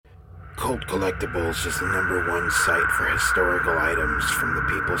Cult Collectibles is the #1 site for historical items from the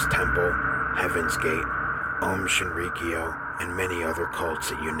People's Temple, Heaven's Gate, Om Shinrikyo, and many other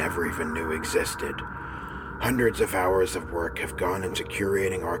cults that you never even knew existed. Hundreds of hours of work have gone into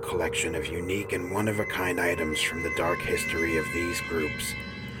curating our collection of unique and one-of-a-kind items from the dark history of these groups.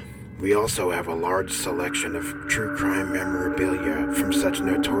 We also have a large selection of true crime memorabilia from such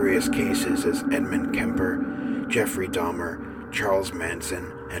notorious cases as Edmund Kemper, Jeffrey Dahmer, Charles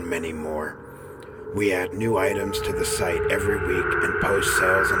Manson, and many more. We add new items to the site every week and post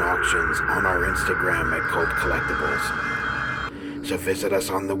sales and auctions on our Instagram at Cult Collectibles. So visit us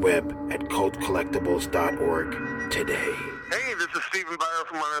on the web at cultcollectibles.org today. Hey, this is Stephen Byer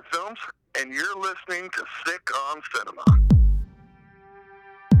from Runner Films, and you're listening to Sick on Cinema.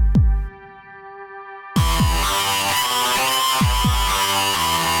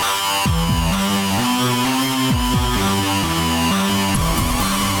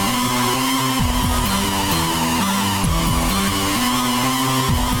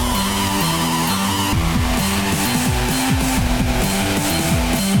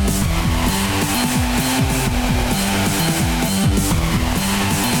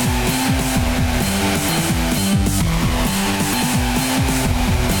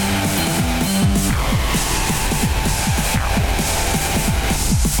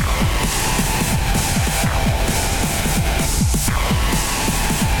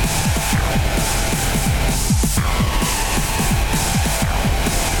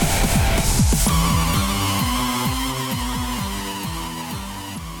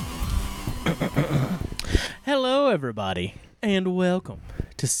 Hello, everybody, and welcome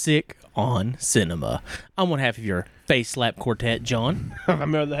to Sick on Cinema. I'm one half of your face slap quartet, John.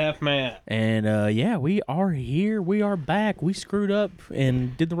 I'm the other half, Matt. And yeah, we are here. We are back. We screwed up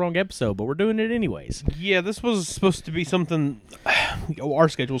and did the wrong episode, but we're doing it anyways. Yeah, this was supposed to be something. Our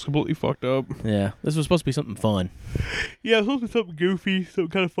schedule's completely fucked up. Yeah, this was supposed to be something fun, Yeah, it was supposed to be something goofy, something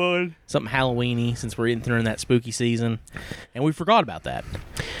kind of fun. something Halloweeny, since we're entering that spooky season, and we forgot about that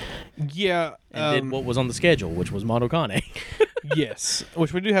Yeah. and did what was on the schedule, which was Mondo Cane. Yes.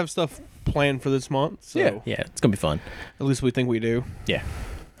 Which we do have stuff planned for this month. So yeah, it's gonna be fun. At least we think we do. Yeah.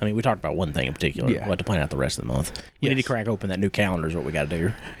 I mean, we talked about one thing in particular. Yeah. We'll have to plan out the rest of the month. We Yes. need to crack open that new calendar is what we got to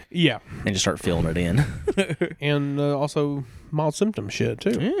do. Yeah. And just start filling it in. And also mild symptom shit,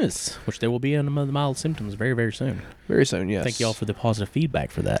 too. Yes. Which there will be in the mild symptoms very, very soon. Very soon, yes. Thank y'all for the positive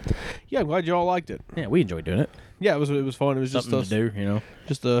feedback for that. Yeah, I'm glad y'all liked it. Yeah, we enjoyed doing it. Yeah, it was fun. It was Something just us, to do, you know.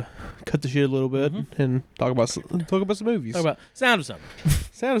 just to cut the shit a little bit and talk about some movies. Talk about Sound of Summer.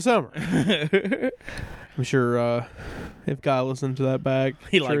 Sound of Summer. I'm sure if Guy listened to that back,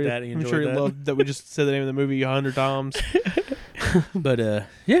 He I'm liked sure that. He I'm enjoyed sure that. he loved that we just said the name of the movie 100 times. But,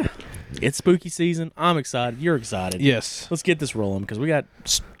 yeah. It's spooky season. I'm excited. You're excited. Yes. Let's get this rolling because we got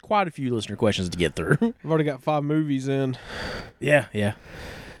quite a few listener questions to get through. I've already got 5 movies in. Yeah.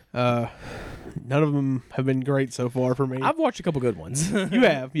 None of them have been great so far for me. I've watched a couple good ones. You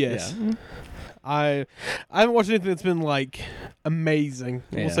have, yes. Yeah. I haven't watched anything that's been, like, amazing.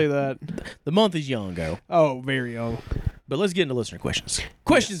 Yeah. We'll say that. The month is young, go. Oh, very young. But let's get into listener questions.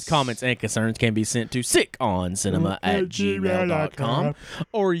 Questions, comments, and concerns can be sent to sickoncinema@gmail.com.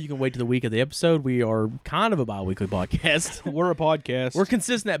 Or you can wait to the week of the episode. We are kind of a bi-weekly podcast. We're a podcast. We're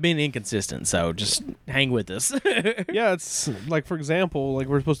consistent at being inconsistent, so just hang with us. Yeah, it's like, for example, like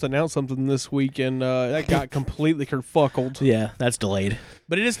we're supposed to announce something this week, and that got completely kerfuckled. Yeah, that's delayed.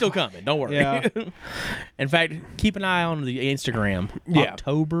 But it is still coming. Don't worry. Yeah. In fact, keep an eye on the Instagram. Yeah.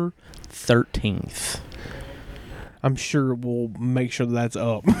 October 13th. I'm sure we'll make sure that's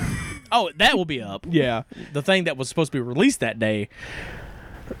up. Oh, that will be up. Yeah. The thing that was supposed to be released that day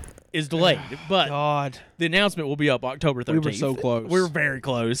is delayed, but God. the announcement will be up October 13th. We were so close. We were very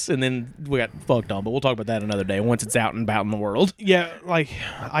close, and then we got fucked on, but we'll talk about that another day once it's out and about in the world. Yeah, like,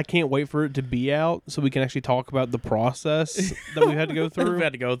 I can't wait for it to be out so we can actually talk about the process that we had to go through. We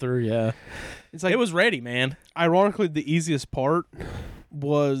had to go through, yeah. It's like, It was ready, man. ironically, the easiest part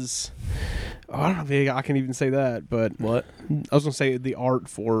was... I don't think I can even say that, but... What? I was going to say the art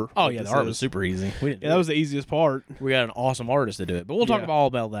for... Oh, what yeah, the this art is. was super easy. We didn't Yeah, that was the easiest part. We got an awesome artist to do it, but we'll talk Yeah. all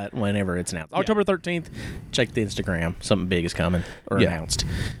about that whenever it's announced. October 13th, check the Instagram. Something big is coming or Yeah. announced.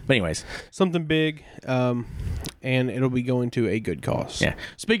 But anyways, Something big, and it'll be going to a good cause. yeah.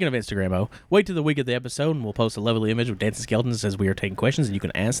 Speaking of Instagram, wait till the week of the episode, and we'll post a lovely image of dancing skeletons as we are taking questions, and you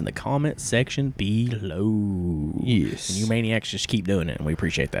can ask in the comment section below. Yes. And you maniacs just keep doing it, and we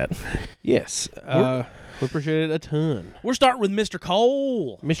appreciate that. Yes. We appreciate it a ton. We're starting with Mr.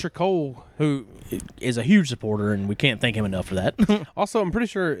 Cole, Mr. Cole. who is a huge supporter, and we can't thank him enough for that. Also, I'm pretty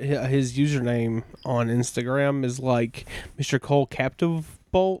sure his username on Instagram is like Mr. Cole Captive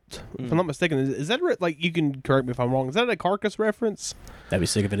bolt. If I'm not mistaken, is that like, you can correct me if I'm wrong? Is that a Carcass reference? That'd be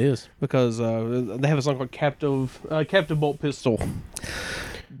sick if it is. Because they have a song called Captive Bolt Pistol.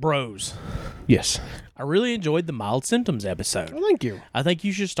 Bros, Yes. I really enjoyed the mild symptoms episode. Oh, thank you. I think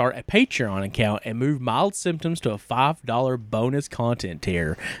you should start a Patreon account and move mild symptoms to a $5 bonus content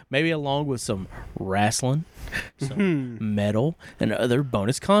tier, maybe along with some wrestling, some metal, and other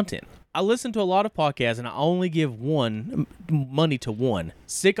bonus content. I listen to a lot of podcasts, and I only give money to one.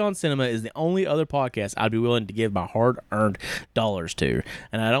 Sick on Cinema is the only other podcast I'd be willing to give my hard-earned dollars to,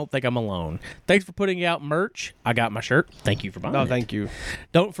 and I don't think I'm alone. Thanks for putting out merch. I got my shirt. Thank you for buying it. No, thank you.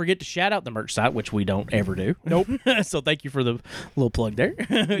 Don't forget to shout out the merch site, which we don't ever do. Nope. So thank you for the little plug there.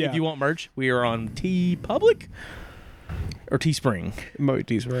 If you want merch, we are on TeePublic or Teespring.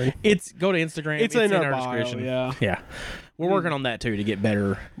 Teespring. It's go to Instagram. It's in our bio, description. yeah. Yeah. We're working on that too to get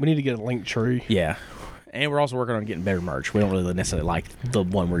better. We need to get a link tree. Yeah. And we're also working on getting better merch. We don't really necessarily like the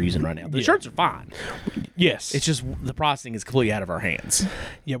one we're using right now. The shirts are fine. Yes. It's just the pricing is completely out of our hands.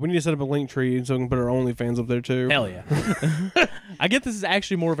 Yeah, we need to set up a link tree so we can put our OnlyFans up there too. Hell yeah. I get this is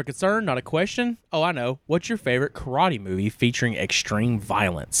actually more of a concern, not a question. Oh, I know. What's your favorite karate movie featuring extreme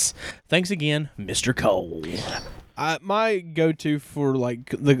violence? Thanks again, Mr. Cole. My go-to for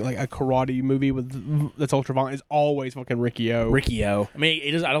like a karate movie that's ultra violent is always fucking Ricky-O. Ricky-O. I mean,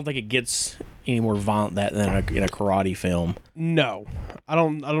 it is. I don't think it gets any more violent than in a karate film. No, I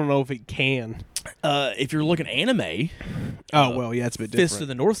don't know if it can. If you're looking anime, oh well, yeah, it's a bit different. Fist of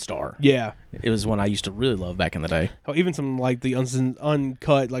the North Star. Yeah, it was one I used to really love back in the day. Oh, even some like the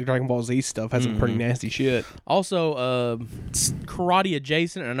uncut like Dragon Ball Z stuff has some pretty nasty shit. Also, karate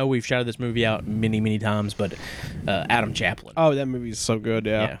adjacent. I know we've shouted this movie out many times, but Adam Chaplin. Oh, that movie is so good.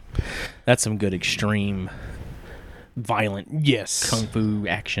 Yeah, that's some good extreme, violent, kung fu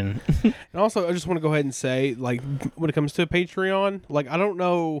action. And also, I just want to go ahead and say, like, when it comes to Patreon, like, I don't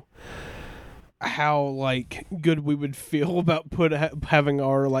know how like good we would feel about having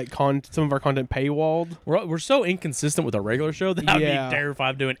our like some of our content paywalled. We're so inconsistent with our regular show that I'd be terrified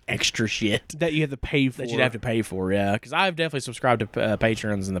of doing extra shit that you have to pay for. That you'd have to pay for, yeah. Because I've definitely subscribed to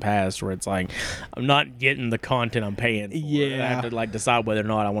Patreons in the past where it's like I'm not getting the content I'm paying for. Yeah, I have to like decide whether or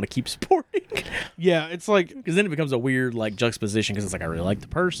not I want to keep supporting. Yeah, it's like because then it becomes a weird like juxtaposition because it's like I really like the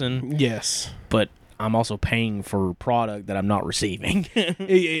person. Yes, but I'm also paying for product that I'm not receiving.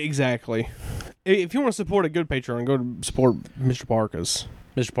 Exactly. If you want to support a good Patreon, go to support Mr. Parkas.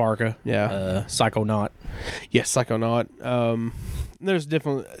 Mr. Parka. Yeah. Psychonaut. Yes, Psychonaut. There's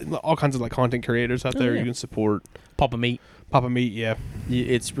different, all kinds of like content creators out there you can support. Papa Meat, yeah.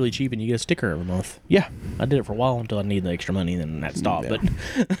 It's really cheap and you get a sticker every month. Yeah. I did it for a while until I needed the extra money, then that stopped. Yeah.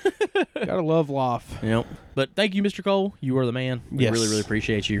 But gotta love life. Yep. But thank you, Mr. Cole. You are the man. We really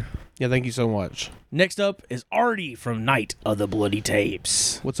appreciate you. Yeah, thank you so much. Next up is Artie from Night of the Bloody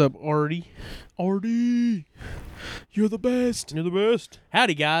Tapes. What's up, Artie? Artie, you're the best. You're the best.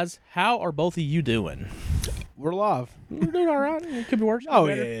 Howdy, guys. How are both of you doing? We're alive. We're doing all right. It could be worse. Oh,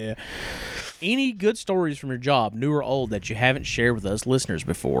 yeah. Any good stories from your job, new or old, that you haven't shared with us listeners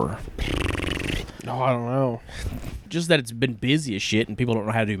before? Oh, I don't know. Just that it's been busy as shit and people don't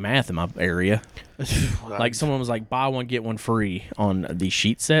know how to do math in my area. Like someone was like, buy one, get one free on these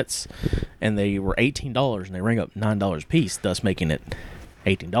sheet sets, and they were $18 and they rang up $9 a piece, thus making it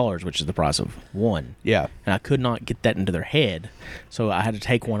 $18, which is the price of one. Yeah. And I could not get that into their head, so I had to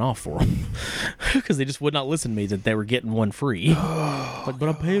take one off for them because they just would not listen to me that they were getting one free. Like, but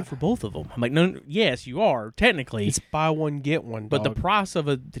I'm paying for both of them. I'm like, no, yes, you are technically. It's buy one get one. But the price of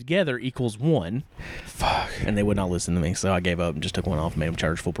it together equals one. Fuck. And they would not listen to me, so I gave up and just took one off and made them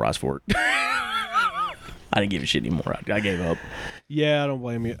charge full price for it. I didn't give a shit anymore. I gave up. Yeah, I don't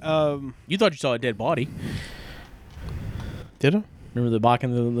blame you. You thought you saw a dead body. Did I? Remember the bike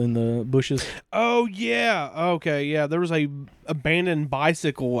in the bushes? Oh, yeah. Okay, yeah. There was a abandoned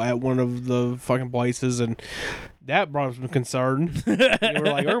bicycle at one of the fucking places, and that brought us some concern. We were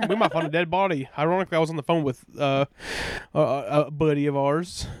like, we might find a dead body. Ironically, I was on the phone with a buddy of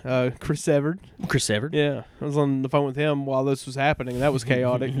ours, Chris Severed. Chris Severed? Yeah. I was on the phone with him while this was happening, and that was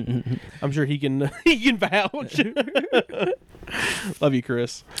chaotic. I'm sure he can vouch. Love you,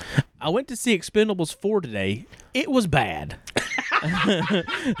 Chris. I went to see Expendables 4 today. It was bad.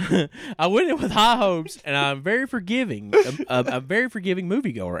 I went in with high hopes, and I'm very forgiving. A very forgiving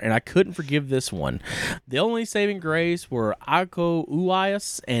moviegoer, and I couldn't forgive this one. The only saving grace were Iko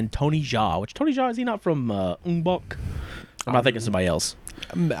Uwais and Tony Jaa. Which Tony Jaa, is he not from Umbok? Am I thinking somebody else?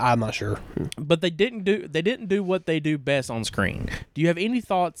 I'm not sure. But they didn't do what they do best on screen. Do you have any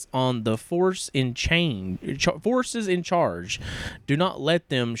thoughts on the forces in charge? Do not let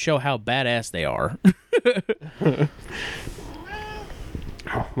them show how badass they are.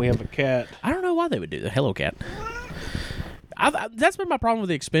 We have a cat. I don't know why they would do that. Hello, cat. That's been my problem with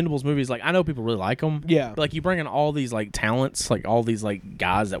the Expendables movies. Like, I know people really like them. Yeah. But, like, you bring in all these, like, talents, like, all these, like,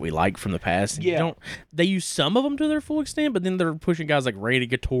 guys that we like from the past. And Yeah. they use some of them to their full extent, but then they're pushing guys like Randy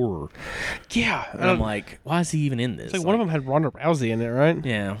Couture. Yeah. And I'm like, why is he even in this? It's like one of them had Ronda Rousey in it, right?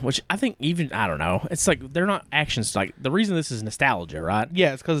 Yeah, which I think I don't know. It's like they're not actions. Like, the reason this is nostalgia, right?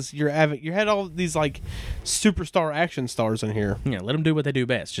 Yeah, it's because you had all these like superstar action stars in here. Yeah, let them do what they do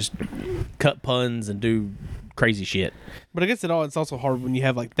best. Just cut puns and do crazy shit. But I guess it's also hard when you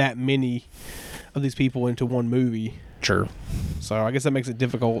have like that many of these people into one movie. Sure. So I guess that makes it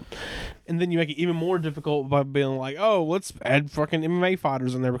difficult. And then you make it even more difficult by being like, oh, let's add fucking MMA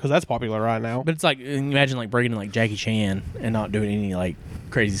fighters in there because that's popular right now. But it's like, imagine like bringing in like Jackie Chan and not doing any like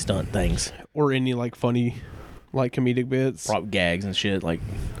crazy stunt things. Or any like funny, like comedic bits. Prop gags and shit. Like,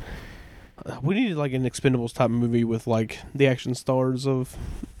 we needed like an Expendables type movie with like the action stars of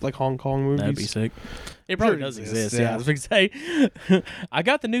like Hong Kong movies. that'd be sick. It probably Sure does exists, exist. Yeah, yeah. I was going to say, I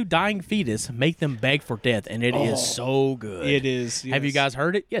got the new Dying Fetus, Make Them Beg for Death, and it is so good. It is. Have you yes. guys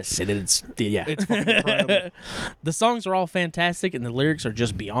heard it? Yes, it is. Yeah. It's fucking incredible. The songs are all fantastic, and the lyrics are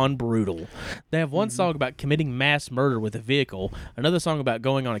just beyond brutal. They have one song about committing mass murder with a vehicle, another song about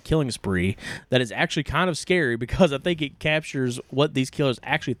going on a killing spree that is actually kind of scary because I think it captures what these killers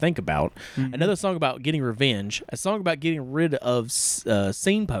actually think about. Another song about getting revenge, a song about getting rid of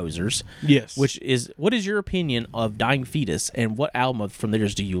scene posers. Yes. What is your opinion of Dying Fetus, and what album from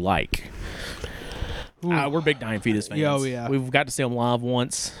theirs do you like? We're big Dying Fetus fans. Yeah, oh, yeah. We've got to see them live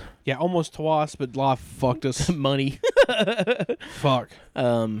once. Yeah, almost twice, but life fucked us. Money. Fuck.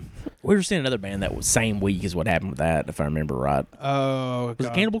 We were seeing another band that was same week is what happened with that, if I remember right. Oh, Was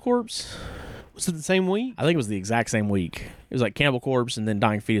it Cannibal Corpse? Was it the same week? I think it was the exact same week. It was like Cannibal Corpse, and then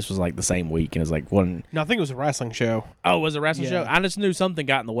Dying Fetus was like the same week, and it was like one. No, I think it was a wrestling show. Oh, was it a wrestling Yeah. show? I just knew something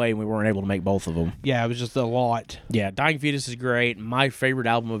got in the way, and we weren't able to make both of them. Yeah, it was just a lot. Yeah, Dying Fetus is great. My favorite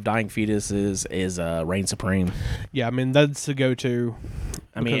album of Dying Fetus is Reign Supreme. Yeah, I mean, that's the go-to.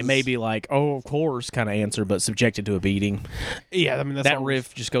 I mean, it may be like, oh, of course, kind of answer, but subjected to a beating. Yeah, I mean, that's That all-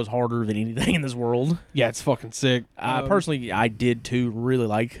 riff just goes harder than anything in this world. Yeah, it's fucking sick. Personally, I did too really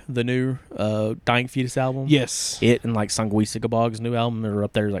like the new Dying Fetus album. Yes. It and like Sanguisa Gabog's new album are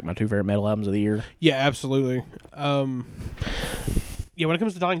up there as like my two favorite metal albums of the year. Yeah, absolutely. Yeah, when it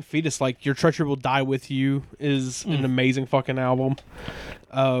comes to Dying Fetus, like Your Treachery Will Die With You is an amazing fucking album.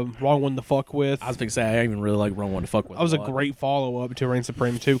 Wrong One to Fuck With. I was gonna say I even really like Wrong One to Fuck With. That was a lot. great follow-up to Reign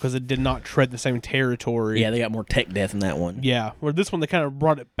Supreme too, because it did not tread the same territory. Yeah, they got more tech death in that one. Yeah, where this one they kind of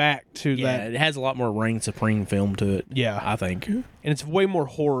brought it back to Yeah, that. it has a lot more Reign Supreme film to it. Yeah. I think. And it's way more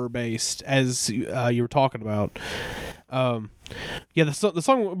horror based, as you were talking about. Yeah, the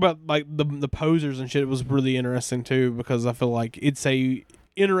song about like the posers and shit was really interesting too, because I feel like it's a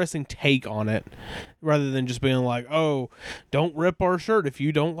interesting take on it, rather than just being like, oh, don't rip our shirt if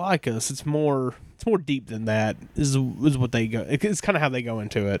you don't like us. It's more deep than that. Is what they go. It's kind of how they go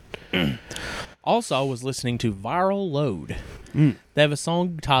into it. Also, I was listening to Viral Load. They have a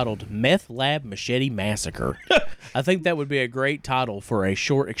song titled Meth Lab Machete Massacre. I think that would be a great title for a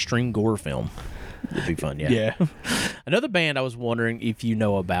short extreme gore film. It'd be fun, yeah. Yeah. Another band I was wondering if you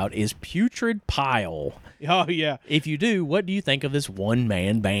know about is Putrid Pile. Oh yeah, If you do, what do you think of this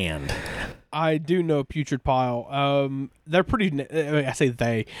one-man band? I do know Putrid Pile. They're pretty. I say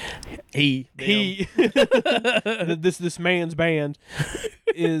they. He. This man's band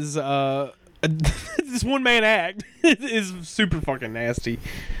is this one man act is super fucking nasty.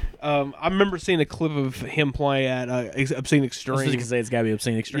 I remember seeing a clip of him play at Obscene I was Extreme. going to say it's got to be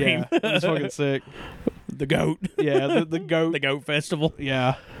Obscene Extreme. Yeah, it's fucking sick. The GOAT. Yeah, the goat. The GOAT Festival.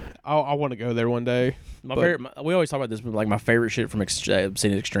 Yeah, I want to go there one day. We always talk about this, but like my favorite shit from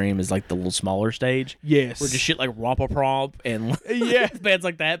Obscene Extreme is like the little smaller stage. Yes. Where just shit like Rompa and Yeah. bands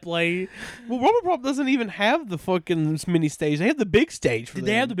like that play. Well, Robert Prop doesn't even have the fucking mini stage. They have the big stage. For Did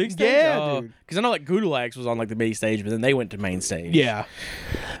they have the big stage? Yeah, dude. Because I know like Gudulax was on like the mini stage, but then they went to main stage. Yeah,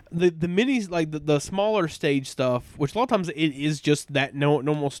 the minis, like the smaller stage stuff, which a lot of times it is just that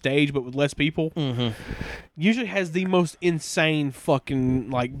normal stage, but with less people. Mm-hmm. Usually has the most insane fucking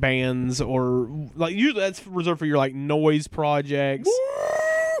like bands, or like usually that's reserved for your like noise projects.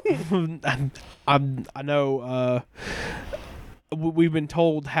 I know. We've been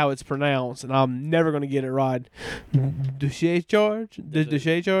told how it's pronounced, and I'm never going to get it right. Duche Charge?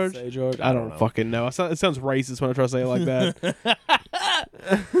 Duche Charge? I don't fucking know. It sounds racist when I try to say it like that.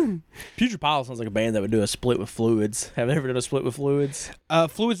 Putrid Pile sounds like a band that would do a split with Fluids. Have they ever done a split with Fluids?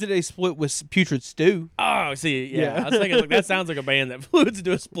 Fluids did a split with Putrid Stew, Oh, see, yeah. Yeah. I was thinking like that sounds like a band that Fluids would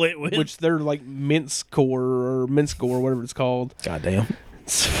do a split with. which they're like mincecore or whatever it's called. Goddamn.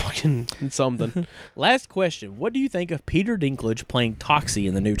 It's fucking something. Last question. What do you think of Peter Dinklage playing Toxie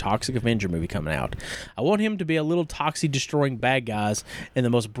in the new Toxic Avenger movie coming out? I want him to be a little Toxie destroying bad guys in the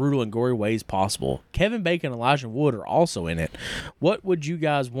most brutal and gory ways possible. Kevin Bacon and Elijah Wood are also in it. What would you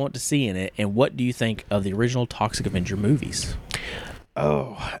guys want to see in it, and what do you think of the original Toxic Avenger movies?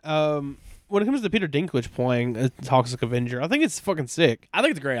 When it comes to Peter Dinklage playing a Toxic Avenger, I think it's fucking sick. I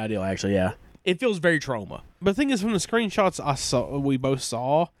think it's a great idea, actually, yeah. It feels very trauma. But the thing is, from the screenshots we both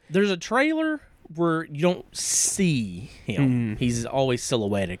saw, there's a trailer where you don't see him. He's always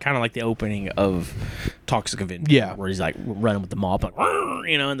silhouetted, kind of like the opening of Toxic Avenger. Yeah. Where he's like running with the mop, like,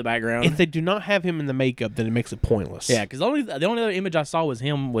 in the background. If they do not have him in the makeup, then it makes it pointless. Yeah, because the only other image I saw was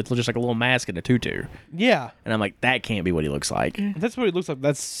him with just like a little mask and a tutu. Yeah. And I'm like, that can't be what he looks like. That's what he looks like.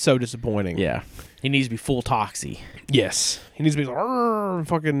 That's so disappointing. Yeah. He needs to be full Toxie. Yes. He needs to be like, and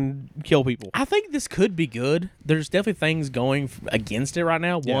fucking kill people. I think this could be good. There's definitely things going against it right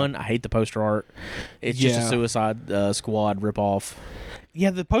now. Yeah. One, I hate the poster art. It's just a Suicide Squad ripoff. Yeah,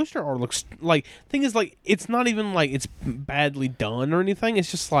 the poster art looks like. Thing is, like, it's not even like it's badly done or anything.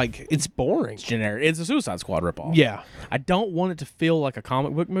 It's just like it's boring. It's generic. It's a Suicide Squad ripoff. Yeah. I don't want it to feel like a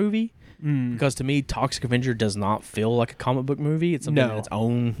comic book movie because to me, Toxic Avenger does not feel like a comic book movie. It's something in its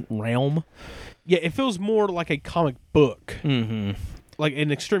own realm. Yeah, it feels more like a comic book. Mm-hmm. Like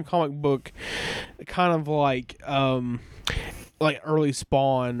an extreme comic book, kind of like early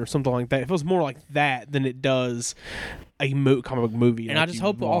Spawn or something like that. It feels more like that than it does a comic book movie. And I just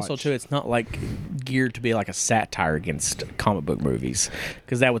hope also, too, it's not like geared to be like a satire against comic book movies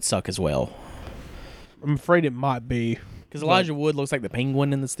because that would suck as well. I'm afraid it might be. Because Elijah Wood looks like the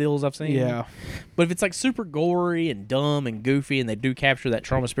penguin in the stills I've seen. Yeah. But if it's like super gory and dumb and goofy and they do capture that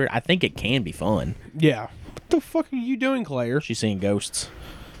trauma spirit, I think it can be fun. Yeah. What the fuck are you doing, Claire? She's seeing ghosts.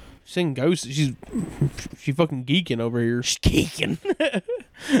 Seeing ghosts? She fucking geeking over here. She's geeking.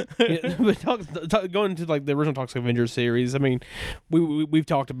 Yeah, but going to like the original Toxic Avenger series, I mean, we've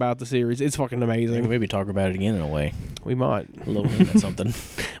talked about the series. It's fucking amazing. Maybe talk about it again in a way. We might. A little hint at something.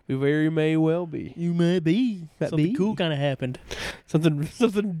 We very may well be. You may be. Something cool kind of happened.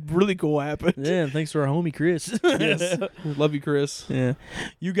 Something really cool happened. Yeah, thanks to our homie Chris. Yes. Love you, Chris. Yeah.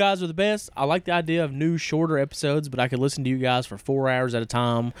 You guys are the best. I like the idea of new, shorter episodes, but I could listen to you guys for 4 hours at a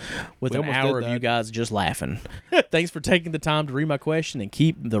time with an hour of you guys just laughing. Thanks for taking the time to read my question and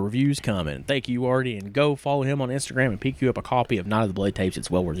keep the reviews coming. Thank you, Artie, and go follow him on Instagram and pick you up a copy of Night of the Blade Tapes. It's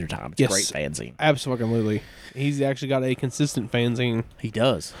well worth your time. It's a great fanzine. Absolutely. He's actually got a consistent fanzine. He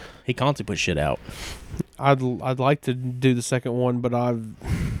does. He constantly puts shit out. I'd like to do the second one, but I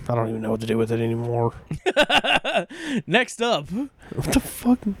don't even know what to do with it anymore. Next up. What the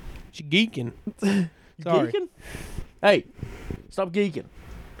fuck? She geeking. Sorry. Geeking? Hey, stop geeking.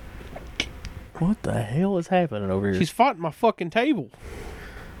 What the hell is happening over here? She's fighting my fucking table.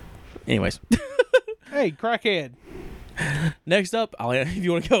 Anyways. Hey, crackhead. Next up, if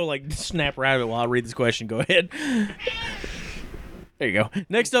you want to go like snap rabbit while I read this question, go ahead. There you go.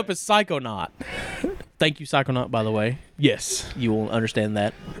 Next up is Psychonaut. Thank you, Psychonaut, by the way. Yes. You will understand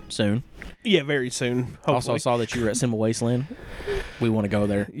that soon. Yeah, very soon. Hopefully. Also, I saw that you were at Symbol Wasteland. We want to go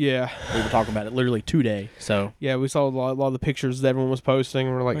there. Yeah. We were talking about it literally today. So yeah, we saw a lot of the pictures that everyone was posting,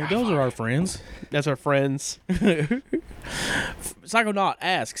 and we're like, those are our friends. That's our friends. Psychonaut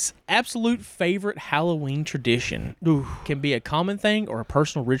asks, absolute favorite Halloween tradition. Ooh. Can be a common thing or a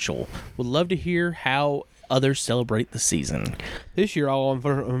personal ritual. Would love to hear how others celebrate the season. This year, I'll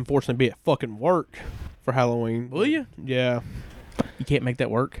unfortunately be at fucking work for Halloween. Will you? Yeah. You can't make that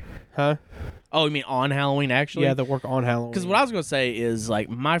work? Huh? Oh, you mean on Halloween, actually? Yeah, they work on Halloween. Because what I was going to say is, like,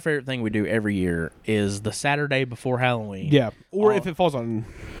 my favorite thing we do every year is the Saturday before Halloween. Yeah. Or if it falls on...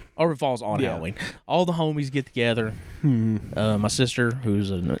 Or if it falls on Halloween. All the homies get together. My sister, who's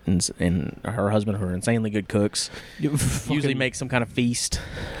and her husband, who are insanely good cooks, usually make some kind of feast.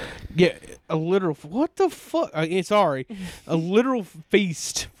 Yeah, a literal... What the fuck? Sorry. A literal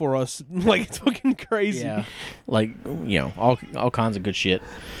feast for us. Like, it's fucking crazy. Yeah. Like, all kinds of good shit.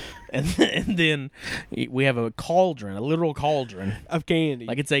 And then we have a cauldron, a literal cauldron of candy.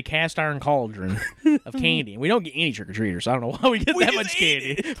 Like, it's a cast iron cauldron of candy. And we don't get any trick-or-treaters. So I don't know why we get that much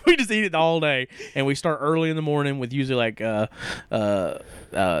candy. We just eat it all day. And we start early in the morning with usually like it's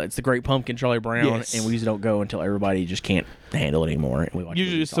the Great Pumpkin, Charlie Brown. Yes. And we usually don't go until everybody just can't handle it anymore. And we watch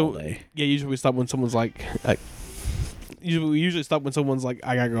movies all day. Yeah, usually we stop when someone's like we usually stop when someone's like,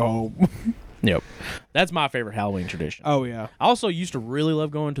 I gotta go home. Yep. That's my favorite Halloween tradition. Oh, yeah. I also used to really love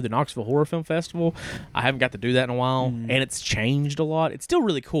going to the Knoxville Horror Film Festival. I haven't got to do that in a while, and it's changed a lot. It's still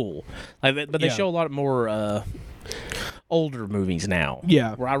really cool. But they show a lot more older movies now.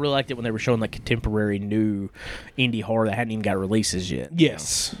 Yeah. Where I really liked it when they were showing like contemporary new indie horror that hadn't even got releases yet.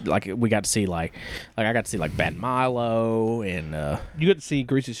 Yes. You know? Like we got to see like I got to see like Bad Milo and You got to see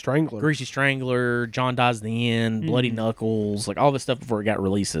Greasy Strangler. Greasy Strangler, John Dies at the End, Bloody Knuckles, like all this stuff before it got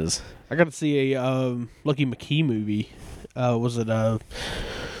releases. I got to see a Lucky McKee movie. Was it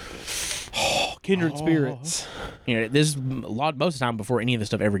Kindred Spirits? You know, this is most of the time before any of this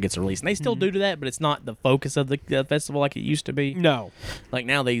stuff ever gets released. And they still do that, but it's not the focus of the festival like it used to be. No. Like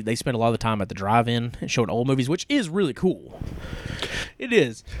now they spend a lot of the time at the drive-in and showing old movies, which is really cool. It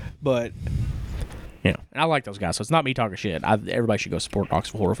is, but Yeah, and I like those guys, so it's not me talking shit. Everybody should go support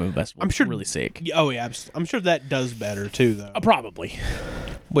Knoxville Horror Film Festival. I'm sure it's really sick. Oh yeah, I'm sure that does better too, though. Probably.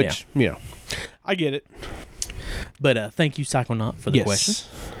 Which I get it. But thank you, Psychonaut, for the Yes. question.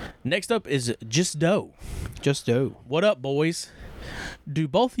 Next up is Just Doe. Just do. What up, boys? Do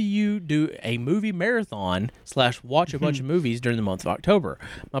both of you do a movie marathon / watch a bunch of movies during the month of October?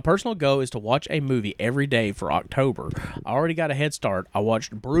 My personal goal is to watch a movie every day for October. I already got a head start. I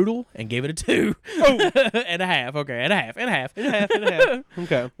watched Brutal and gave it a 2. and a half. Okay, and a half.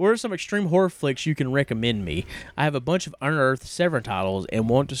 Okay. What are some extreme horror flicks you can recommend me? I have a bunch of unearthed Severin titles and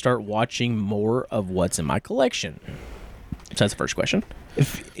want to start watching more of what's in my collection. So that's the first question.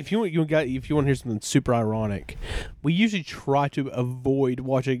 If you want to hear something super ironic, we usually try to avoid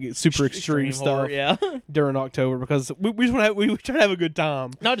watching super extreme stuff horror, yeah. during October because we just want we try to have a good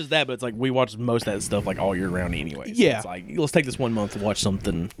time. Not just that, but it's like we watch most of that stuff like all year round anyway. So Yeah. it's like let's take this one month to watch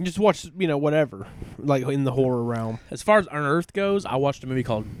something. Just watch whatever like in the horror realm. As far as Unearthed goes, I watched a movie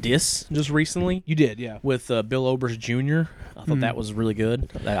called Dis just recently You did, yeah. with Bill Oberst Jr. I thought that was really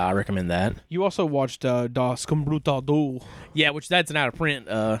good. I recommend that. You also watched Das Combrutador. Yeah, which that's an out of print.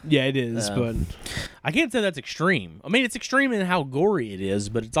 Yeah, it is, but I can't say that's extreme. I mean, it's extreme in how gory it is,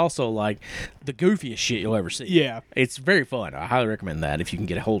 but it's also like the goofiest shit you'll ever see. yeah, It's very fun. I highly recommend that if you can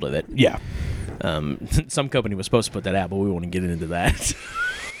get a hold of it. yeah. Some company was supposed to put that out, but we won't get into that.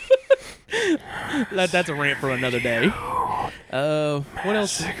 That's a rant for another day. What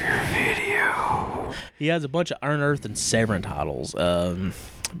else? Video. He has a bunch of Unearthed and Severin titles. I'm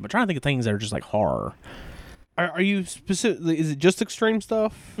trying to think of things that are just like horror. Are you specifically? Is it just extreme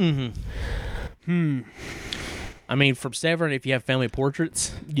stuff? I mean, from Severin, if you have family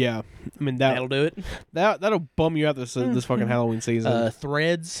portraits, Yeah, I mean that'll do it. that'll bum you out this fucking Halloween season.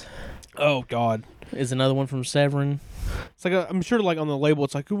 Threads Oh God, is another one from Severin. it's like I'm sure like on the label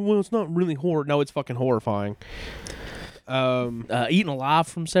it's like well it's not really horror. No, it's fucking horrifying. Eaten Alive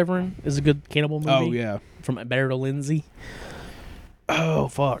from Severin is a good cannibal movie. Oh yeah. From Barrett Lindsay. Oh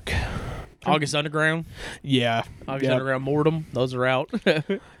fuck. August Underground. Yeah. August Yep. Underground Mortem. Those are out.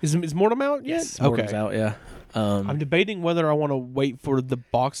 Is Mortem out yet? Mortem's out, yeah. I'm debating whether I want to wait for the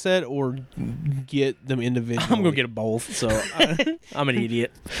box set or get them individually. I'm going to get them both, so I'm an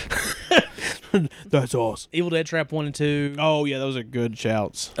idiot. That's awesome. Evil Dead Trap 1 and 2. Oh yeah, those are good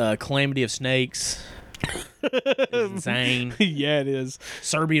shouts. Calamity of Snakes. It's insane. Yeah, it is.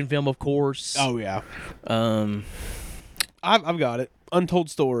 Serbian film, of course. Oh yeah. I've I've got it. Untold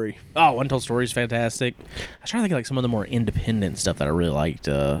Story. Untold Story is fantastic. I was trying to think of like some of the more independent stuff that I really liked.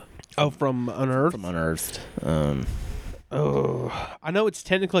 From Unearthed. From Unearthed. I know it's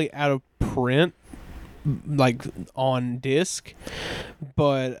technically out of print, like on disc,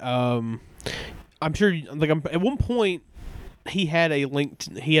 but I'm sure. Like at one point, he had a link.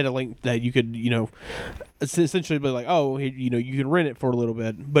 He had a link that you could, essentially be like, oh, you can rent it for a little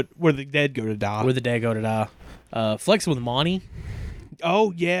bit. But Where the Dead Go to Die. Where the Dead Go to Die. Flex with Monty.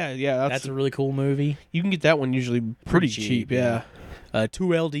 Oh yeah. That's a really cool movie. You can get that one usually pretty cheap. Yeah.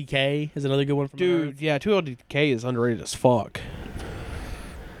 2LDK is another good one from Dude, Unearthed. yeah, 2LDK is underrated as fuck.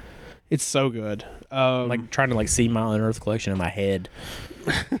 It's so good. Like trying to like see my Unearthed collection in my head.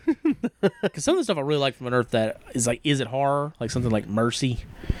 Because some of the stuff I really like from Unearthed that is like, is it horror? Like something like Mercy.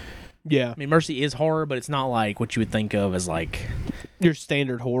 yeah, I mean, Mercy is horror, but it's not like what you would think of as like your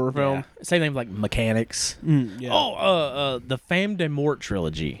standard horror film. yeah. Same thing with like Mechanics. Yeah. The Femme de Mort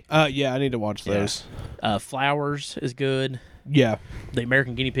trilogy. Yeah, I need to watch those. Flowers is good. Yeah. The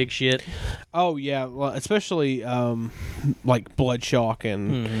American Guinea Pig shit. Oh yeah, well, especially like Blood Shock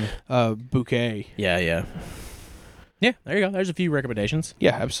and Bouquet. Yeah. Yeah, there you go. There's a few recommendations.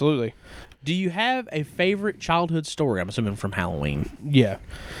 Yeah, absolutely. Do you have a favorite childhood story? I'm assuming from Halloween. Yeah.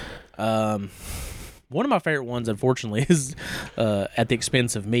 One of my favorite ones, unfortunately, is at the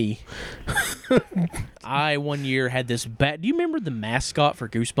expense of me. I one year had this do you remember the mascot for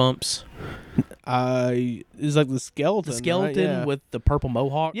Goosebumps? It's like the skeleton. The skeleton right? Yeah. with the purple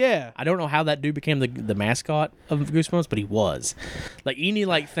mohawk. Yeah. I don't know how that dude became the mascot of Goosebumps, but he was. Like any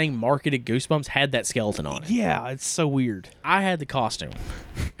thing marketed Goosebumps had that skeleton on it. Yeah, it's so weird. I had the costume,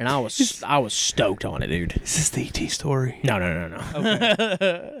 and I was stoked on it, dude. Is this the E.T. story? No.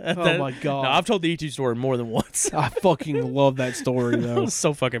 Okay. Oh my god. No, I've told the E.T. story more than once. I fucking love that story It though. was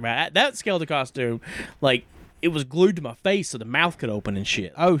so fucking bad. That skeleton costume, like, it was glued to my face so the mouth could open and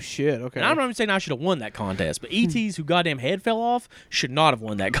shit. Oh shit. Okay. And I'm not even saying I should have won that contest, but ETs who goddamn head fell off should not have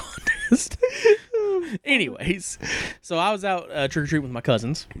won that contest. Anyways, so I was out trick-or-treating with my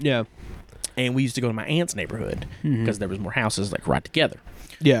cousins, Yeah. and we used to go to my aunt's neighborhood because there was more houses like right together.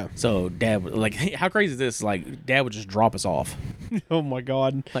 Yeah. So Dad would, like, how crazy is this? Like, Dad would just drop us off. Oh my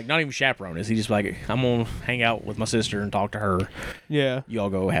god. Like, not even chaperone us. He just like, I'm going to hang out with my sister and talk to her. Yeah.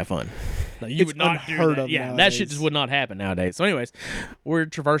 Y'all go have fun. Like, you It's would not do unheard that. of Yeah, that nowadays. shit just would not happen nowadays. So anyways, we're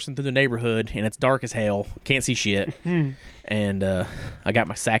traversing through the neighborhood, and it's dark as hell. Can't see shit. And I got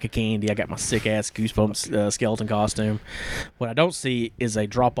my sack of candy. I got my sick-ass Goosebumps skeleton costume. What I don't see is a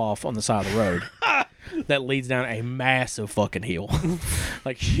drop-off on the side of the road. That leads down a massive fucking hill.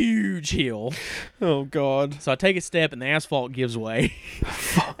 Like, huge hill. Oh god. So I take a step and the asphalt gives way.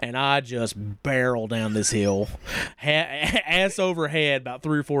 And I just barrel down this hill. Ass over head about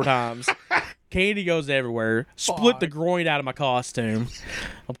 3 or 4 times. Candy goes everywhere. Split the groin out of my costume.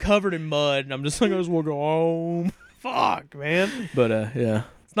 I'm covered in mud. And I'm just like, I just want to go home. Fuck, man. But, yeah.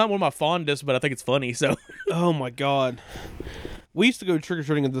 It's not one of my fondest, but I think it's funny, so. Oh my god. We used to go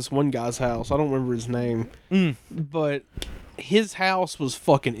trick-or-treating at this one guy's house. I don't remember his name. But his house was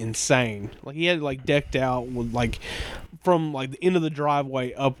fucking insane. Like, he had it, like, decked out with, like, from, like, the end of the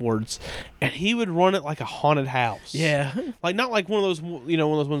driveway upwards. And he would run it like a haunted house. Yeah. Like, not like one of those, you know,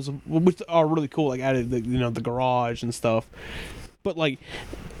 one of those ones which are really cool, like, out of the, you know, the garage and stuff. But, like,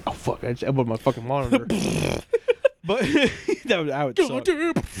 oh, fuck, I just elbowed my fucking monitor. But I would suck.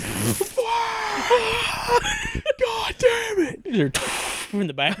 God damn it. They're in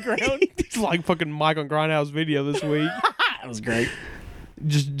the background. It's like fucking Mike on Grindhouse video this week. That was great.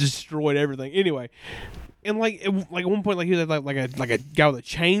 Just destroyed everything. Anyway, and like at one point, like he had like a guy with a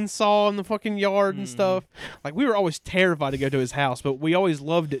chainsaw in the fucking yard and stuff. Like we were always terrified to go to his house, but we always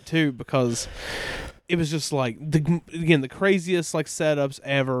loved it too because it was just like the craziest like setups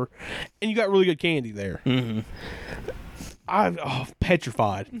ever, and you got really good candy there. I'm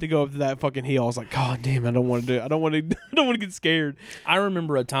petrified to go up to that fucking hill. I was like, God damn, I don't want to do it. I don't want to get scared. I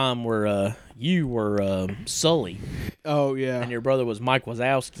remember a time where you were Sully Oh yeah. and your brother was Mike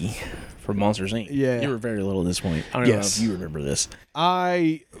Wazowski from Monsters Inc. Yeah. You were very little at this point. I don't know if you remember this.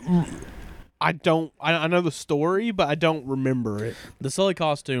 I know the story, but I don't remember it. The Sully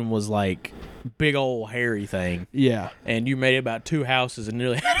costume was like big old hairy thing. Yeah. And you made about 2 houses and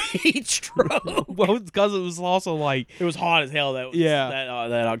nearly had heat stroke. Well, it's because it was also like It was hot as hell that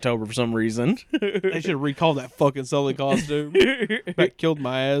that October for some reason. they should have recalled that fucking Sully costume. That killed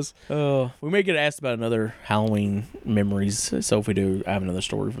my ass. We may get asked about another Halloween memories, so if we do, I have another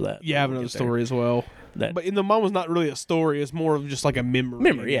story for that. Yeah, I have another story as well. But in the mom was not really a story. It's more of just like a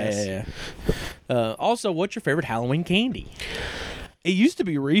memory. Yeah. Also, what's your favorite Halloween candy? It used to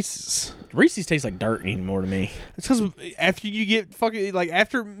be Reese's. Reese's tastes like dirt anymore to me. It's because after you get fucking like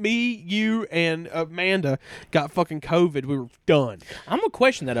after me, you, and Amanda got fucking COVID, we were done. I'm gonna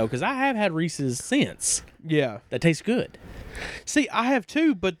question that though, because I have had Reese's since. Yeah. That tastes good. See, I have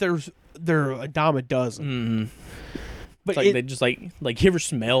too, but they're a dime a dozen. Mm-hmm. But It's like they just like you ever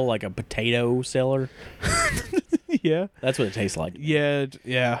smell like a potato seller? yeah, That's what it tastes like. yeah.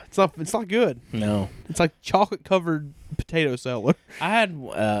 It's not good. No, It's like chocolate covered potato salad. I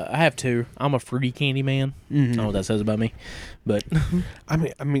have 2. I'm a fruity candy man. I don't know what that says about me, but I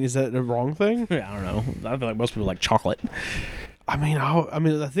mean, is that the wrong thing? I don't know. I feel like most people like chocolate. I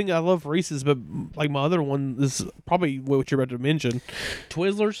think I love Reese's, but like my other one is probably what you're about to mention.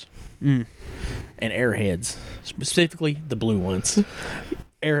 Twizzlers and Airheads, specifically the blue ones.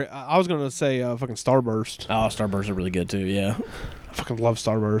 I was gonna say fucking Starburst. Oh, Starbursts are really good too. Yeah. I fucking love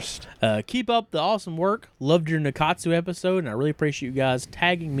Starburst. Keep up the awesome work. Loved your Nikatsu episode, and I really appreciate you guys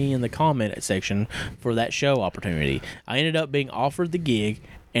tagging me in the comment section for that show opportunity. I ended up being offered the gig,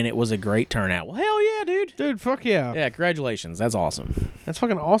 and it was a great turnout. Well, hell yeah, dude. Dude, fuck yeah. Yeah, congratulations. That's awesome. That's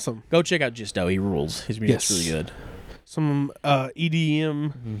fucking awesome. Go check out Gisto. He rules. His music's Yes. really good. Some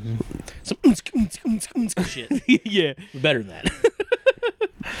EDM. Some shit. Yeah. Better than that.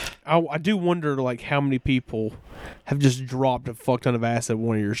 I do wonder like how many people have just dropped a fuck ton of acid at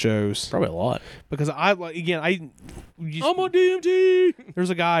one of your shows. Probably a lot. Because I'm on DMT.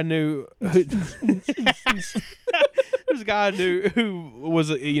 There's a guy I knew. There's a guy I knew who was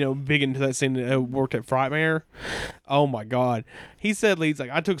big into that scene. Worked at Frightmare. Oh my god, he said he's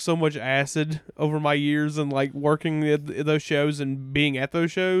like, I took so much acid over my years and like working at those shows and being at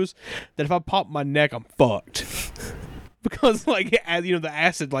those shows that if I pop my neck, I'm fucked. Because like the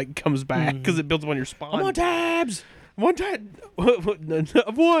acid like comes back because it builds up on your spine. I'm on tabs. One time,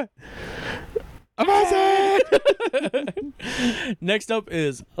 what? I'm acid. Next up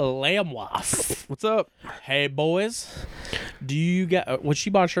is Lamb Wife. What's up? Hey boys, do you got? Was she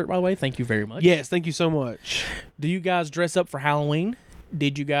bought a shirt by the way? Thank you very much. Yes, thank you so much. Do you guys dress up for Halloween?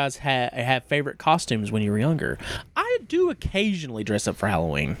 Did you guys have favorite costumes when you were younger? I do occasionally dress up for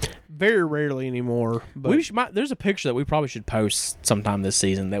Halloween. Very rarely anymore. But There's a picture that we probably should post sometime this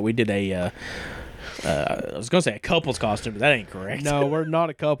season that we did I was going to say a couple's costume, but that ain't correct. no, we're not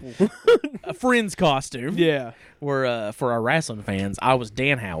a couple. A friend's costume. Yeah. Where for our wrestling fans, I was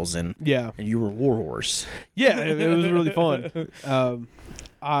Danhausen. Yeah. And you were Warhorse. Yeah, it was really fun.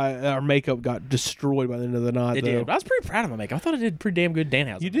 Our makeup got destroyed by the end of the night. It did. But I was pretty proud of my makeup. I thought I did pretty damn good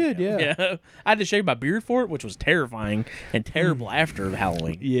Danhausen. You did, makeup. Yeah. I had to shave my beard for it, which was terrifying and terrible after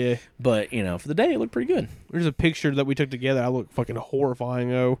Halloween. Yeah. But, for the day, it looked pretty good. There's a picture that we took together. I look fucking horrifying,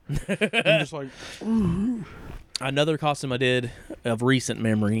 though. I'm just like... Another costume I did of recent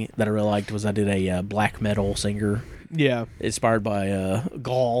memory that I really liked was I did a black metal singer. Yeah. Inspired by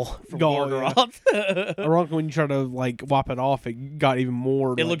Gaul from Gorgoroth. Yeah. Ironically, when you try to like wipe it off, it got even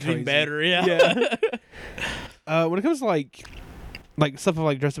more. It looked even better, yeah. When it comes to like stuff I've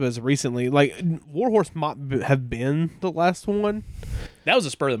like dressed up as recently, like Warhorse might have been the last one. That was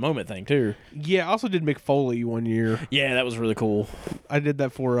a spur of the moment thing too. Yeah, I also did Mick Foley one year. Yeah, that was really cool. I did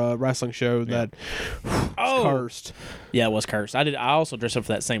that for a wrestling show that was cursed. Yeah, it was cursed. I also dressed up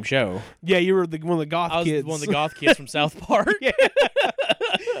for that same show. Yeah, you were one of the goth kids. One of the goth kids from South Park. Yeah.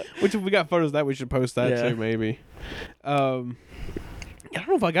 Which if we got photos of that, we should post that too, maybe. I don't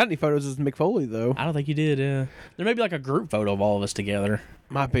know if I got any photos as Mick Foley though. I don't think you did. There may be like a group photo of all of us together.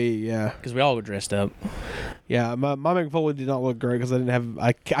 Might be, yeah. Because we all were dressed up. Yeah, my Mick Foley did not look great because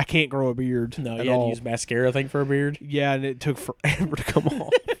I can't grow a beard. No, at you had all. to use mascara, I think, for a beard. Yeah, and it took forever to come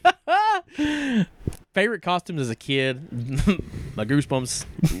off. Favorite costumes as a kid? My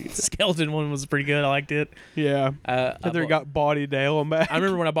Goosebumps skeleton one was pretty good. I liked it. Yeah. Heather got body nail on back. I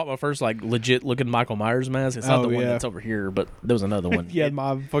remember when I bought my first like legit looking Michael Myers mask. It's not the one that's over here, but there was another one. Yeah,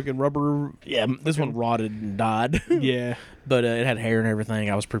 my fucking rubber. Yeah, this one rotted and died. Yeah. But it had hair and everything.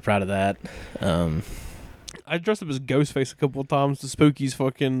 I was pretty proud of that. I dressed up as Ghostface a couple of times to Spooky's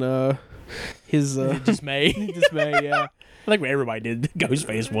fucking his dismay. Dismay, yeah. I think everybody did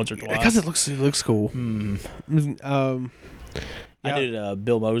Ghostface once or twice. Because it looks cool. I did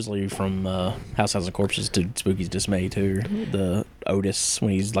Bill Moseley from House of Corpses to Spooky's dismay too. The Otis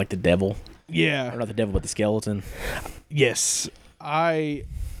when he's like the devil. Yeah. Or not the devil, but the skeleton. Yes. I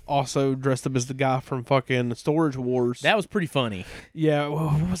also dressed up as the guy from fucking Storage Wars. That was pretty funny. Yeah.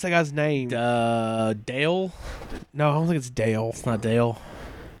 What was that guy's name? Dale? No, I don't think it's Dale. It's not Dale.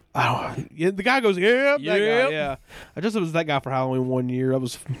 Yeah, the guy goes, yep, that guy, Yep. yeah. I dressed up as that guy for Halloween one year. That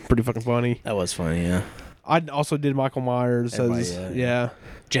was pretty fucking funny. That was funny, yeah. I also did Michael Myers as, yeah.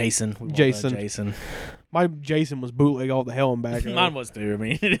 Jason. Jason. My Jason was bootleg all the hell and back. Mine was too. I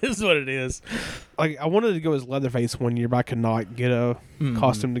mean, it is what it is. Like, I wanted to go as Leatherface one year, but I could not get a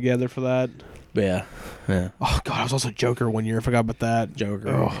costume together for that. Yeah. Oh, God, I was also Joker one year. I forgot about that. Joker.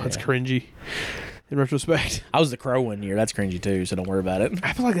 Oh, that's cringy. In retrospect. I was the Crow one year. That's cringy too, so don't worry about it.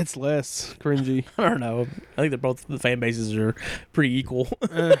 I feel like that's less cringy. I don't know. I think that both the fan bases are pretty equal.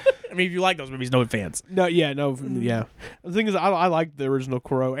 I mean, if you like those movies, no offense. Yeah. The thing is, I like the original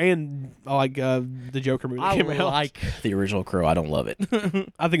Crow, and I like the Joker movie that came out. I like the original Crow. I don't love it.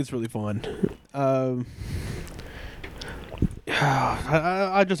 I think it's really fun.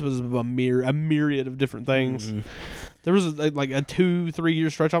 I just was a myriad of different things. Mm-hmm. There was like a 2-3 year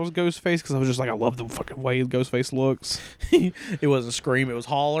stretch I was Ghostface because I was just like, I love the fucking way Ghostface looks. It wasn't Scream, it was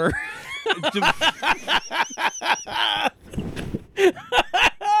Holler.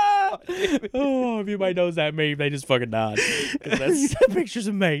 Oh, if anybody knows that meme, they just fucking died. That picture's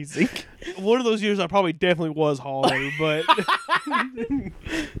amazing. One of those years I probably definitely was Holler, but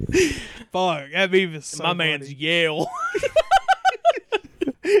fuck, that meme is so My funny. man's Yale.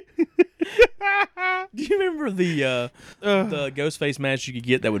 Do you remember the Ghostface mask you could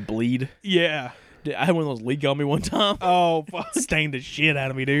get that would bleed? Yeah. I had one of those leak on me one time. Oh, fuck. Stained the shit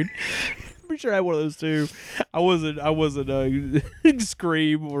out of me, dude. pretty sure I had one of those too. I wasn't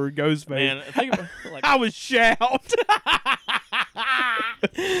Scream or Ghostface. Man, think about, like, I was Shout.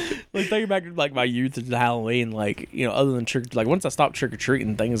 like thinking back to like my youth and Halloween, like, you know, other than like once I stopped trick or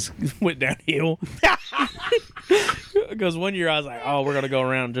treating, things went downhill. Because one year I was like, oh, we're gonna go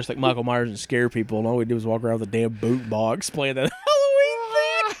around just like Michael Myers and scare people, and all we did was walk around with a damn boot box playing that Halloween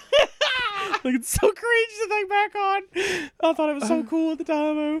thing. Like, it's so cringe to think back on. I thought it was so cool at the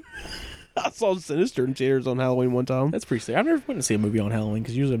time, though. I saw Sinister in theaters on Halloween one time. That's pretty sick. I've never went to see a movie on Halloween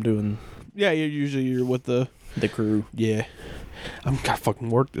because usually I'm doing Yeah, you're with the crew. Yeah. I'm gotta fucking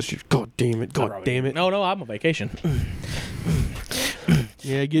work this year. God damn it. God damn it. No, I'm on vacation.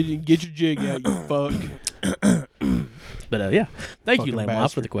 Yeah, get your jig out, you fuck. But yeah, thank you, Fucking Lamar, for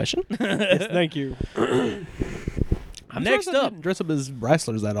bastard. the question. Yes, thank you. I'm Next surprised I up, didn't dress up as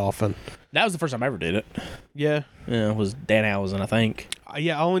wrestlers that often. that was the first time I ever did it. Yeah. Yeah, it was Danhausen, I think.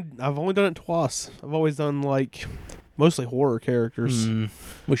 Yeah, I've only done it twice. I've always done like mostly horror characters.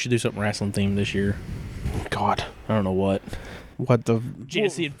 We should do something wrestling themed this year. God, I don't know what. what the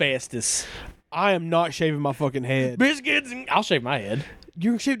Jesse and Festus. I am not shaving my fucking head. Biscuits and I'll shave my head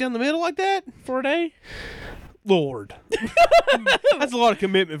You're gonna shave down the middle like that? for a day. Lord, that's a lot of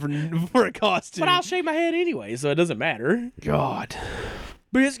commitment for a costume. But I'll shave my head anyway, so it doesn't matter. God,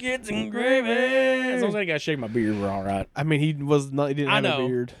 Biscuits and gravy. As long as I ain't got to shave my beard, we're all right. I mean, he didn't I have know. a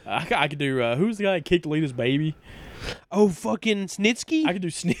beard. I could do, who's the guy that kicked Lita's baby? Oh, fucking Snitsky. I could do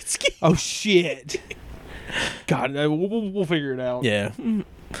Snitsky. Oh shit. God, we'll figure it out. Yeah.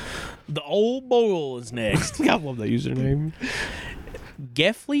 The old boil is next. I love that username.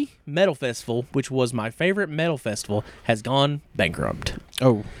 Geffley Metal Festival, which was my favorite metal festival, has gone bankrupt.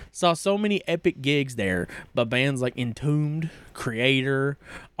 Oh, Saw so many epic gigs there by bands like Entombed, Creator,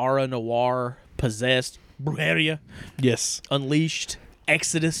 Aura Noir, Possessed, Brujeria, yes. Unleashed,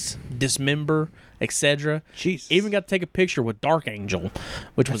 Exodus, Dismember, etc. Jeez. Even got to take a picture with Dark Angel,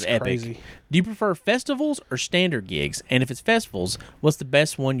 which was That's epic. crazy. Do you prefer festivals or standard gigs? And if it's festivals, what's the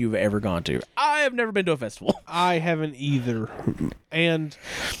best one you've ever gone to? I have never been to a festival. I haven't either, and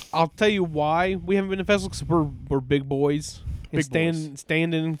I'll tell you why we haven't been to festivals. Because we're big boys. And Big boys.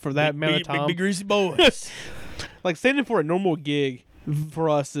 Standing for that amount of time. Big greasy boys. Like standing for a normal gig for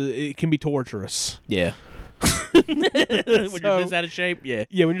us, it can be torturous. Yeah. When you're So- this out of shape, yeah.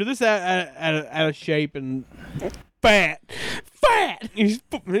 Yeah, when you're this out of shape and fat, he's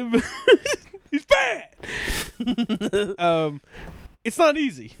he's fat. It's not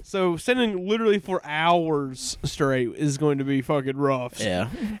easy. So standing literally for hours straight is going to be fucking rough. Yeah.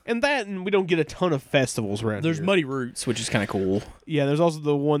 And we don't get a ton of festivals around There's here. Muddy Roots, which is kind of cool. Yeah, there's also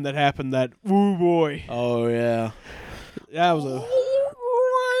the one that happened that, woo boy. Oh, yeah. That was a...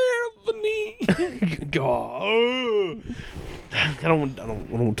 God. I don't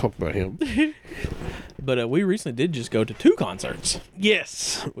want to talk about him. But we recently did just go to 2 concerts.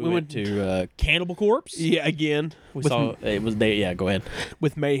 Yes. We went to Cannibal Corpse. Yeah, again. We saw it was they. Yeah, go ahead.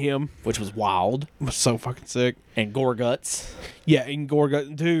 With Mayhem. Which was wild. It was so fucking sick. And Gore Guts Yeah, and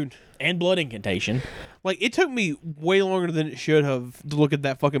Gorgut, dude. and Blood Incantation. Like, it took me way longer than it should have to look at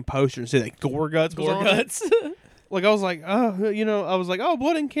that fucking poster and say that Gore Guts was Gore on it. Guts. Like, I was like, oh,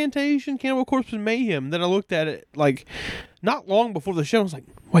 Blood Incantation, Cannibal Corpse, and Mayhem. Then I looked at it, like, not long before the show. I was like,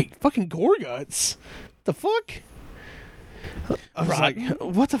 wait, fucking Gore Guts? The fuck? I was Right. like,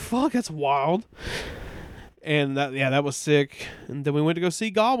 what the fuck? That's wild. And that was sick. And then we went to go see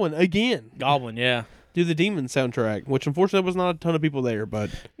Goblin again. Goblin, yeah. Do the Demon soundtrack, which unfortunately was not a ton of people there, but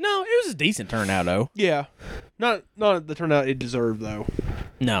No, it was a decent turnout though. yeah, not the turnout it deserved though.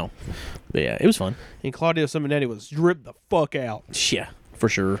 No, but yeah, it was fun. And Claudio Simonetti was dripped the fuck out. Yeah, for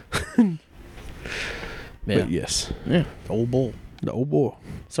sure. Yeah, But yes, yeah. Old bull. oh boy,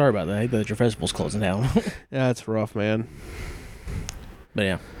 Sorry about that. I hate that your festival's closing down. that's rough, man. But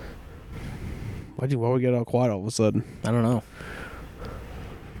yeah, Why we get all quiet all of a sudden? I don't know.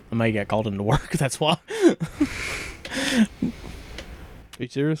 I may get called into work. That's why. Are you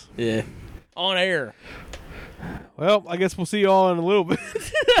serious? Yeah. On air. Well, I guess we'll see y'all in a little bit.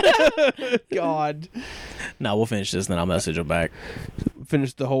 God, No, we'll finish this, and then I'll message them back.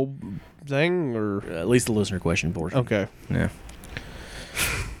 finish the whole thing, or At least the listener question portion. okay? Yeah.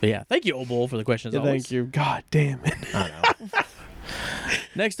 But yeah, thank you, Old Bull, for the questions. Yeah, always. thank you. God damn it. I know.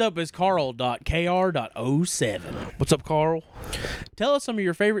 Next up is Carl.kr.07. What's up, Carl? Tell us some of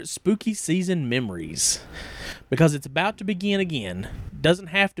your favorite spooky season memories. Because it's about to begin again. Doesn't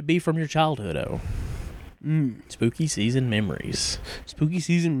have to be from your childhood, oh. Spooky season memories. Spooky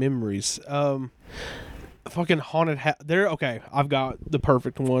season memories. fucking haunted there. Okay, I've got the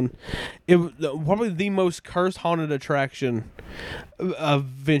perfect one. It was probably the most cursed haunted attraction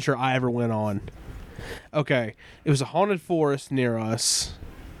adventure I ever went on. Okay, it was a haunted forest near us,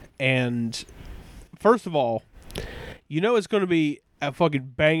 and first of all, you know it's going to be a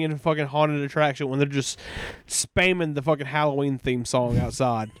fucking banging fucking haunted attraction when they're just spamming the fucking Halloween theme song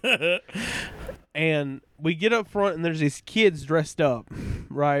outside. And we get up front and there's these kids dressed up,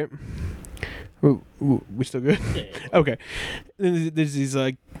 right? Ooh, we still good? Yeah. Okay. There's these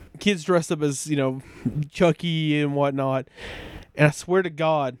kids dressed up as, Chucky and whatnot. And I swear to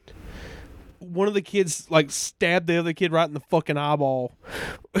God, one of the kids stabbed the other kid right in the fucking eyeball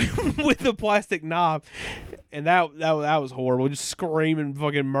with a plastic knife. And that was horrible. Just screaming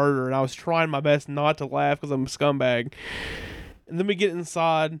fucking murder. And I was trying my best not to laugh because I'm a scumbag. And then we get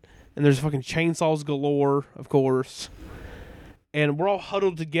inside and there's fucking chainsaws galore, of course. And we're all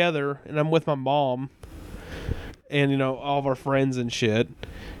huddled together, and I'm with my mom and, all of our friends and shit.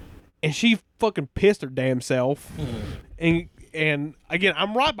 And she fucking pissed her damn self. And again,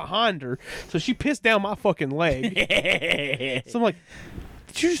 I'm right behind her, so she pissed down my fucking leg. So I'm like,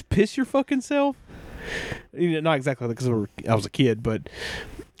 did you just piss your fucking self? Not exactly because I was a kid, but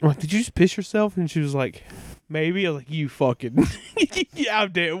I'm like, did you just piss yourself? And she was like, maybe. I was like, you fucking... how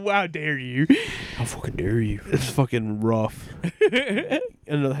dare you? How fucking dare you? It's fucking rough.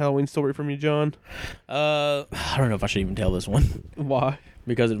 Another Halloween story from you, John? I don't know if I should even tell this one. Why?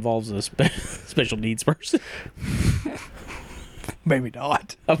 Because it involves a special needs person. Maybe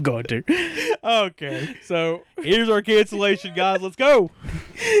not. I'm going to. Okay. So, here's our cancellation, guys. Let's go.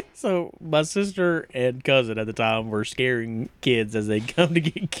 So, my sister and cousin at the time were scaring kids as they come to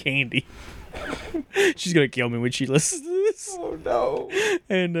get candy. She's going to kill me when she listens to this. Oh, no.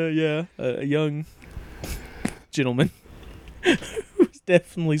 And, a young gentleman who's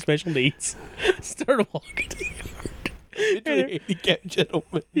definitely special needs started walking to the yard. Handicapped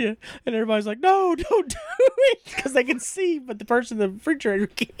gentleman. Yeah, and everybody's like, "No, don't do it," because they can see, but the person in the refrigerator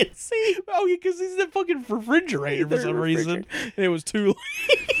can't see. Oh, yeah, because he's in the fucking refrigerator for some reason. And it was too late.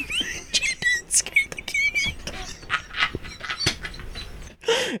 She didn't scare the kid.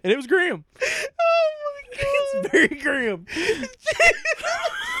 And it was grim. Oh, my God. It's very grim.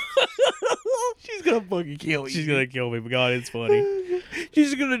 She's going to fucking kill you. She's going to kill me, but God, it's funny.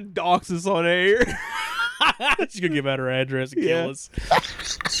 She's going to dox us on air. She's going to give out her address and kill us.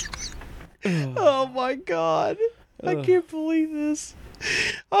 Oh, my God. I can't believe this.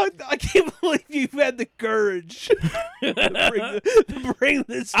 I can't believe you've had the courage to bring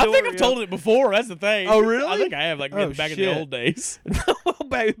this story I think I've told it before. That's the thing. Oh, really? I think I have, back in the old days.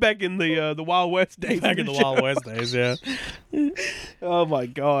 back in the Wild West days. Back in the Wild West days, yeah. Oh, my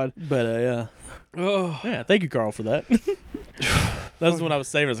God. But, yeah. Oh. Yeah, thank you, Carl, for that. That's when I was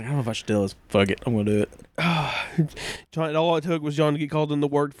saving. I was like, I don't know if I should tell this. Fuck it. I'm going to do it. John, all it took was John to get called into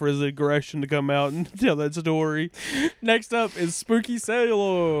work for his aggression to come out and tell that story. Next up is Spooky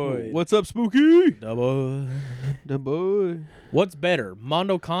Celluloid. What's up, Spooky? Da boy. The boy. What's better,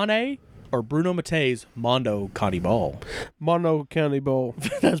 Mondo Cane or Bruno Mattei's Mondo Cannibal? Mondo County Bowl.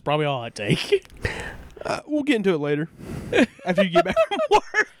 That's probably all I take. We'll get into it later. After you get back from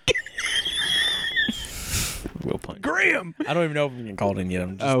work. We'll punch. Grim. I don't even know if we can call it in yet.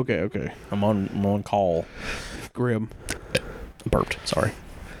 Okay. I'm on call. Grim. I burped. Sorry.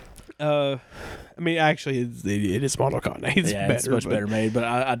 I mean, actually, it is Mondo Cane. It's better. It's much better made, but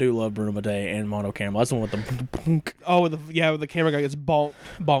I do love Bruno Mattei and Mondo Cannibal. That's the one with the bonk. Oh, with the camera guy gets bonked.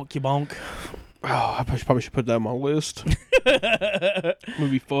 Bonky bonk. Oh, I probably should put that on my list.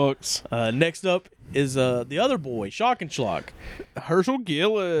 Movie fucks. Next up is the other boy, Shock and Schlock. Herschel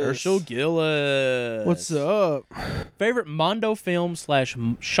Gillis. What's up? Favorite Mondo film /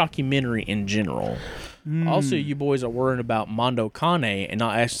 shockumentary in general. Also, you boys are worrying about Mondo Cane and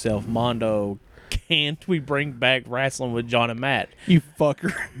not ask yourself, Mondo, can't we bring back wrestling with John and Matt? You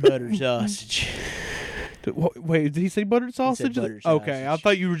fucker. Butter sausage. Wait, did he say buttered sausage? buttered Okay, sausage. I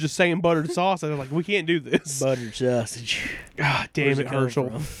thought you were just saying buttered sausage. I was like, we can't do this. Butter sausage. God damn Where's it, it come Herschel.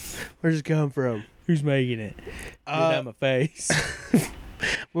 from? Where's it come from? Who's making it? Get out my face.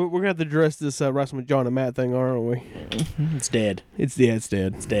 We're going to have to address this wrestling with John and Matt thing, aren't we? It's dead. It's dead. It's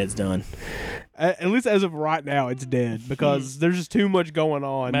dead. It's dead. It's done. At least as of right now, it's dead because there's just too much going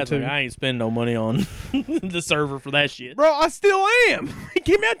on. Matt's like, I ain't spending no money on the server for that shit. Bro, I still am. It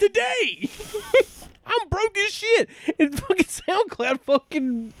came out today. I'm broke as shit. And fucking SoundCloud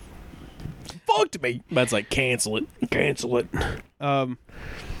fucking fucked me. Matt's like, cancel it. Cancel it.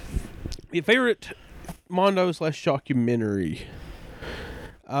 Your favorite Mondo / shockumentary?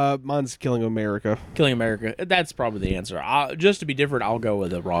 Mine's Killing America. Killing America. That's probably the answer. Just to be different, I'll go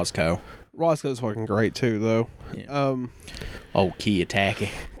with a Roscoe. Roscoe's fucking great too, though. Yeah. Oh, Kiyotaki.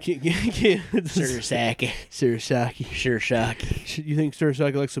 Surasaki. You think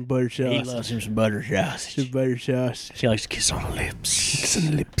Surasaki likes some butter sauce? He loves him some butter sausage. Some butter sauce. She likes to kiss on the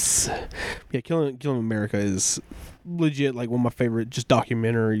lips. Yeah, Killing America is legit like one of my favorite just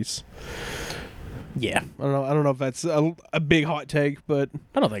documentaries. Yeah. I don't know if that's a big hot take, but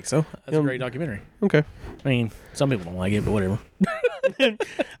I don't think so. That's a great documentary. okay. I mean, some people don't like it, but whatever.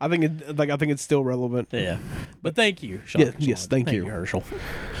 I think it's still relevant. Yeah. But thank you, Sean. Yes, thank you. Herschel.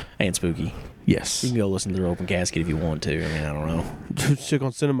 And Spooky. Yes. You can go listen to their open casket if you want to. I mean, I don't know. Check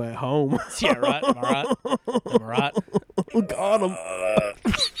on cinema at home. Yeah, right. Am I right? Am I right? Got him.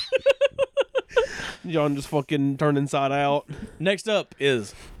 John just fucking turned inside out. Next up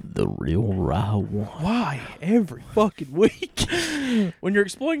is The Real Raw One. Why? Every fucking week. When you're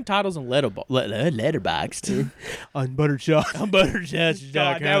exploring titles on Letterboxd, On Buttershots. on Buttershots.com,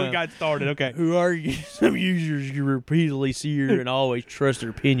 God, now we got started. Okay. who are you? Some users you repeatedly see and always trust their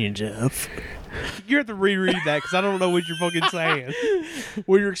opinions of. You have to reread that because I don't know what you're fucking saying.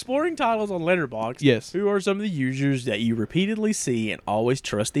 When you're exploring titles on Letterboxd, Yes. who are some of the users that you repeatedly see and always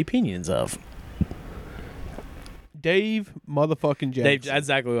trust the opinions of? Dave motherfucking Jackson. That's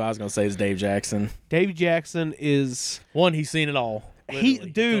exactly what I was going to say is Dave Jackson. Dave Jackson is... One, he's seen it all. Literally,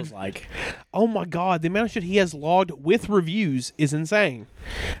 it Dude, feels like. oh my God, the amount of shit he has logged with reviews is insane.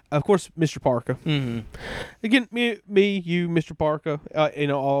 Of course, Mr. Parker. Mm-hmm. Again, me, you, Mr. Parker,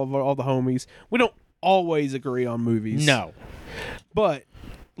 all the homies. We don't always agree on movies. No. But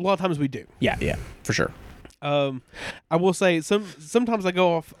a lot of times we do. Yeah, for sure. I will say sometimes I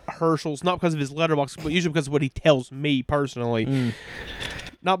go off Herschel's not because of his letterbox, but usually because of what he tells me personally.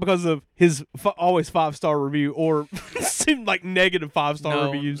 Not because of his always 5-star review or seemed like negative 5-star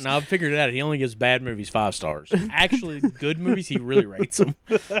reviews. No, I've figured it out. He only gives bad movies 5 stars. Actually, good movies, he really rates them.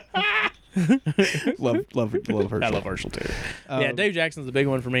 love Herschel. I love Herschel too. Yeah, Dave Jackson's a big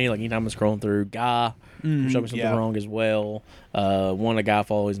one for me. Like anytime I'm scrolling through, Guy, Show Me Something Wrong as well. One a guy I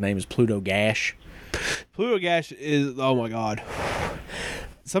follow, his name is Pluto Gash. Pluto Gash is, oh my God.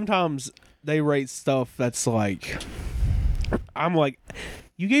 Sometimes they rate stuff that's like, I'm like,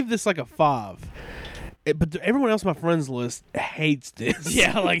 you gave this like a 5. But everyone else on my friends list hates this.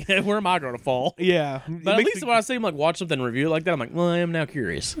 Yeah, like where am I going to fall? Yeah. But at least when I see him like watch something and review it like that, I'm like, well, I am now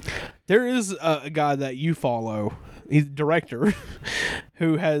curious. There is a guy that you follow, he's a director,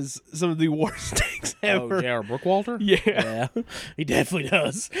 who has some of the worst takes ever. Oh, J.R. Brookwalter? Yeah. He definitely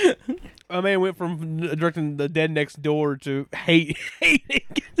does. A man went from directing The Dead Next Door to hating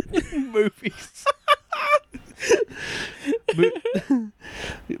movies.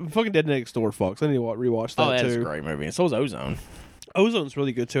 Fucking Dead Next Door, folks. I need to rewatch that that's too. a great movie. And so is Ozone. Ozone's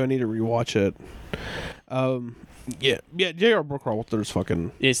really good too. I need to rewatch it. Yeah. J.R. Brookwalter's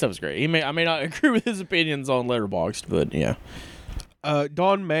fucking. Yeah, his stuff is great. I may not agree with his opinions on Letterboxd, but yeah.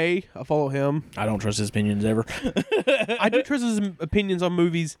 Don May, I follow him. I don't trust his opinions ever. I do trust his opinions on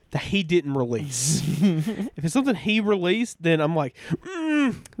movies that he didn't release. If it's something he released, then I'm like,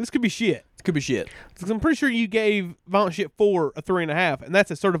 this could be shit. It could be shit. Because I'm pretty sure you gave Violent Shit 4 a 3.5, and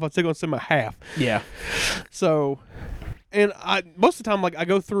that's a certified single cinema half. Yeah. So, and most of the time, like I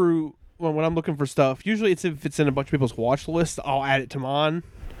go through when I'm looking for stuff. Usually, if it's in a bunch of people's watch list, I'll add it to mine.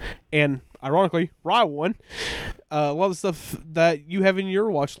 And ironically, Rye one. A lot of the stuff that you have in your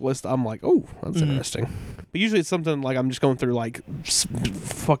watch list, I'm like, oh, that's interesting. But usually, it's something like I'm just going through like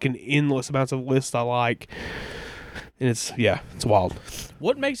fucking endless amounts of lists I like. And it's wild.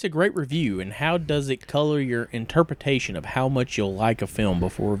 What makes a great review, and how does it color your interpretation of how much you'll like a film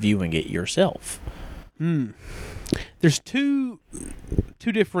before reviewing it yourself? There's two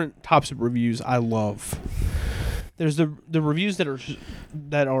different types of reviews I love. There's the reviews that are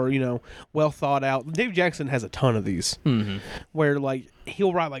well thought out. Dave Jackson has a ton of these, where like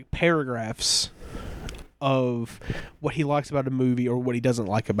he'll write like paragraphs of what he likes about a movie or what he doesn't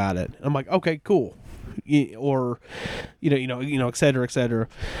like about it. And I'm like, okay, cool. Or et cetera, et cetera.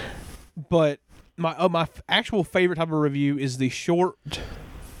 But my actual favorite type of review is the short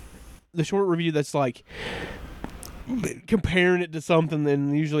review that's like comparing it to something,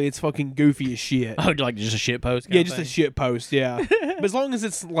 then usually it's fucking goofy as shit. Oh, like just a shit post? Yeah, just a shit post, yeah. But as long as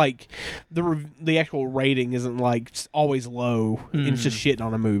it's like the actual rating isn't like always low and it's just shitting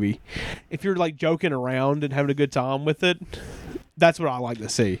on a movie. If you're like joking around and having a good time with it, that's what I like to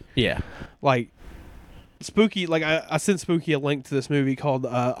see. Yeah. Like Spooky, like I sent Spooky a link to this movie called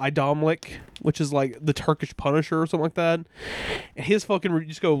Idomlik, which is like the Turkish Punisher or something like that. And his fucking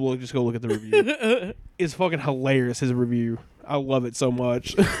just go look at the review. It's fucking hilarious, his review. I love it so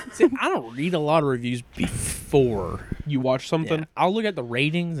much. See, I don't read a lot of reviews before You watch something? Yeah, I'll look at the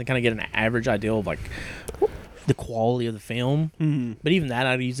ratings and kind of get an average idea of like the quality of the film. Mm-hmm. But even that,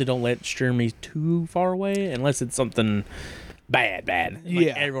 I usually don't let steer me too far away unless it's something bad. Like,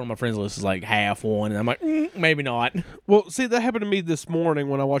 Yeah. everyone on my friends list is like half one, and I'm like, maybe not. Well, see, that happened to me this morning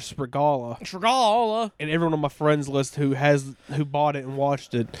when I watched Sprigala. Tragala. And everyone on my friends list who bought it and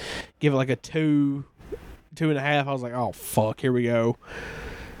watched it give it like a 2.5. I was like, oh fuck, here we go.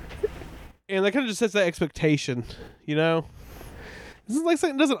 And that kind of just sets that expectation, you know. It's like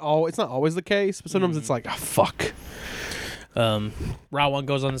saying it's not always the case, but sometimes it's like, oh fuck. Rawan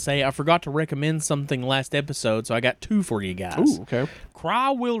goes on to say, I forgot to recommend something last episode, so I got 2 for you guys. Ooh, okay.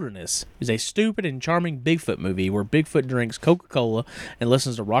 Cry Wilderness is a stupid and charming Bigfoot movie where Bigfoot drinks Coca-Cola and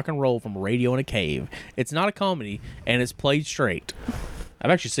listens to rock and roll from a radio in a cave. It's not a comedy, and it's played straight.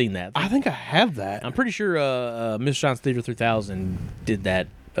 I've actually seen that. I think I have that. I'm pretty sure Mr. Science Theater 3000 did that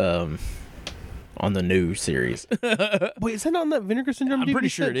on the new series. Wait, is that not on that Vinegar Syndrome? I'm pretty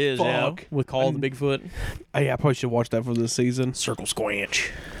sure it is, yeah. With Call of the Bigfoot. Oh, yeah, I probably should watch that for this season. Circle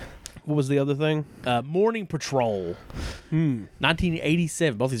Squanch. What was the other thing? Morning Patrol.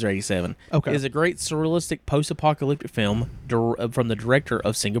 1987. Both these are 87. Okay. Is a great surrealistic post-apocalyptic film from the director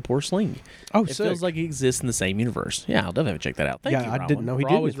of Singapore Sling. Oh, it sick. feels like it exists in the same universe. Yeah, I'll definitely check that out. Thank you, I Rowan, didn't know he for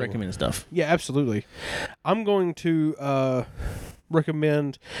did always anything. recommending stuff. Yeah, absolutely. I'm going to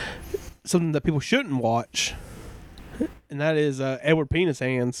recommend something that people shouldn't watch, and that is Edward Penis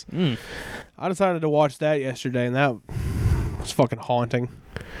Hands. I decided to watch that yesterday, and that was fucking haunting.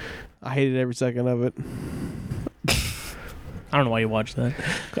 I hated every second of it. I don't know why you watched that.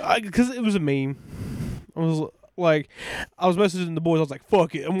 Because it was a meme. I was messaging the boys. I was like,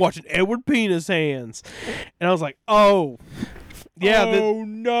 fuck it. I'm watching Edward Penis Hands. And I was like, oh. Yeah. Oh,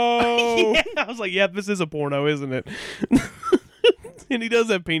 no. Yeah, I was like, yeah, this is a porno, isn't it? And he does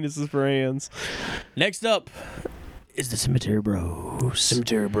have penises for hands. Next up is the Cemetery Bros.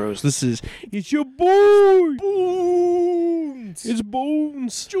 Cemetery Bros. It's your boy. Bones. It's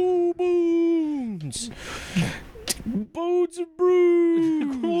Bones. Joe Bones. Bones and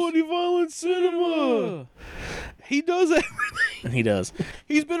Brews. Quality Violent Cinema. He does everything. He does.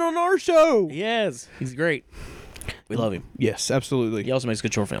 He's been on our show. Yes. He's great. We love him. Yes, absolutely. He also makes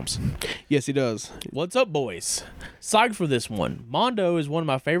good short films. Yes, he does. What's up, boys? Psyched for this one. Mondo is one of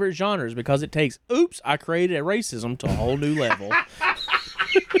my favorite genres because it takes, oops, I created a racism to a whole new level.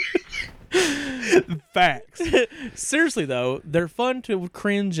 Facts. Seriously, though, they're fun to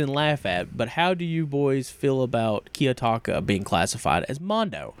cringe and laugh at, but how do you boys feel about Kiyotaka being classified as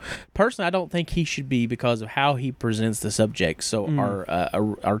Mondo? Personally, I don't think he should be because of how he presents the subject so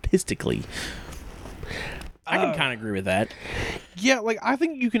artistically. I can kind of agree with that. Yeah, like I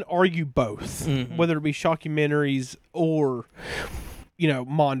think you can argue both, whether it be shockumentaries or,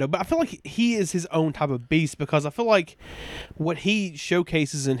 Mondo. But I feel like he is his own type of beast because I feel like what he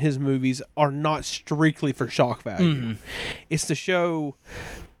showcases in his movies are not strictly for shock value. It's to show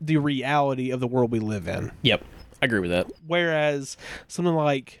the reality of the world we live in. Yep, I agree with that. Whereas something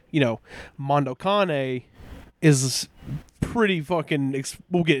like, Mondo Cane is pretty fucking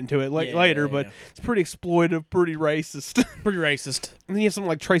we'll get into it later, but it's pretty exploitive, pretty racist. Pretty racist. And then you have something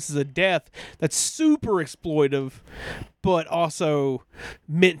like Traces of Death that's super exploitive, but also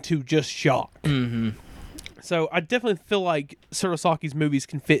meant to just shock. So I definitely feel like Sarasaki's movies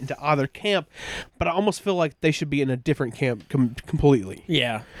can fit into either camp, but I almost feel like they should be in a different camp completely.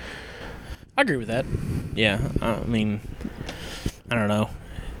 Yeah. I agree with that. Yeah. I mean, I don't know.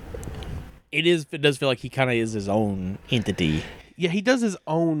 It does feel like he kind of is his own entity. Yeah, he does his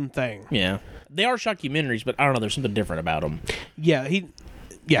own thing. Yeah. They are shockumentaries, but I don't know, there's something different about them. Yeah,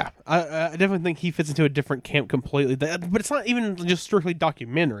 I definitely think he fits into a different camp completely. But it's not even just strictly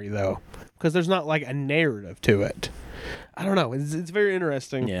documentary, though, because there's not like a narrative to it. I don't know. It's very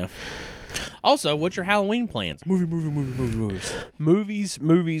interesting. Yeah. Also, what's your Halloween plans? Movies.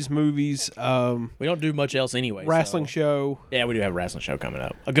 Movies. We don't do much else anyway. Wrestling so. show. Yeah, we do have a wrestling show coming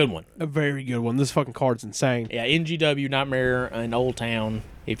up. A good one. A very good one. This fucking card's insane. Yeah, NGW Nightmare in Old Town.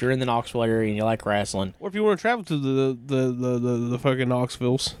 If you're in the Knoxville area and you like wrestling. Or if you want to travel to the fucking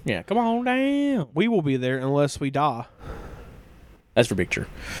Knoxvilles. Yeah, come on down. We will be there unless we die. That's for picture.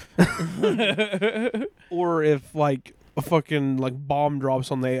 Or if like a fucking like bomb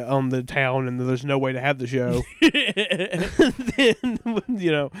drops on the town and there's no way to have the show.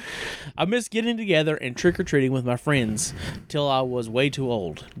 Then I miss getting together and trick-or-treating with my friends till I was way too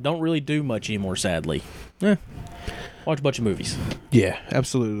old. Don't really do much anymore, sadly. Watch a bunch of movies. Yeah,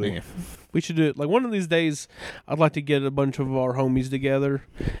 absolutely. Yeah. We should do it. Like, one of these days, I'd like to get a bunch of our homies together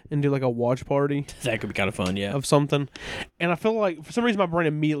and do, like, a watch party That could be kind of fun, yeah. of something. And I feel like, for some reason, my brain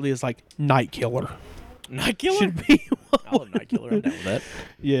immediately is like, Night Killer. Night Killer? Should be. I love Night Killer. I'm down with that.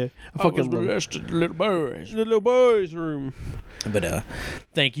 Yeah. I fucking love molested little boys. the little boys' room. But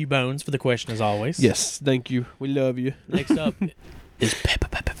thank you, Bones, for the question as always. Yes, thank you. We love you. Next up is Peppa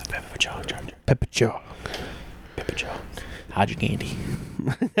Chalk. Pepper Chalk. Peppa Chalk. Hide your candy.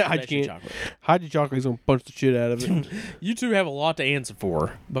 Hide your chocolate. Hide your chocolate. He's gonna punch the shit out of it. You two have a lot to answer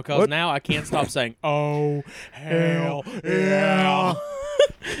for because now I can't stop saying, "Oh hell yeah."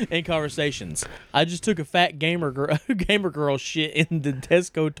 In conversations, I just took a fat gamer girl shit in the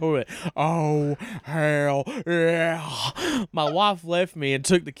Tesco toilet. Oh hell yeah! My wife left me and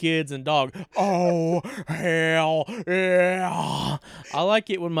took the kids and dog. Oh hell yeah! I like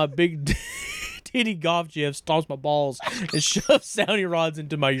it when my big titty golf Jeff stomps my balls and shoves sounding rods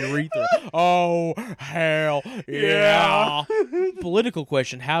into my urethra. Oh hell yeah! Political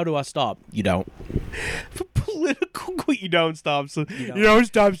question: how do I stop? You don't. Political. You don't stop, son. You don't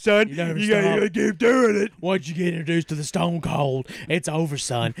stop, son. You never gotta stop. keep doing it. Once you get introduced to the Stone Cold, it's over,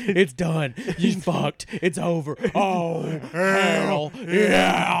 son. It's done. You fucked. It's over. Oh hell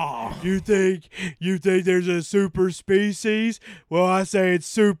yeah! You think there's a super species? Well, I say it's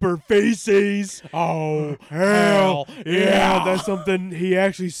super feces. Oh Hell yeah! That's something he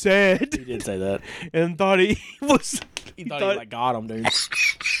actually said He did say that. and thought he was. He thought he like got him, dude.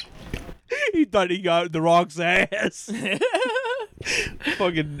 He thought he got the Rock's ass.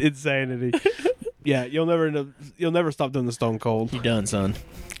 Fucking insanity. Yeah, you'll never stop doing the Stone Cold. You done, son.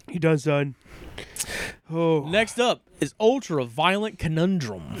 You done, son? Oh. Next up is Ultra Violent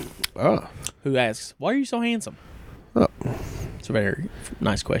Conundrum, who asks, "Why are you so handsome?" Oh. It's a very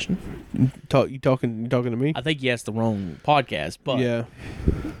nice question. You talking to me? I think you asked the wrong podcast, but Yeah.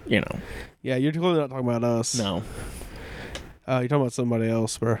 you know, Yeah, you're clearly not talking about us. no. You're talking about somebody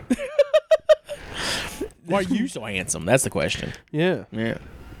else, bro. Why are you so handsome? That's the question. Yeah. Yeah.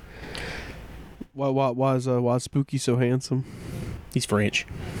 Why is Spooky so handsome? He's French.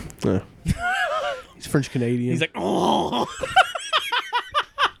 Yeah. He's French Canadian. He's like, oh.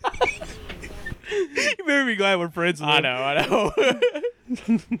 you better be glad we're friends. I know.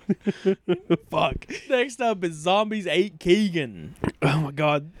 Fuck. Next up is Zombies 8 Keegan. Oh my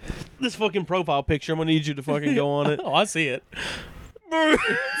god. This fucking profile picture, I'm gonna need you to fucking go on it. Oh, I see it. This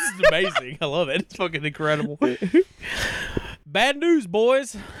is amazing. I love it. It's fucking incredible. Bad news,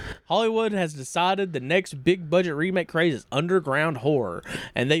 boys. Hollywood has decided the next big budget remake craze is underground horror,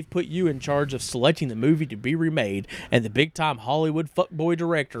 and they've put you in charge of selecting the movie to be remade and the big time Hollywood fuckboy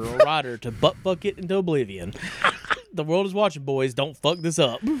director or writer to butt fuck it into oblivion. The world is watching, boys. Don't fuck this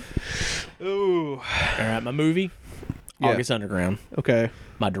up. Ooh. All right, my movie, Yeah. August Underground. Okay.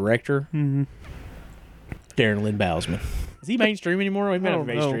 My director, Darren Lynn Bousman. Is he mainstream anymore? He might not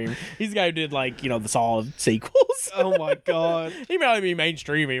be I don't know. mainstream. He's the guy who did like, the Saw sequels. Oh my god. He might not be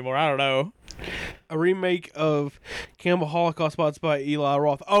mainstream anymore. I don't know. A remake of Cannibal Holocaust by Eli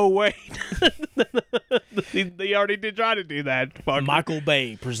Roth. Oh wait. They already did try to do that. Fuck. Michael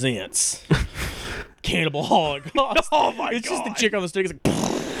Bay presents Cannibal Holocaust. Oh my It's just the God. chick on the stick. It's like,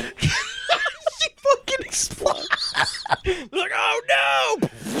 She fucking explodes. it's like, oh no!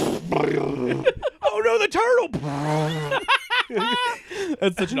 Oh no, the turtle.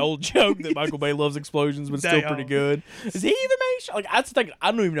 That's such an old joke that Michael Bay loves explosions, but still pretty good. Is he the mainstream? Like,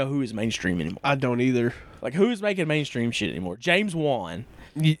 I don't even know who is mainstream anymore. I don't either. Like, who's making mainstream shit anymore? James Wan.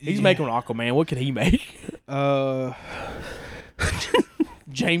 He's making Aquaman. What could he make?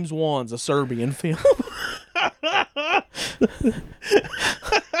 James Wan's a Serbian film.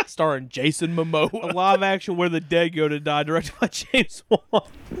 Starring Jason a Momoa. live action Where the Dead Go to Die, directed by James Wan.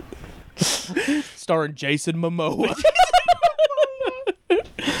 Starring Jason Momoa.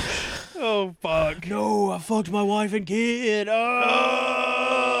 Oh fuck. No, I fucked my wife and kid.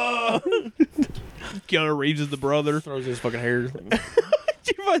 Oh! Keanu Reeves is the brother. Throws his fucking hair.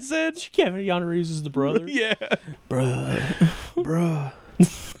 If I said, Kevin Keanu Reeves is the brother. yeah, bruh.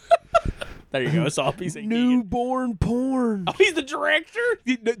 There you go. It's all piece of Newborn porn. Oh, he's the director?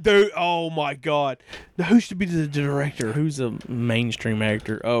 Dude, oh my god. Now, who should be the director? Who's a mainstream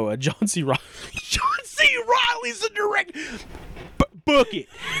actor? Oh, John C. Reilly. John C. Reilly's the director. Book it.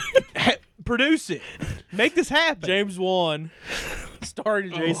 Produce it. Make this happen. James Wan.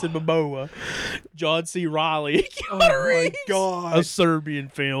 Starring Jason Momoa. John C. Reilly. Oh my god. A Serbian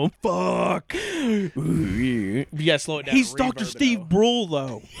film. Fuck. You gotta slow it down. He's and Dr. reverb it, Steve though. Brule,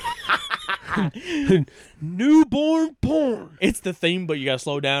 though. Newborn porn. It's the theme, but you gotta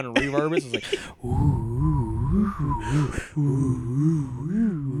slow down and reverb it. So it's like, ooh.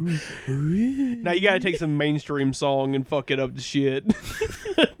 Now you gotta take some mainstream song and fuck it up to shit.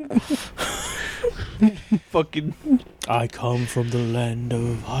 Fucking. I come from the land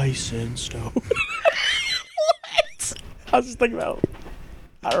of ice and snow. What? I was just thinking about.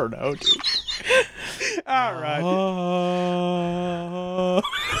 I don't know, dude. All right.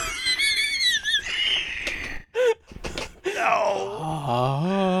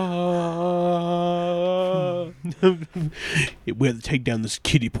 We have to take down this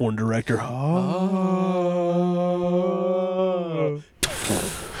kiddie porn director.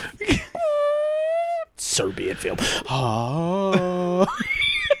 Serbian film.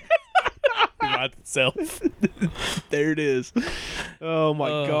 Right itself. There it is. Oh my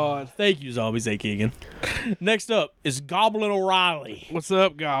god. Thank you, Zombies A. Keegan. Next up is Goblin O'Reilly. What's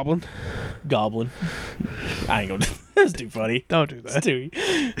up, Goblin? Goblin. I ain't gonna. That's too funny. Don't do that.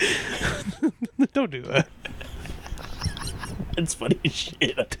 Don't do that. It's funny as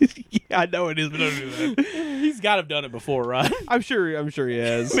shit. Yeah, I know it is, but don't do that. He's got to have done it before, right? I'm sure he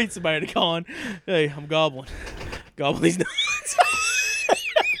has. Meet somebody at a con. Hey, I'm Goblin. Goblin these nuts.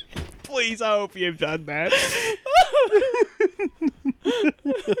 Please, I hope you've done that.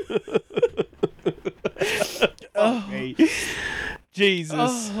 Oh,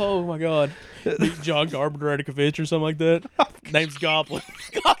 Jesus. Oh my God. John Carpenter at a convention or something like that. Name's Goblin.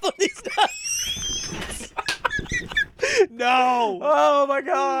 Goblin these nuts. No. Oh my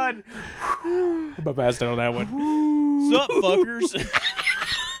God. I passed out on that one. Sup, fuckers?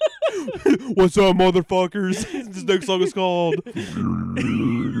 What's up, motherfuckers? This next song is called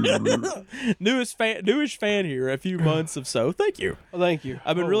Newish fan here. A few months of so. Thank you. Well, thank you.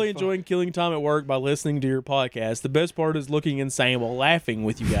 I've been really enjoying killing time at work by listening to your podcast. The best part is looking insane while laughing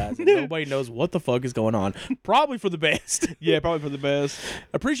with you guys, and nobody knows what the fuck is going on. Probably for the best. Yeah, probably for the best.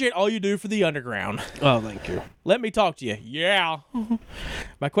 Appreciate all you do for the underground. Oh, thank you. Let me talk to you. Yeah.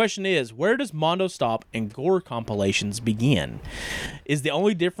 My question is, where does Mondo stop and gore compilations begin? Is the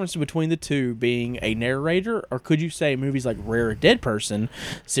only difference between the two being a narrator, or could you say movies like Rare Dead Person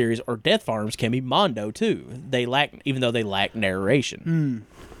series or Death Farms can be Mondo too? Even though they lack narration.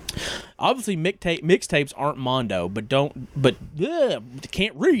 Obviously, mixtapes aren't Mondo,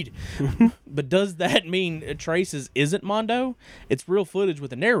 can't read. But does that mean Traces isn't Mondo? It's real footage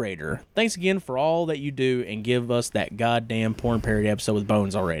with a narrator. Thanks again for all that you do and give us that goddamn porn parody episode with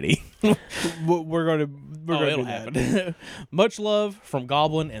Bones already. We're gonna it'll happen. Much love from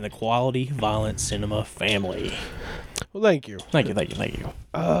Goblin and the Quality Violent Cinema family. Well, thank you. Thank you.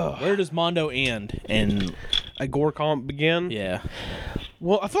 Where does Mondo end? And a gore comp begin? Yeah.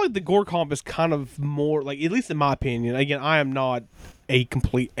 Well, I feel like the gore comp is kind of more, like, at least in my opinion, again, I am not a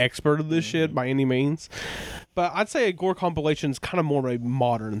complete expert of this shit by any means, but I'd say a gore compilation is kind of more of a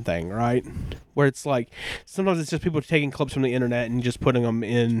modern thing, right? Where it's like, sometimes it's just people taking clips from the internet and just putting them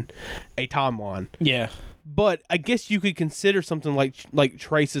in a timeline. Yeah. But I guess you could consider something like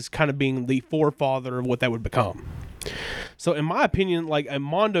Traces kind of being the forefather of what that would become. So in my opinion, like, a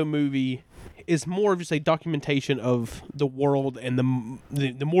Mondo movie is more of just a documentation of the world and the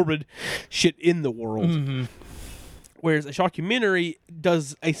morbid shit in the world. Mm-hmm. Whereas a shockumentary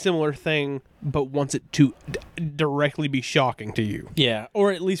does a similar thing, but wants it to directly be shocking to you. Yeah,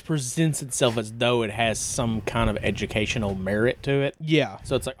 or at least presents itself as though it has some kind of educational merit to it. Yeah.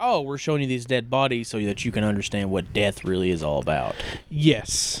 So it's like, oh, we're showing you these dead bodies so that you can understand what death really is all about.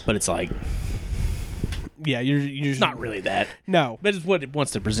 Yes. But it's like... Yeah, you're it's not really that. No. But it's what it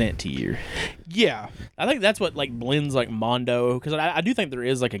wants to present to you. Yeah. I think that's what, like, blends, like, Mondo, because I do think there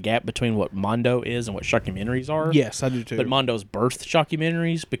is, like, a gap between what Mondo is and what shockumentaries are. Yes, I do too. But Mondo's birthed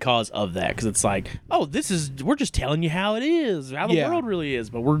shockumentaries because of that, because it's like, oh, we're just telling you how it is, how the world really is,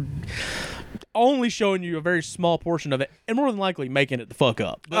 but we're only showing you a very small portion of it, and more than likely making it the fuck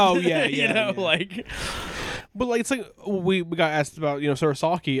up. Oh, yeah, yeah. You know, yeah. like... But, like, it's like we got asked about,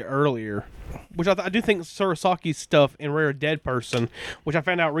 Surasaki earlier, which I do think Surasaki's stuff in Rare Dead Person, which I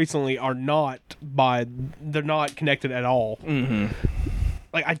found out recently, they're not connected at all. Mm-hmm.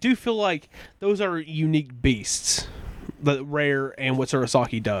 Like, I do feel like those are unique beasts, the Rare and what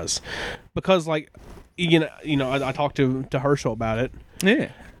Surasaki does. Because, like, I talked to Herschel about it.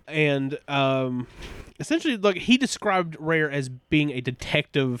 Yeah. And, essentially, like, he described Rare as being a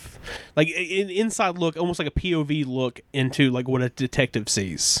detective, like an inside look, almost like a POV look into, like, what a detective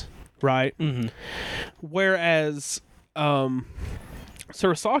sees, right? Mm-hmm. Whereas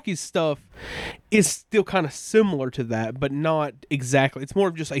Surasaki's stuff is still kind of similar to that, but not exactly. It's more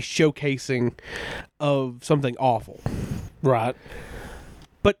of just a showcasing of something awful. Right.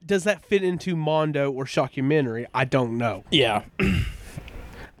 But does that fit into Mondo or shockumentary? I don't know. Yeah.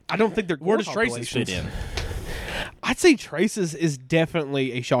 I don't think they're... Where does Traces fit in? I'd say Traces is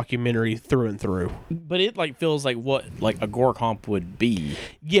definitely a shockumentary through and through. But it like feels like what like a gore comp would be.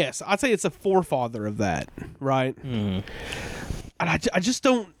 Yes, I'd say it's a forefather of that, right? And I just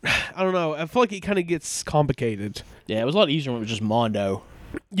don't, I don't know. I feel like it kind of gets complicated. Yeah, it was a lot easier when it was just Mondo.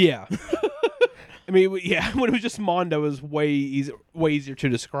 Yeah. I mean, yeah, when it was just Mondo, it was way easier to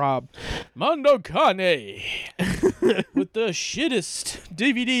describe. Mondo Cane with the shittest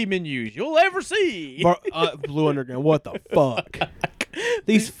DVD menus you'll ever see. Blue Underground, what the fuck?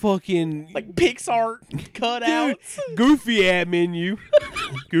 These fucking Like Pixar cutouts. goofy ad menu,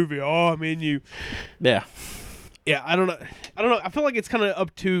 goofy menu. Yeah. Yeah, I don't know. I feel like it's kind of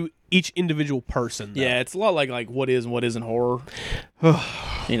up to each individual person, though. Yeah, it's a lot like what is and what isn't horror.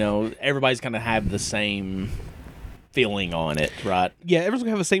 You know, everybody's kind of have the same feeling on it, right? Yeah, everyone's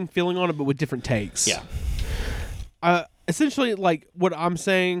gonna have the same feeling on it, but with different takes. Yeah. Essentially, like what I'm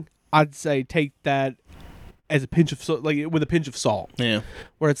saying, I'd say take that as a pinch of salt, like with a pinch of salt. Yeah.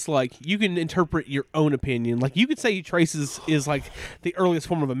 Where it's like you can interpret your own opinion. Like you could say Traces is like the earliest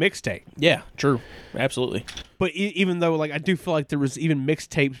form of a mixtape. Yeah, true. Absolutely. But even though, like, I do feel like there was even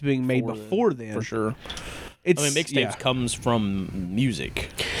mixtapes being made before then. For sure. It's, I mean, mixtapes comes from music.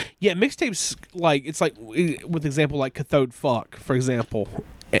 Yeah, mixtapes, like, it's like, with example, like Cathode Fuck, for example,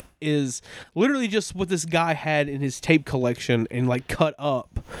 is literally just what this guy had in his tape collection and, like, cut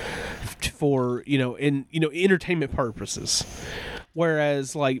up for, entertainment purposes.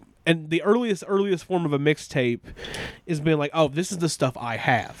 Whereas, like, and the earliest form of a mixtape is being like, oh, this is the stuff I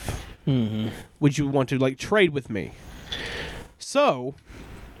have. Mm-hmm. Would you want to, like, trade with me? So,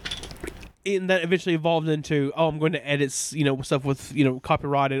 and that eventually evolved into, I'm going to edit, stuff with,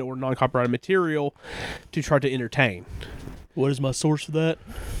 copyrighted or non-copyrighted material to try to entertain. What is my source for that?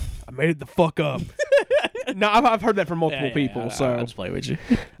 I made it the fuck up. No, I've heard that from multiple people. So I'll just play with you.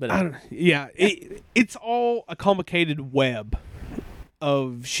 But it's all a complicated web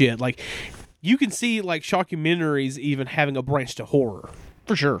of shit. Like, you can see, like, shockumentaries even having a branch to horror.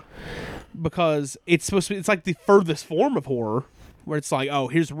 For sure. Because it's supposed to be, it's like the furthest form of horror, where it's like, oh,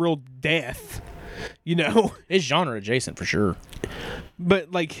 here's real death, It's genre adjacent for sure.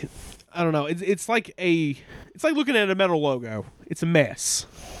 But, like, I don't know. It's like looking at a metal logo. It's a mess,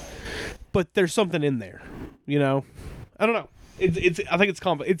 but there's something in there. I don't know. I think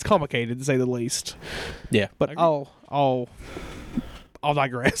it's complicated to say the least. Yeah, but I'll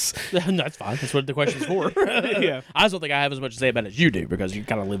digress. That's fine. That's what the question's for. Yeah. I just don't think I have as much to say about it as you do because you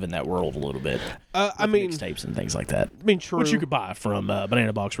kind of live in that world a little bit. I mean, mixtapes and things like that. I mean, true. Which you could buy from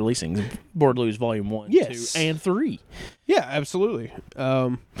Banana Box Releasing, Board Blues Volume 1, yes. 2, and 3. Yeah, absolutely.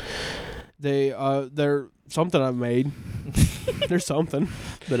 They're something I've made. There's something.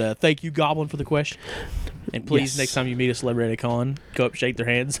 But thank you, Goblin, for the question. And please, Yes. next time you meet a celebrity at a con, go up, shake their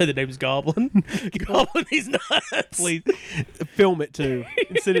hand, and say the name's Goblin. Goblin, he's nuts. Please film it too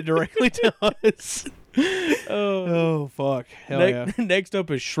and send it directly to us. Oh fuck! Hell yeah! Next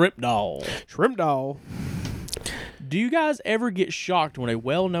up is Shrimp Doll. Shrimp Doll. Do you guys ever get shocked when a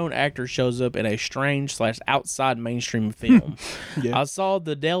well-known actor shows up in a strange / outside mainstream film? Yeah. I saw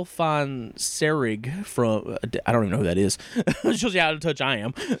the Delphine Seyrig from I don't even know who that is. Shows you how out of touch I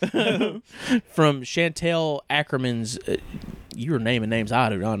am. From Chantel Ackerman's. You were naming names I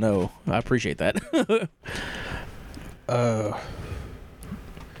do not know. I appreciate that.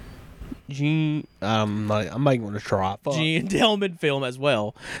 I'm not even going to try. Fuck. Gene Delman film as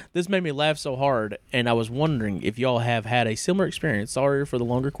well. This made me laugh so hard, and I was wondering if y'all have had a similar experience. Sorry for the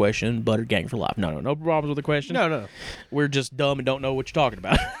longer question, Butter Gang for life. No problems with the question. No. We're just dumb and don't know what you're talking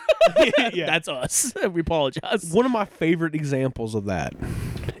about. Yeah. That's us. We apologize. One of my favorite examples of that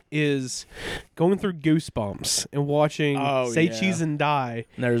is going through Goosebumps and watching Say yeah. Cheese and Die.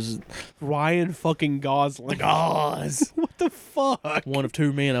 There's Ryan fucking Gosling. Oz. What the fuck? One of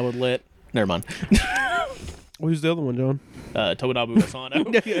two men I would let. Never mind. Who's the other one, John? Tomodabu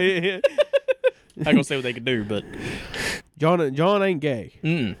Asano. Yeah. I'm gonna say what they could do, but John ain't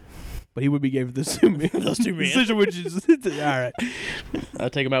gay. But he would be gay for those two men. Those two men. Which is all right. I'll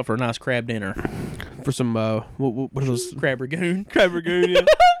take him out for a nice crab dinner. For some what are those? Crab Ragoon. Crab Ragoon. Yeah.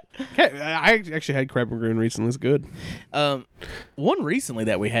 I actually had Crab Ragoon recently. It's good. One recently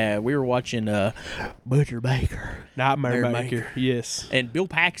that we were watching Butcher Baker. Nightmare Nightmare Maker. Yes. And Bill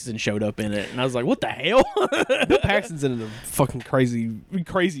Paxton showed up in it, and I was like, "What the hell?" Bill Paxton's in a fucking crazy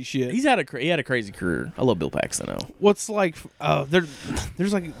shit. He had a crazy career. I love Bill Paxton though. What's like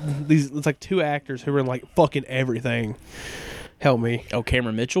there's like these, it's like two actors who are in like fucking everything. Help me. Oh,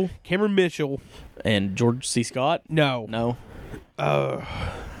 Cameron Mitchell and George C. Scott. No.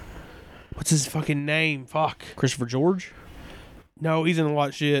 What's his fucking name? Fuck. Christopher George. No, he's in a lot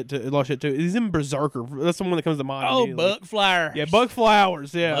of shit. A lot of shit too. He's in Berserker. That's the one that comes to mind. Oh, immediately. Buck Flowers. Yeah, Buck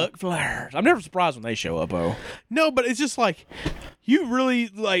Flowers. Yeah. Buck Flowers. I'm never surprised when they show up, though. No, but it's just like you really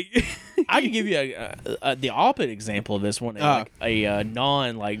like. I can give you the opposite example of this one. Like a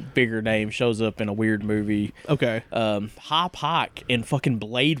non like bigger name shows up in a weird movie. Okay. Hop Hike in fucking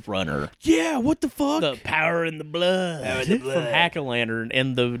Blade Runner. Yeah. What the fuck? The Power in the Blood, from Hack-A-Lantern,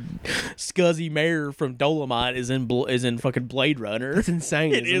 and the Scuzzy Mayor from Dolomite is in fucking Blade Runner. That's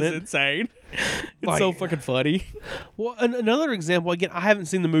insane. It isn't is it? insane. It's Like- so fucking funny. Well, another example, again, I haven't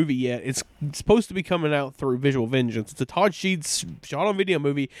seen the movie yet. It's supposed to be coming out through Visual Vengeance. It's a Todd Sheets shot on video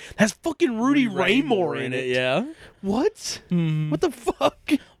movie. That's fucking Rudy Raymore in it. Yeah. What? What the fuck?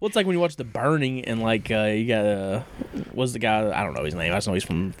 Well, it's like when you watch The Burning and like you got what's the guy? I don't know his name. I just know he's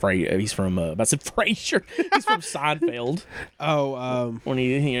from I said Frasier. He's from Seinfeld. Oh, When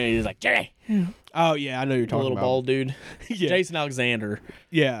he's like Jerry, oh yeah, I know you're the talking little about. bald dude. Yeah. Jason Alexander.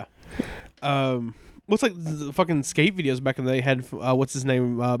 Yeah. Looks like the fucking skate videos back in the day had what's his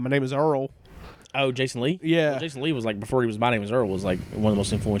name? My Name is Earl. Oh, Jason Lee. Yeah. Well, Jason Lee was like before he was My Name Is Earl was like one of the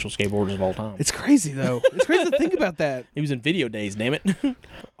most influential skateboarders of all time. It's crazy though. It's crazy to think about that. He was in Video Days. Damn it.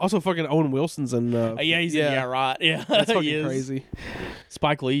 Also, fucking Owen Wilson's in. Yeah, he's in, yeah, right. Yeah, That's he fucking is. crazy.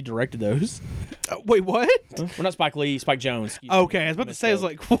 Spike Lee directed those. Wait, what? Well, not Spike Lee. Spike Jones. Excuse me. Okay, I was about to say, I was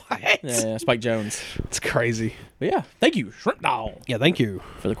like, what? Yeah, Spike Jones. It's crazy. But yeah, thank you, Shrimp Dog, Yeah, thank you.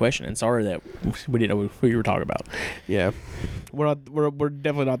 for the question. And sorry that we didn't know who you were talking about. Yeah, we're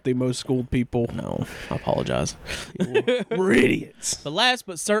definitely not the most schooled people. No, I apologize. We're idiots. The last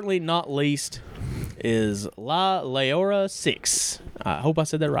but certainly not least is La Leora 6. I hope I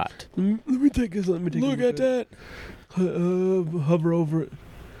said that right. Let me take this. Look at that. Hover over it.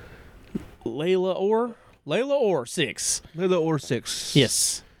 Layla Orr 6. Layla Orr 6.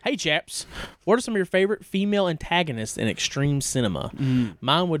 Yes. Hey, chaps. What are some of your favorite female antagonists in extreme cinema?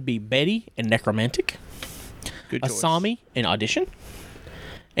 Mine would be Betty in Necromantic, Good choice. Asami in Audition,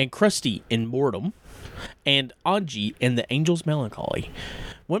 and Krusty in Boredom, and Anji in The Angel's Melancholy.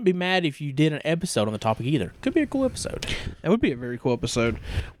 Wouldn't be mad if you did an episode on the topic either. Could be a cool episode. That would be a very cool episode.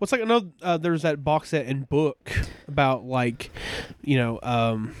 What's like another? There's that box set and book about like,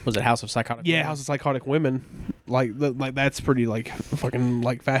 Was it House of Psychotic? yeah, Women? House of Psychotic Women. Like that's pretty like fucking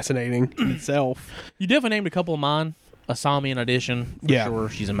like fascinating in itself. You definitely named a couple of mine. Asami in Audition. For Yeah. sure.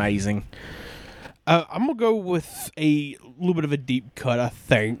 She's amazing. I'm gonna go with a little bit of a deep cut. I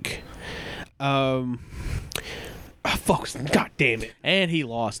think. Folks, god damn it! And he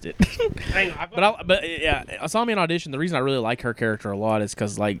lost it. Hang on, But yeah, Asami in Audition, the reason I really like her character a lot is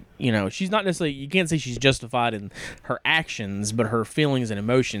because, like, she's not necessarily, you can't say she's justified in her actions, but her feelings and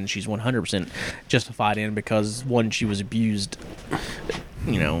emotions she's 100% justified in because, one, she was abused,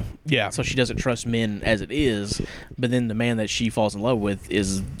 yeah. so she doesn't trust men as it is, but then the man that she falls in love with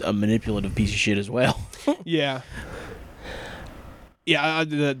is a manipulative piece of shit as well. Yeah.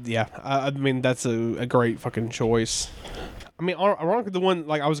 Yeah, I mean, that's a great fucking choice. I mean, ironically, the one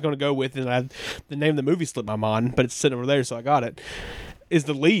like I was going to go with, and the name of the movie slipped my mind, but it's sitting over there, so I got it, is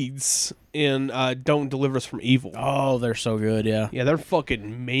the leads in Don't Deliver Us From Evil. Oh, they're so good, yeah. Yeah, they're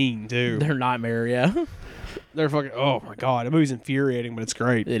fucking mean, dude. They're nightmare, yeah. They're fucking, oh my god, the movie's infuriating, but it's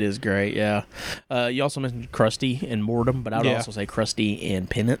great. It is great, yeah. You also mentioned Krusty in Boredom, but I would Yeah. also say Krusty in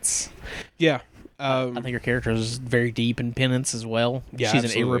Penance. Yeah. I think her character is very deep in Penance as well. Yeah, She's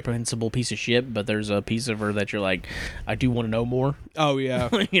absolutely. an irreprehensible piece of shit, but there's a piece of her that you're like, I do want to know more. Oh, yeah.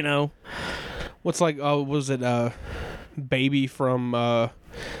 What's like, was it Baby from House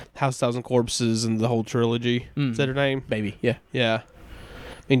of Thousand Corpses and the whole trilogy? Is that her name? Baby, yeah. Yeah.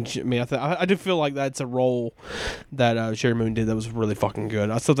 I do feel like that's a role that Sherry Moon did that was really fucking good.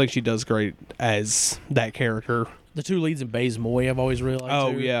 I still think she does great as that character. The two leads in Baze Moy I've always really liked.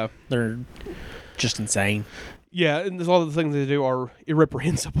 Oh, too. yeah. They're just insane. Yeah, and there's a lot of the things they do are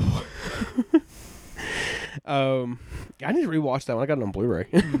irreprehensible. I need to rewatch that one. I got it on Blu-ray.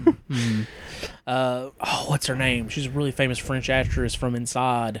 What's her name? She's a really famous French actress from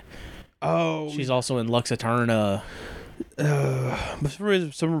Inside. Oh, She's also in Lux Eterna. but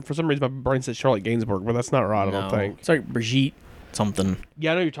for some reason my brain says Charlotte Gainsbourg, but that's not right. I don't think. It's like Brigitte something.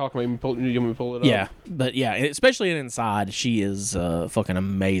 Yeah, I know you're talking about. You want me to pull it up? Yeah, but yeah, especially in Inside, she is fucking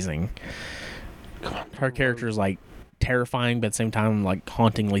amazing. Her character is like terrifying, but at the same time like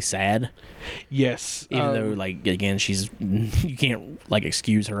hauntingly sad. Yes. Even though like again, she's you can't like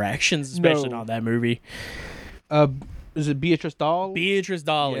excuse her actions, especially No. not that movie. Is it Beatrice Dahl? Beatrice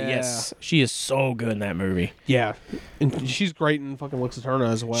Dolly, Yeah. yes, she is so good in that movie. Yeah, and she's great in fucking Lux Eterna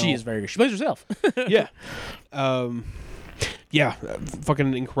as well. She is very good. She plays herself. Yeah. Yeah,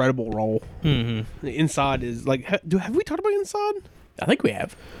 fucking incredible role. Mm-hmm. Inside is like, have we talked about Inside? I think we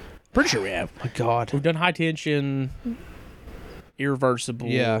have. Pretty sure we have. My God, We've done High Tension, Irreversible.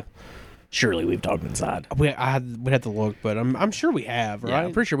 yeah. Surely we've talked Inside. We'd have to look, but I'm sure we have, right? Yeah,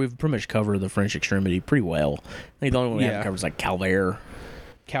 I'm pretty sure we've pretty much covered the French Extremity pretty well. I think the only one we haven't covered is like Calvaire.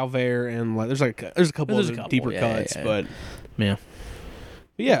 Calvaire and like there's a couple of deeper cuts, but yeah.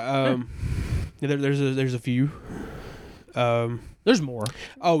 There's a few. There's more.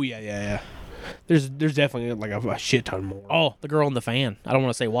 Oh yeah. There's definitely like a shit ton more. Oh, the girl in the fan. I don't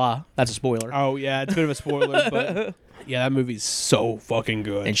want to say why. That's a spoiler. Oh yeah, it's a bit of a spoiler, but yeah, that movie's so fucking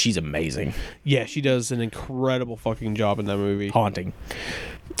good. And she's amazing. Yeah, she does an incredible fucking job in that movie. Haunting.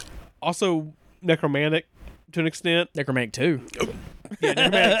 Also, necromantic to an extent. Necromantic 2. Yeah,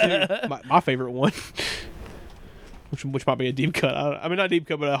 necromantic 2. My favorite one. Which might be a deep cut. I mean, not deep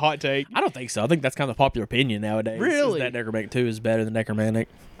cut, but a hot take. I don't think so. I think that's kind of the popular opinion nowadays. Really? Is that Necromantic 2 is better than Necromantic.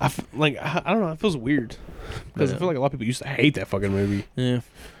 I don't know. It feels weird because I feel like a lot of people used to hate that fucking movie. Yeah.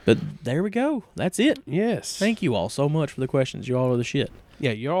 But there we go. That's it. Yes. Thank you all so much for the questions. You all are the shit.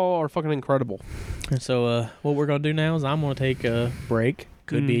 Yeah, y'all are fucking incredible. And so what we're going to do now is I'm going to take a break.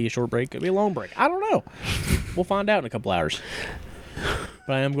 Could be a short break. Could be a long break. I don't know. We'll find out in a couple hours.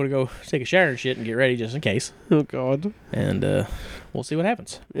 But I am going to go take a shower and shit and get ready just in case. Oh, God. And we'll see what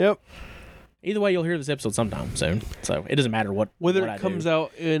happens. Yep. Either way, you'll hear this episode sometime soon. So it doesn't matter whether what it I comes do.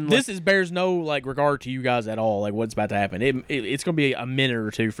 out in This bears no like regard to you guys at all. Like what's about to happen. It's going to be a minute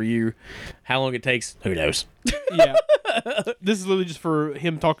or two for you. How long it takes, who knows? Yeah. This is literally just for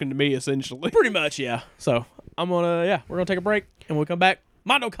him talking to me, essentially. Pretty much, yeah. So we're gonna take a break and we'll come back.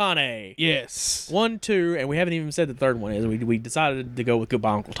 Mondo Cane. Yes. 1, 2, and we haven't even said the third one is. We decided to go with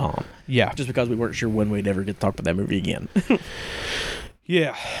Goodbye Uncle Tom. Yeah. Just because we weren't sure when we'd ever get to talk about that movie again.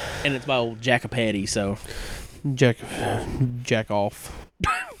 Yeah. And it's by old Jackapatty, so Jack off.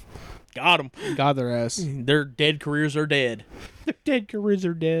 got them. Got their ass. Their dead careers are dead. Their dead careers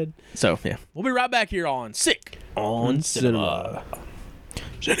are dead. So yeah, we'll be right back here on Sick on Cinema.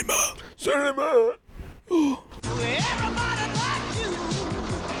 Cinema. Cinema. Everybody like you.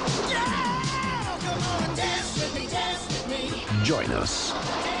 Yeah, come on and dance with me, dance with me. Join us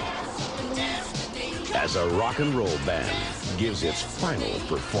Dance with me. as a rock and roll band gives its final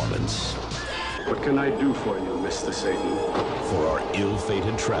performance What can I do for you, Mr. Satan? for our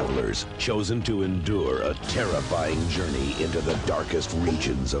ill-fated travelers chosen to endure a terrifying journey into the darkest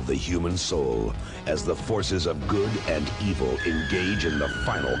regions of the human soul as the forces of good and evil engage in the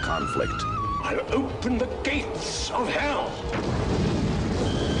final conflict. I'll open the gates of hell.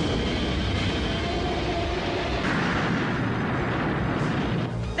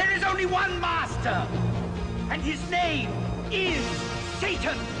 There is only one master, and his name is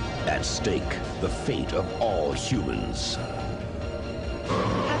Satan. At stake, the fate of all humans.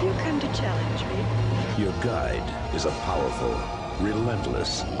 Have you come to challenge me? Your guide is a powerful,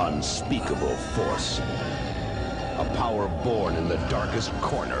 relentless, unspeakable force. A power born in the darkest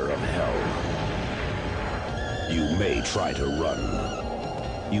corner of hell. You may try to run.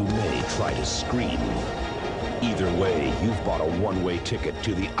 You may try to scream. Either way, you've bought a one-way ticket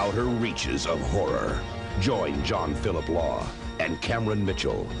to the outer reaches of horror. Join John Philip Law and Cameron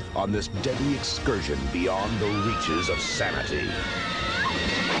Mitchell on this deadly excursion beyond the reaches of sanity.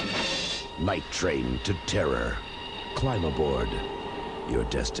 Night Train to Terror. Climb aboard. Your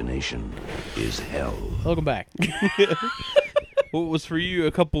destination is hell. Welcome back. What was for you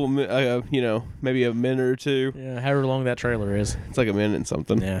a couple, maybe a minute or two? Yeah, however long that trailer is. It's like a minute and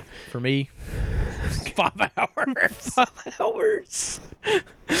something. Yeah, for me, 5 hours. 5 hours.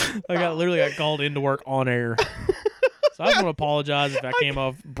 I literally got called into work on air. So I just want to apologize if I came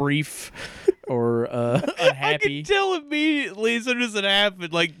off brief or unhappy. I could tell immediately as soon as it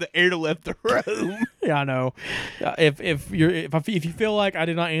happened, like the air left the room. Yeah, I know. If you feel like I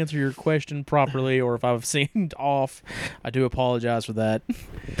did not answer your question properly, or if I've seemed off, I do apologize for that.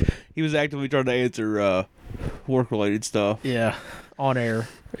 He was actively trying to answer work-related stuff. Yeah, on air.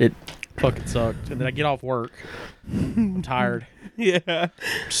 It fucking sucked. And then I get off work. I'm tired. Yeah.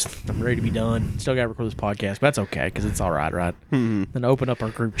 I'm ready to be done. Still got to record this podcast, but that's okay because it's all right, right? Then open up our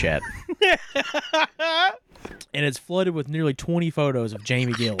group chat. And it's flooded with nearly 20 photos of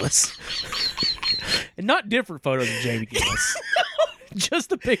Jamie Gillis. And not different photos of Jamie Gillis.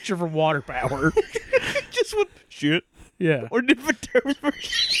 Just a picture from Water Power. Just what shit. Yeah. Or different terms for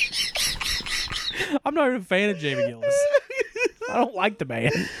I'm not even a fan of Jamie Gillis. I don't like the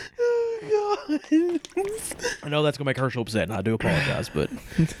man. Oh, God. I know that's going to make Herschel upset, and I do apologize, but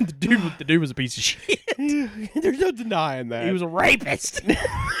the dude was a piece of shit. There's no denying that. He was a rapist.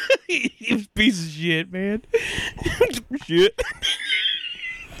 He was a piece of shit, man. Shit.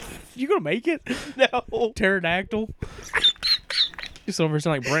 You gonna make it? No. Pterodactyl. You saw sound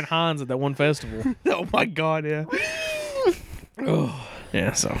like Brent Hines at that one festival. Oh my god, yeah. Oh,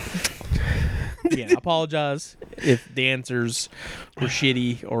 yeah. So, yeah, I apologize if the answers were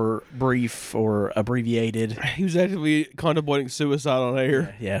shitty or brief or abbreviated. He was actually contemplating suicide on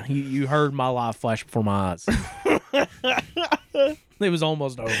air. Yeah, you heard my life flash before my eyes. It was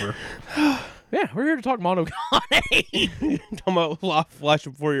almost over. Yeah, we're here to talk Mondo Cane. Talking about life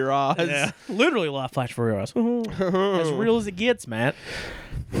flashing before your eyes. Yeah, literally life flash before your eyes. As real as it gets, Matt.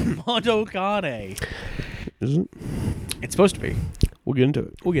 Mondo Cane. Is it? It's supposed to be. We'll get into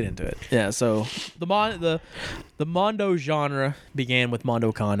it. We'll get into it. Yeah, so the Mondo genre began with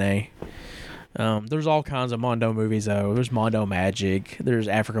Mondo Cane. There's all kinds of Mondo movies, though. There's Mondo Magic. There's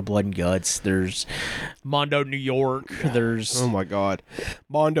Africa Blood and Guts. There's Mondo New York. There's Oh my god,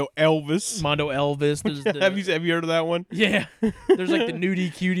 Mondo Elvis. Mondo Elvis. There's the, have you heard of that one? Yeah. There's like the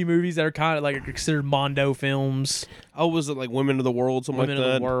nudie cutie movies that are kind of like considered Mondo films. Oh, was it like Women of the World, something Women like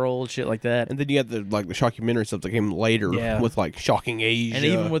that? of the World, shit like that. And then you had the shockumentary stuff that came later with like Shocking Asia. And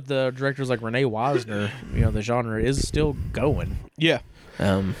even with the directors like Renee Wisner, the genre is still going. Yeah.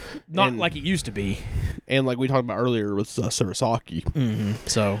 Not like it used to be. And like we talked about earlier with Surasaki. Mm-hmm.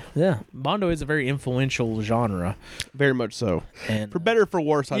 So, yeah. Mondo is a very influential genre. Very much so. And for better or for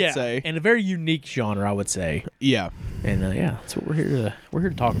worse, I'd say. And a very unique genre, I would say. Yeah. And yeah, that's what we're here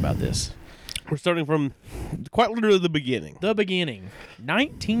to talk about this. We're starting from quite literally the beginning. The beginning.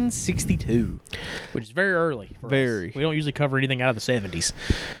 1962. Which is very early. Very. Us. We don't usually cover anything out of the 70s.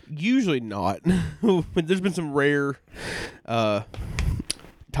 Usually not. But there's been some rare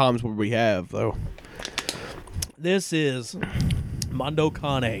times where we have, though. This is Mondo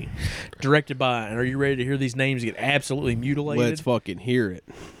Cane, directed by, and are you ready to hear these names get absolutely mutilated? Let's fucking hear it.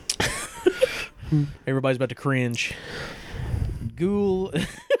 Everybody's about to cringe. Ghoul.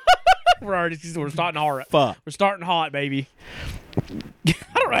 We're starting hard. Fuck. We're starting hot, baby. I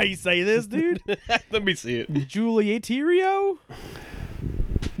don't know how you say this, dude. Let me see it. Giulieterio?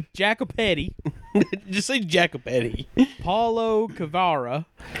 Jacopetti. Just say Jacopetti. Paulo Cavara.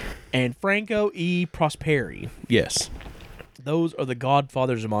 And Franco E. Prosperi. Yes. Those are the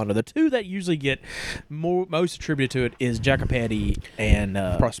godfathers of Mondo. The two that usually get most attributed to it is Jacopetti and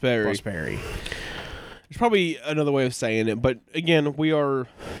Prosperi. There's probably another way of saying it, but again, we are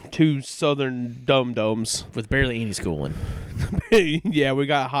two southern dum-dums. With barely any schooling. Yeah, we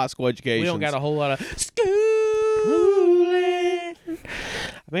got high school education. We don't got a whole lot of schooling.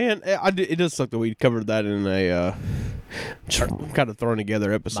 Man, it does suck that we covered that in a kind of thrown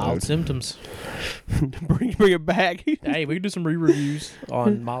together episode. Mild symptoms. bring it back. Hey, we can do some re-reviews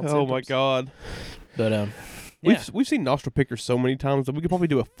on mild symptoms. Oh my god. But we've seen Nostril Picker so many times that we could probably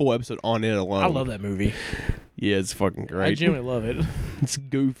do a full episode on it alone. I love that movie. Yeah, it's fucking great. I genuinely love it. It's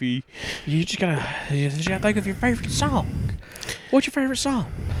goofy. You just gotta think of your favorite song. What's your favorite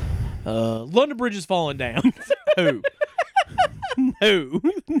song? London Bridge is falling down. Who? No.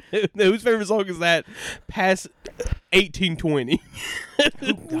 Whose favorite song is that? Past 1820.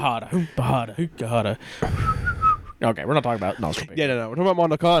 Okay, we're not talking about Nostril Picker. Yeah, no. We're talking about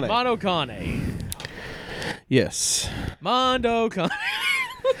Mondo Cane. Mondo Cane. Yes. Mondo Cane.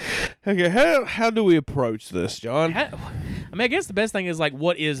 Okay, how do we approach this, John? I guess the best thing is, like,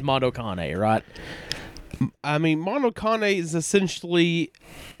 what is Mondo Cane, right? I mean, Mondo Cane is essentially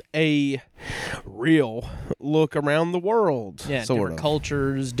a real look around the world. Yeah, sort different of.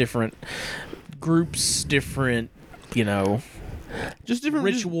 cultures, different groups, different, just different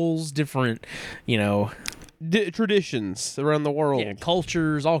rituals, different, traditions around the world. Yeah,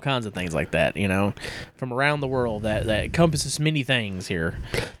 cultures, all kinds of things like that, from around the world that encompasses many things here.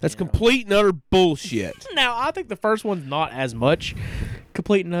 That's complete and utter bullshit. Now, I think the first one's not as much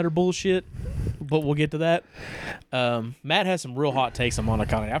complete and utter bullshit, but we'll get to that. Matt has some real hot takes on Mondo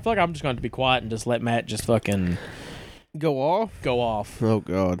Cane. I feel like I'm just going to be quiet and just let Matt just fucking go off. Oh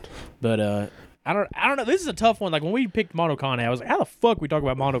god. But I don't know. This is a tough one. Like when we picked Mondo Cane, I was like, how the fuck we talk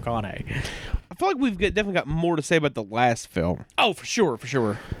about Mondo Cane? I feel like we've definitely got more to say about the last film. Oh, for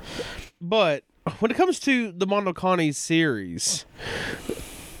sure. But when it comes to the Mondo Cane series,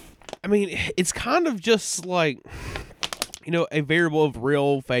 I mean, it's kind of just like, a variable of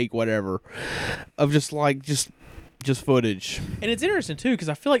real, fake, whatever, of just just footage. And it's interesting too because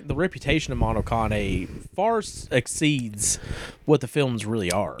I feel like the reputation of Mondo Cane far exceeds what the films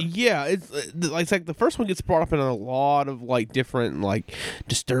really are. Yeah, it's like the first one gets brought up in a lot of like different like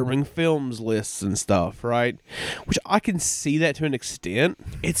disturbing films lists and stuff, right? Which I can see that to an extent.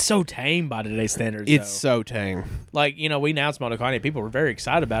 It's so tame by today's standards. It's though. so tame. Like, you know, we announced Mondo Cane. People were very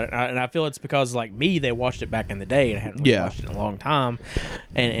excited about it. And I feel it's because, like me, they watched it back in the day and hadn't really watched it in a long time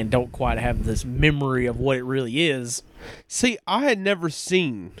and don't quite have this memory of what it really is. See, I had never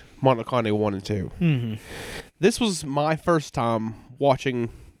seen Mondo Cane 1 and 2. Mm-hmm. This was my first time watching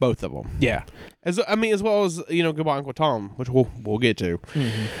both of them. Yeah. As well as, you know, Goodbye Uncle Tom, which we'll get to.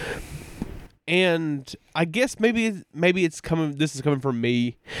 Mm-hmm. And I guess maybe it's coming. This is coming from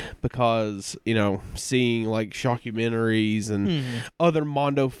me because, you know, seeing like shockumentaries and other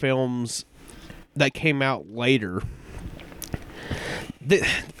Mondo films that came out later.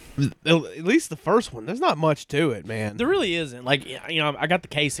 At least the first one, there's not much to it, man. There really isn't. Like, you know, I got the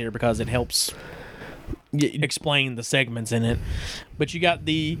case here because it helps explain the segments in it. But you got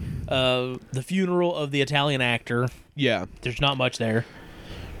the funeral of the Italian actor. Yeah. There's not much there.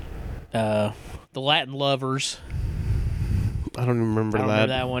 The Latin lovers. I don't remember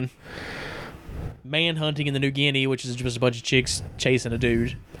that one. Manhunting in the New Guinea, which is just a bunch of chicks chasing a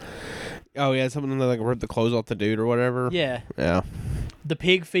dude. Oh yeah, something like rip the clothes off the dude or whatever. Yeah. Yeah. The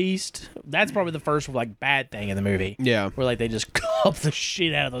pig feast. That's probably the first like bad thing in the movie. Yeah. Where like they just cup the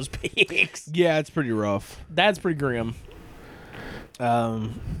shit out of those pigs. Yeah, it's pretty rough. That's pretty grim.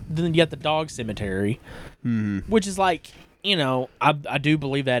 Then you got the dog cemetery, which is like, you know, I do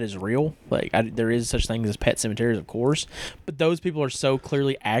believe that is real. Like, there is such things as pet cemeteries, of course, but those people are so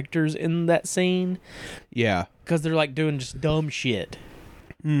clearly actors in that scene. Yeah, because they're like doing just dumb shit.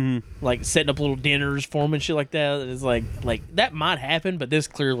 Like setting up little dinners for them and shit like that. It's like that might happen, but this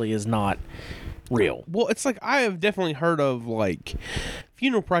clearly is not real. Well, it's like I have definitely heard of like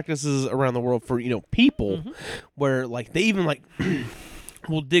funeral practices around the world for, you know, people where like they even like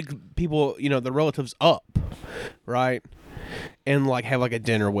will dig people, you know, their relatives up, right? And like have like a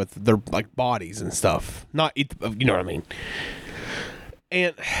dinner with their like bodies and stuff. Not eat, you know what I mean?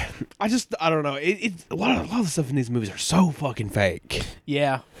 And I don't know. It's a lot of the stuff in these movies are so fucking fake.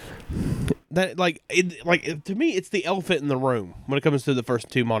 Yeah. That to me, it's the elephant in the room when it comes to the first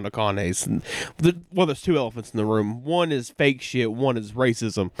two Mondo Canes. Well, there's two elephants in the room. One is fake shit. One is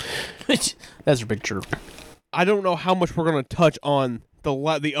racism. That's a big true. I don't know how much we're gonna touch on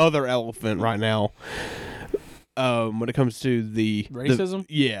the other elephant right now. When it comes to the racism,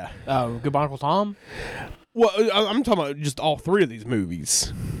 yeah. Goodbye Uncle Tom. Well, I'm talking about just all three of these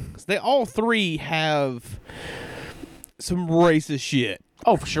movies. They all three have some racist shit.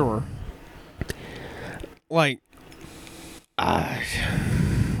 Oh, for sure. Like, I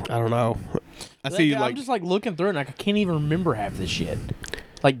don't know. I'm just like looking through it and I can't even remember half this shit.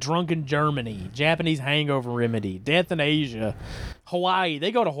 Like Drunken Germany, Japanese Hangover Remedy, Death in Asia, Hawaii.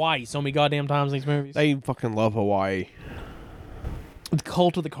 They go to Hawaii so many goddamn times in these movies. They fucking love Hawaii. The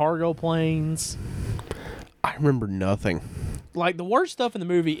Cult of the Cargo Planes. I remember nothing. Like, the worst stuff in the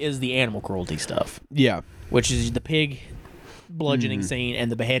movie is the animal cruelty stuff. Yeah. Which is the pig bludgeoning scene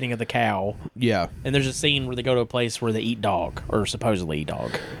and the beheading of the cow. Yeah. And there's a scene where they go to a place where they eat dog, or supposedly eat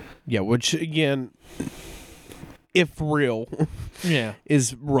dog. Yeah, which, again, if real, yeah,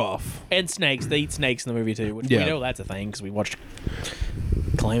 is rough. And snakes. They eat snakes in the movie, too, which we know that's a thing, because we watched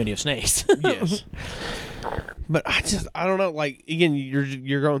Calamity of Snakes. Yes. But I don't know. Like, again,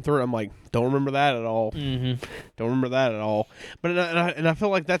 you're going through it. I'm like, don't remember that at all. Mm-hmm. Don't remember that at all. But and I feel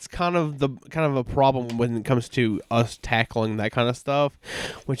like that's kind of a problem when it comes to us tackling that kind of stuff,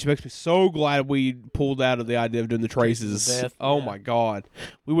 which makes me so glad we pulled out of the idea of doing the traces. Death, oh my god,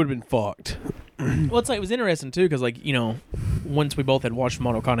 we would have been fucked. Well, it's like, it was interesting too, because like, you know, once we both had watched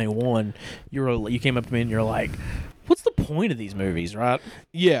Mondo Cane 1, you came up to me and you're like, what's the point of these movies, right?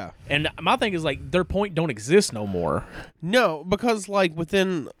 Yeah. And my thing is like, their point don't exist no more. No, because like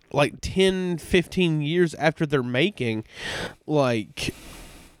within like 10, 15 years after they're making, like,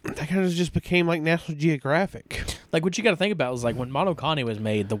 that kind of just became like National Geographic. Like, what you got to think about is like, when Mondo Cane was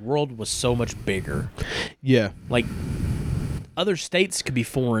made, the world was so much bigger. Yeah. Like, other states could be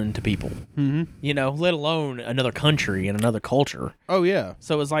foreign to people, you know, let alone another country and another culture. Oh, yeah.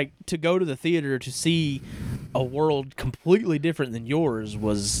 So it's like, to go to the theater to see a world completely different than yours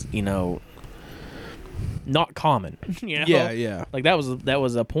was, you know, not common. You know? Yeah, yeah. Like, that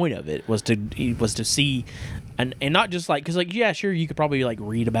was a point of it, was to see, and not just like, because like, yeah, sure, you could probably like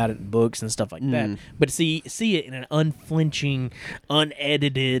read about it in books and stuff like that, but to see it in an unflinching,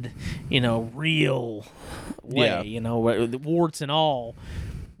 unedited, you know, real way, you know, the warts and all.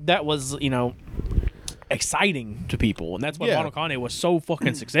 That was, you know, exciting to people, and that's why Yeah. Mondo Cane was so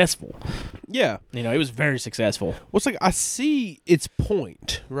fucking successful. Yeah. You know, it was very successful. Well, it's like I see its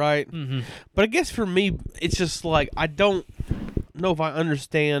point, right? Mm-hmm. But I guess for me, it's just like I don't know if I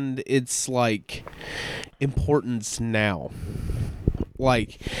understand its like importance now.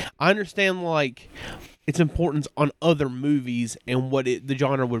 Like I understand like its importance on other movies and what the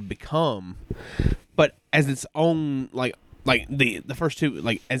genre would become, but as its own like the first two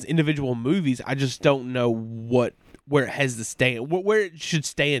like as individual movies, I just don't know where it has to stand, where it should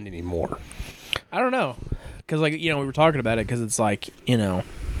stand anymore. I don't know, because like we were talking about it because it's like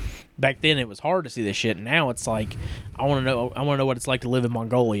back then it was hard to see this shit. Now it's like I want to know what it's like to live in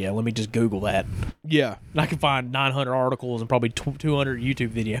Mongolia. Let me just Google that. Yeah, And I can find 900 articles and probably 200 YouTube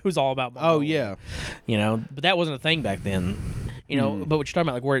videos all about Mongolia. Oh yeah, But that wasn't a thing back then. But what you're talking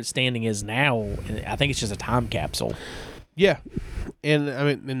about, like where it's standing is now, I think it's just a time capsule. yeah, and I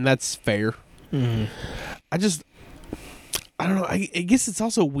mean, and that's fair. Mm-hmm. I don't know. I guess it's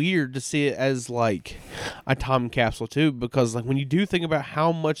also weird to see it as like a time capsule too, because like when you do think about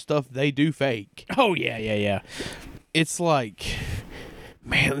how much stuff they do fake, Oh yeah. it's like,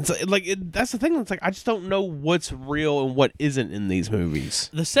 man, it's like that's the thing. It's like I just don't know what's real and what isn't in these movies.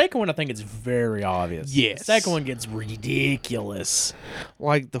 The second one, I think it's very obvious. Yes. The second one gets ridiculous.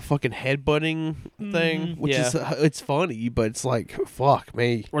 Like the fucking headbutting thing, which yeah. is it's funny, but it's like fuck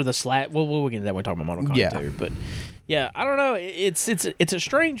me. Or the slap. Well, we'll get into that when we talk about Mondo Cane Yeah. too. But yeah, I don't know. It's a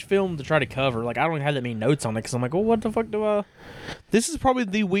strange film to try to cover. Like I don't have that many notes on it because I'm like, well, what the fuck do I? This is probably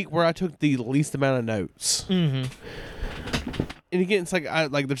the week where I took the least amount of notes. Mm-hmm. And again, it's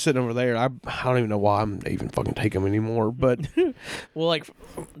like they're sitting over there. I don't even know why I'm even fucking taking them anymore. But Well, like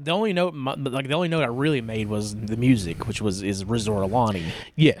the only note I really made was the music, which is Rizor Alani.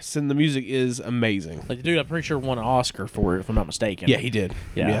 yes, and the music is amazing. Like the dude, I'm pretty sure won an Oscar for it, if I'm not mistaken. Yeah, he did.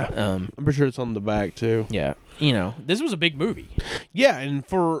 Yeah. I'm pretty sure it's on the back too. Yeah. This was a big movie. Yeah, and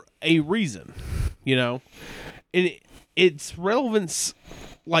for a reason, and its relevance.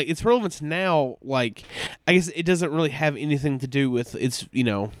 Like its relevance now, like I guess it doesn't really have anything to do with its,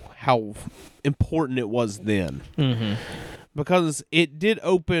 how important it was then, because it did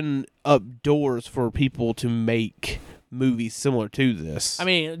open up doors for people to make movies similar to this. I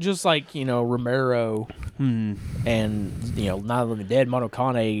mean, just like Romero and Night of the Living Dead, Mondo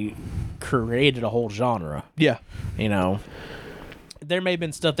Cane created a whole genre. yeah, There may have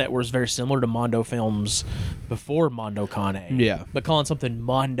been stuff that was very similar to Mondo films before Mondo Cane. Yeah. But calling something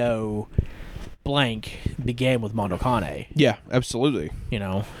Mondo blank began with Mondo Cane. yeah, absolutely.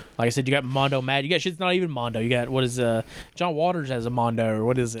 Like I said, you got Mondo Mad. You got shit's not even Mondo. You got what is John Waters has a Mondo, or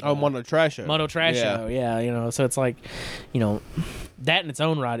what is it? Oh, Mondo Trasho. Mondo Trasho. Yeah. So it's like, that in its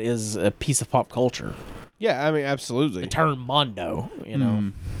own right is a piece of pop culture. Yeah, I mean, absolutely. The term Mondo.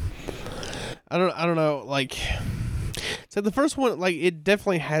 I don't know, like. So the first one, like, it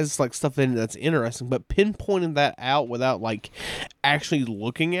definitely has like stuff in it that's interesting, but pinpointing that out without like actually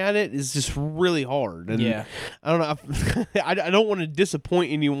looking at it is just really hard. And Yeah. I don't know. I don't want to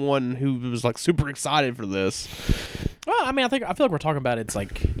disappoint anyone who was like super excited for this. Well, I mean, I feel like we're talking about it's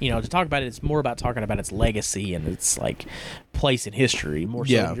like to talk about it. It's more about talking about its legacy and its like place in history. More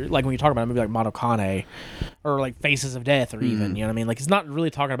so, Yeah. like when you talk about a movie like Mondo Cane or like Faces of Death, or even what I mean. Like it's not really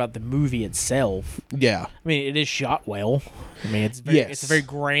talking about the movie itself. Yeah, I mean, it is shot well. I mean, it's a very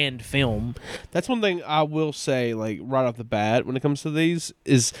grand film. that's one thing I will say, like right off the bat, when it comes to these,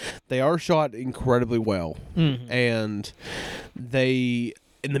 is they are shot incredibly well, and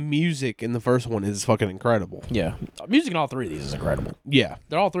and the music in the first one is fucking incredible. Yeah, music in all three of these is incredible. Yeah,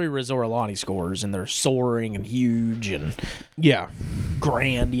 They're all three Rizor Alani scores, and they're soaring and huge and yeah,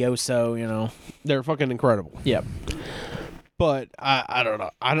 grandioso. they're fucking incredible. Yep. But I don't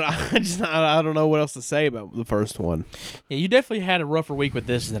know. I don't know what else to say about the first one. Yeah, you definitely had a rougher week with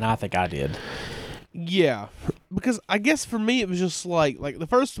this than I think I did. Yeah, because I guess for me it was just like the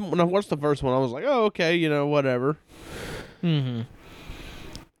first, when I watched the first one, I was like, oh, okay, whatever. Mm-hmm.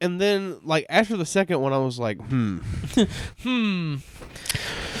 And then like after the second one, I was like,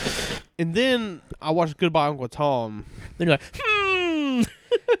 And then I watched Goodbye Uncle Tom. Then you're like,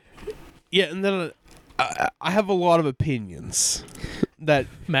 Yeah, and then I have a lot of opinions that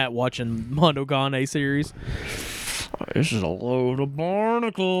Matt watching Mondo Cane series. This is a load of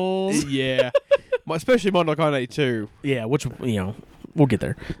barnacles. yeah, especially Mondo Cane too. Yeah, which we'll get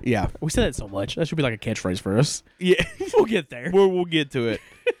there. Yeah, We say that so much. That should be like a catchphrase for us. yeah, We'll get there. we'll get to it.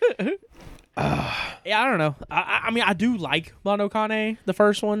 Yeah, I don't know. I mean, I do like Mondo Cane, the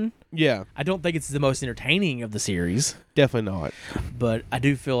first one. Yeah, I don't think it's the most entertaining of the series, definitely not. but I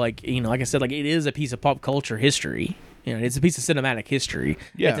do feel like like I said, like it is a piece of pop culture history. You know, it's a piece of cinematic history.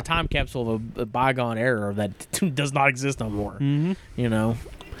 Yeah. It's a time capsule of a bygone era that does not exist no more. Mm-hmm. You know?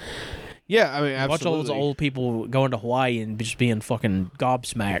 Yeah, I mean, absolutely. Watch all those old people going to Hawaii and just being fucking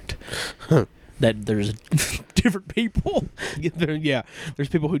gobsmacked that there's different people. Yeah, there's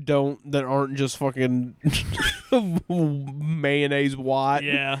people that aren't just fucking mayonnaise white.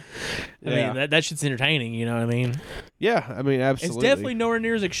 Yeah. I Yeah. mean, that shit's entertaining, you know what I mean? Yeah, I mean, absolutely. It's definitely nowhere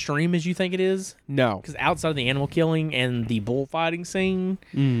near as extreme as you think it is. No. Because outside of the animal killing and the bullfighting scene,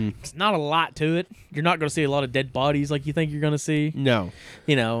 it's not a lot to it. You're not going to see a lot of dead bodies like you think you're going to see. No.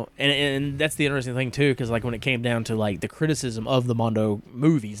 You know, and that's the interesting thing, too, because, like, when it came down to, like, the criticism of the Mondo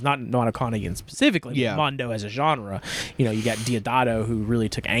movies, not Mondo Cane specifically, Yeah. but Mondo as a genre, you know, you got Diodato, who really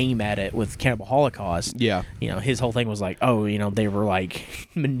took aim at it with Cannibal Holocaust. Yeah. You know, his whole thing was like, oh, you know, they were, like,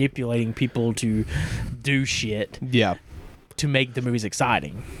 manipulating people to do shit Yeah. to make the movies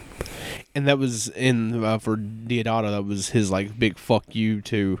exciting. And that was for Diodato, that was his, like, big fuck you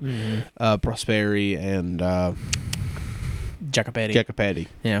to Prosperi and Jacopetti.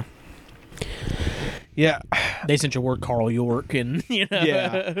 Yeah. Yeah. They sent your word Carl York and, you know.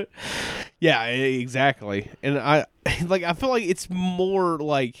 Yeah. Yeah, exactly. And I feel like it's more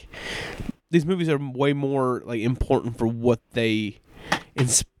like these movies are way more like important for what they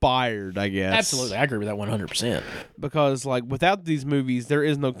inspired, I guess. Absolutely. I agree with that 100%. Because like without these movies there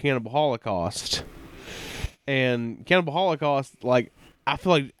is no Cannibal Holocaust. And Cannibal Holocaust, like, I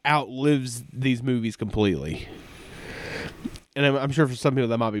feel like outlives these movies completely. And I'm sure for some people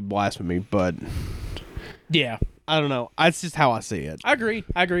that might be blasphemy, but Yeah. I don't know. That's just how I see it. I agree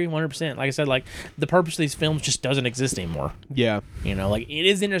 100%. Like I said, like, the purpose of these films just doesn't exist anymore. Yeah. You know, like, it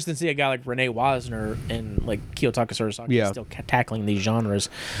is interesting to see a guy like Renee Wisner and, like, Kiyotaka Surasaki still tackling these genres.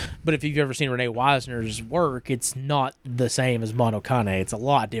 But if you've ever seen Renee Wisner's work, it's not the same as Mondo Cane. It's a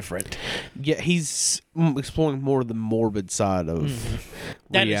lot different. Yeah, he's exploring more of the morbid side of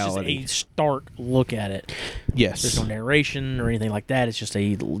That reality. is just a stark look at it. Yes. There's no narration or anything like that. It's just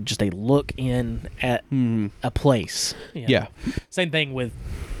a look in at a place. You know? Yeah. Same thing with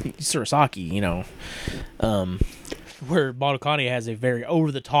Surasaki, you know, where Mondo Cane has a very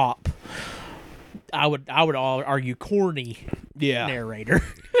over the top, I would argue corny narrator.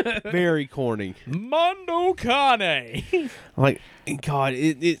 Very corny. Mondo Cane. Like, God,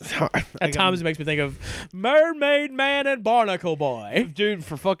 At times it makes me think of Mermaid Man and Barnacle Boy. Dude,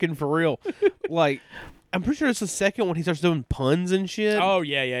 for real. Like, I'm pretty sure it's the second one he starts doing puns and shit. Oh,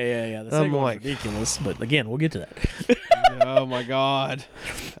 yeah. The second one's ridiculous, but again, we'll get to that. Oh, my God.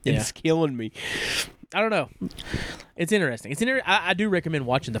 It's killing me. I don't know. It's interesting. I do recommend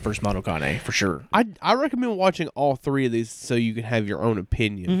watching the first Mondo Cane for sure. I recommend watching all three of these so you can have your own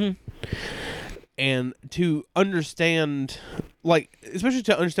opinion. And to understand, like, especially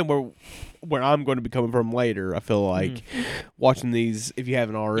to understand where I'm going to be coming from later, I feel like watching these, if you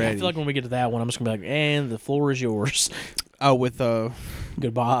haven't already. Yeah, I feel like when we get to that one, I'm just going to be like, and the floor is yours. Oh, with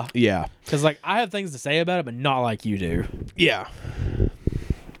goodbye. Yeah. Because, like, I have things to say about it, but not like you do. Yeah.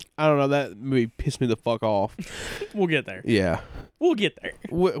 I don't know. That movie pissed me the fuck off. We'll get there. Yeah. We'll get there.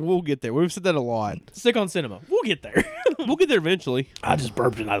 We'll get there. We've said that a lot. Stick on cinema. We'll get there. We'll get there eventually. I just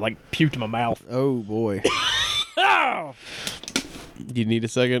burped and I, like, puked in my mouth. Oh, boy. Oh! Do you need a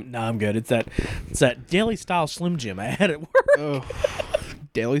second? No, I'm good. It's that deli style Slim Jim I had at work. Oh.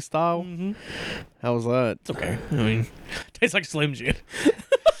 Deli style? How was that? It's okay. I mean, tastes like Slim Jim.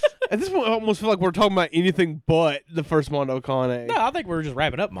 At this point, I almost feel like we're talking about anything but the first Mondo Cane. No, I think we're just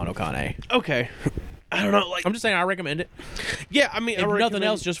wrapping up Mondo Cane. Okay. I don't know. Like, I'm just saying I recommend it. Yeah, I mean, if nothing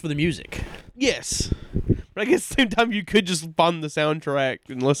else, just for the music. Yes. But I guess at the same time, you could just find the soundtrack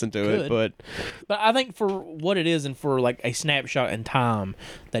and listen to it. But I think for what it is and for like a snapshot in time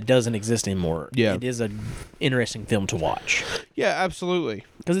that doesn't exist anymore, it is an interesting film to watch. Yeah, absolutely.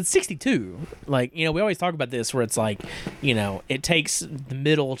 Because it's 62. Like, you know, we always talk about this where it's like, you know, it takes the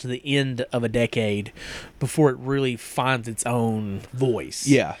middle to the end of a decade before it really finds its own voice.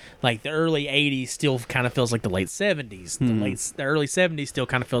 Yeah. Like, the early 80s still kind of feels like the late 70s. The early 70s still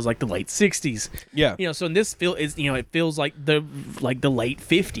kind of feels like the late 60s. Yeah. You know, so in this it feels like the late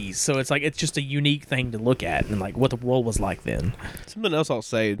 50s. So it's like, it's just a unique thing to look at and like what the world was like then. Something else I'll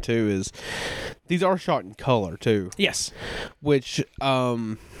say too is these are shot in color too. Yes. Which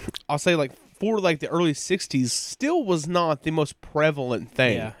I'll say like for like the early 60s still was not the most prevalent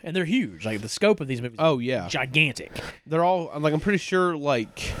thing. Yeah, and they're huge. Like the scope of these movies is gigantic. They're all like, I'm pretty sure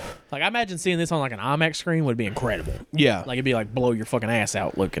like I imagine seeing this on like an IMAX screen would be incredible. Yeah. Like it'd be like blow your fucking ass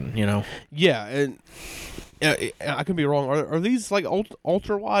out looking, you know. Yeah, and I could be wrong. Are these like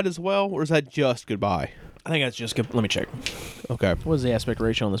ultra wide as well, or is that just goodbye? I think that's just good. Let me check. Okay. What is the aspect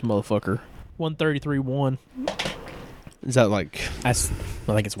ratio on this motherfucker? 133:1. Is that like? I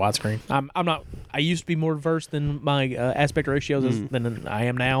think it's widescreen. I'm not. I used to be more diverse than my aspect ratios than I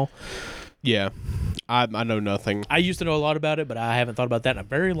am now. Yeah, I know nothing. I used to know a lot about it, but I haven't thought about that in a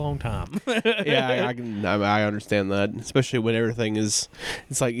very long time. Yeah, I understand that, especially when everything is.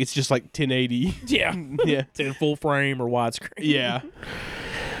 It's just like 1080. Yeah, Yeah, it's in full frame or widescreen. yeah,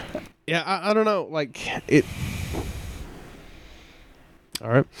 yeah. I don't know. Like it. All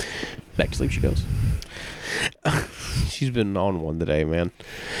right, Back to sleep she goes. she's been on one today, man.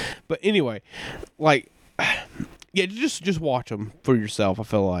 But anyway, like. Yeah, just watch them for yourself, I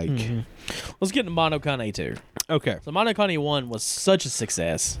feel like. Let's get into Mondo Cane 2. Okay. So Mondo Cane 1 was such a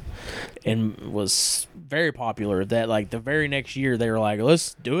success and was very popular that like the very next year they were like,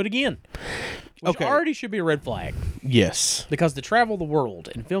 let's do it again. Which already should be a red flag. Yes. Because to travel the world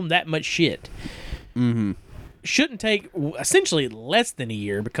and film that much shit shouldn't take essentially less than a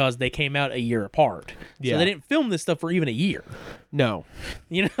year because they came out a year apart. Yeah. So they didn't film this stuff for even a year. No.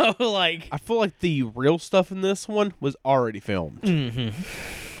 You know, like... I feel like the real stuff in this one was already filmed.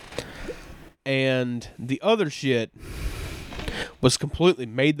 And the other shit was completely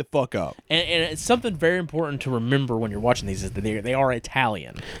made the fuck up. And it's something very important to remember when you're watching these is that they are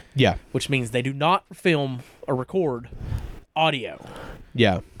Italian. Yeah. Which means they do not film or record audio.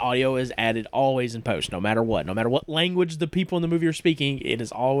 Yeah. Audio is added always in post, no matter what. No matter what language the people in the movie are speaking, it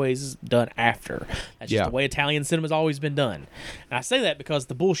is always done after. That's just the way Italian cinema's always been done. And I say that because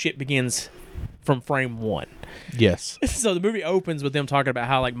the bullshit begins from frame 1. Yes. So the movie opens with them talking about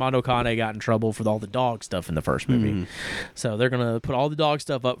how like Mondo Cane got in trouble for all the dog stuff in the first movie. So they're going to put all the dog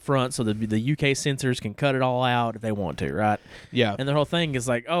stuff up front so the UK censors can cut it all out if they want to, right? Yeah. And the whole thing is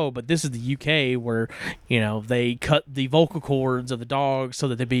like, oh, but this is the UK where, you know, they cut the vocal cords of the dogs so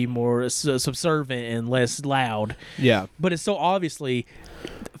that they be more subservient and less loud. Yeah. But it's so obviously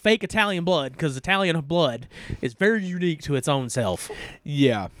fake Italian blood because Italian blood is very unique to its own self.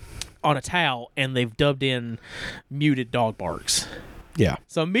 Yeah. On a towel, and they've dubbed in muted dog barks. Yeah.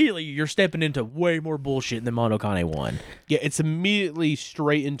 So immediately you're stepping into way more bullshit than Mondo Cane 1. Yeah, it's immediately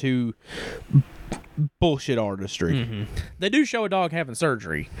straight into bullshit artistry. They do show a dog having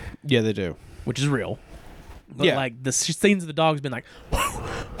surgery. Yeah, they do. Which is real. But like the scenes of the dog's been like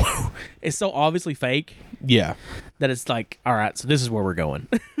it's so obviously fake. Yeah. That it's like, all right, so this is where we're going.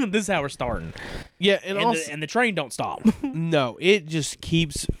 This is how we're starting. Yeah, and the train don't stop. No, it just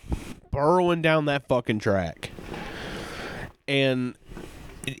keeps burrowing down that fucking track. And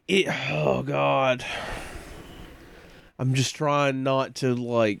it oh god. I'm just trying not to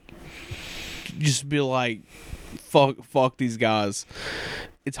like just be like fuck these guys.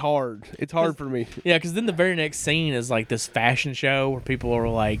 It's hard. It's hard for me. Yeah, because then the very next scene is like this fashion show where people are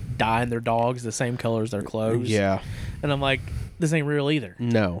like dyeing their dogs the same color as their clothes. Yeah. And I'm like, this ain't real either.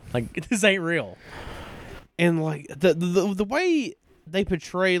 No. Like, this ain't real. And like the way they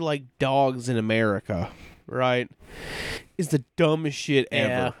portray like dogs in America, right, is the dumbest shit ever.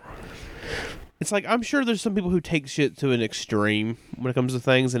 Yeah. It's like, I'm sure there's some people who take shit to an extreme when it comes to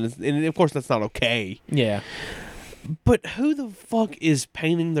things, and of course that's not okay. Yeah. But who the fuck is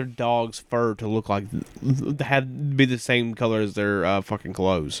painting their dog's fur to look like be the same color as their fucking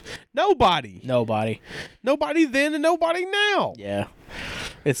clothes? Nobody then and nobody now. Yeah,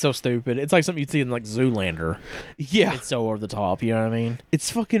 it's so stupid. It's like something you'd see in like Zoolander. Yeah, it's so over the top. You know what I mean? It's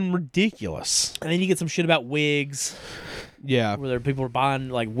fucking ridiculous. And then you get some shit about wigs. Yeah, where people are buying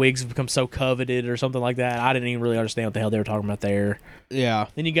like wigs have become so coveted or something like that. I didn't even really understand what the hell they were talking about there. Yeah.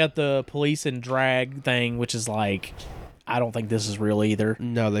 Then you got the police and drag thing, which is like, I don't think this is real either.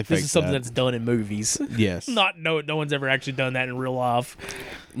 No, they. This is something that's done in movies. Yes. No one's ever actually done that in real life.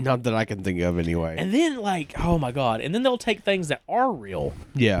 Not that I can think of anyway. And then like, oh my god! And then they'll take things that are real.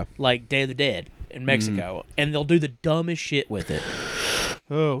 Yeah. Like Day of the Dead in Mexico, and they'll do the dumbest shit with it.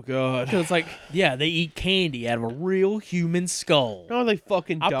 Oh god! So it's like, yeah, they eat candy out of a real human skull. No, they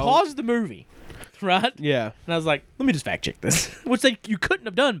fucking don't. I paused the movie, right? Yeah. And I was like, let me just fact check this, which you couldn't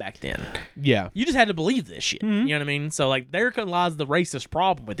have done back then. Yeah. You just had to believe this shit. You know what I mean? So like, there lies the racist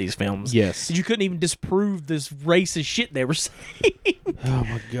problem with these films. Yes. You couldn't even disprove this racist shit they were saying. Oh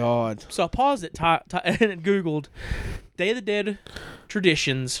my god! So I paused it and Googled Day of the Dead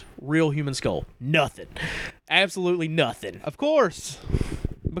traditions, real human skull. Nothing. Absolutely nothing. Of course.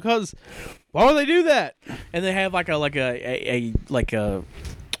 Because why would they do that? And they have like a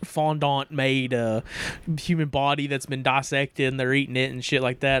fondant made human body that's been dissected and they're eating it and shit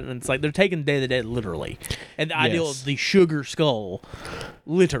like that. And it's like they're taking Day of the Dead literally. And the ideal of the sugar skull,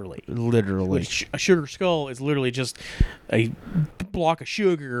 literally. Which a sugar skull is literally just a block of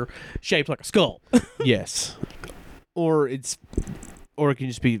sugar shaped like a skull. Yes. Or it can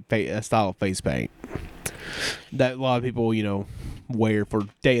just be a style of face paint. that a lot of people, wear for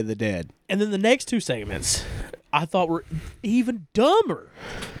Day of the Dead. And then the next two segments I thought were even dumber.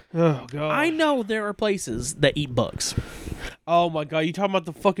 Oh, God. I know there are places that eat bugs. Oh, my God. You talking about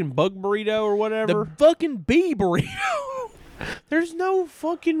the fucking bug burrito or whatever? The fucking bee burrito. There's no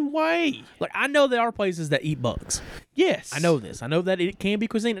fucking way. Like, I know there are places that eat bugs. Yes. I know this. I know that it can be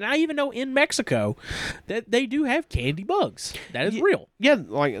cuisine. And I even know in Mexico that they do have candy bugs. That is real. Yeah,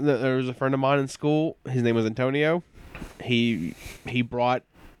 like there was a friend of mine in school. His name was Antonio. He brought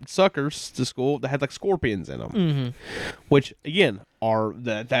suckers to school that had like scorpions in them, which again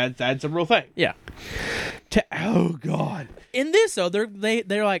that's a real thing. Yeah. Oh God. In this though,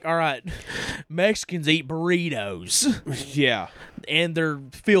 they're like, all right, Mexicans eat burritos. Yeah. And they're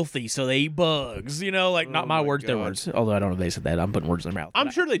filthy, so they eat bugs. Like, not my words, their words. Although I don't know if they said that. I'm putting words in their mouth. I'm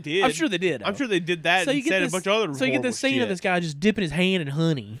sure they did. I'm sure they did. I'm sure they did that and said a bunch of other So you get this scene shit. of this guy just dipping his hand in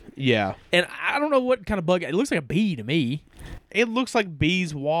honey. Yeah. And I don't know what kind of bug. It looks like a bee to me. It looks like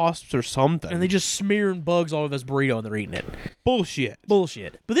bees, wasps, or something. And they just smearing bugs all over this burrito and they're eating it. Bullshit.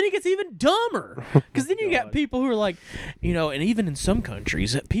 But then it gets even dumber. Because then you got people who are like, and even in some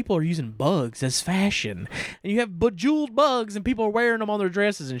countries, people are using bugs as fashion. And you have bejeweled bugs and people are wearing them on their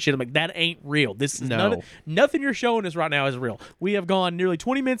dresses and shit. I'm like, that ain't real. This is nothing you're showing us right now is real. We have gone nearly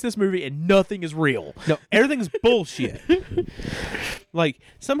 20 minutes in this movie and nothing is real. No, everything's bullshit. Like,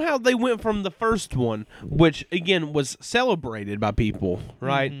 somehow they went from the first one, which, again, was celebrated by people,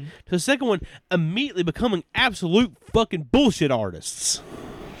 right? To the second one, immediately becoming absolute fucking bullshit artists.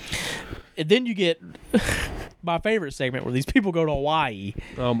 And then you get my favorite segment where these people go to Hawaii.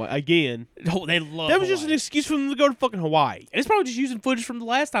 Oh, my, again. Oh, they love That was just an excuse for them to go to fucking Hawaii. And it's probably just using footage from the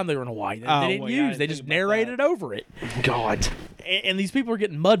last time they were in Hawaii. They didn't use. They just narrated over it. God. And these people are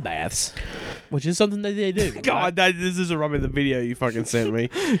getting mud baths, which is something that they do. God, this is the video you fucking sent me.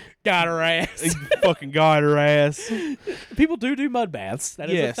 Got her ass. Fucking got her ass. People do mud baths. That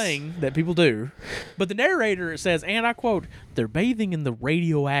is a thing that people do. But the narrator says, and I quote, "They're bathing in the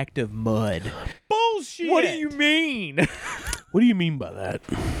radioactive mud." Bullshit. What do you mean? What do you mean by that?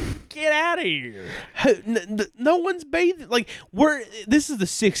 Get out of here. No one's bathing. Like, this is the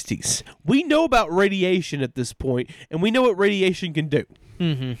 60s. We know about radiation at this point, and we know what radiation can do.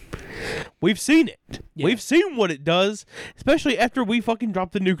 We've seen it. Yeah. We've seen what it does, especially after we fucking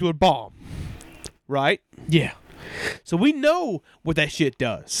dropped the nuclear bomb. Right? Yeah. So we know what that shit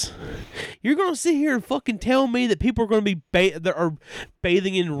does. You're going to sit here and fucking tell me that people are going to be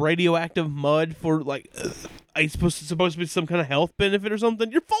bathing in radioactive mud for, like, it's supposed to be some kind of health benefit or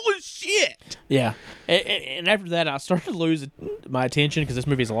something? You're full of shit. Yeah. And after that, I started to lose my attention because this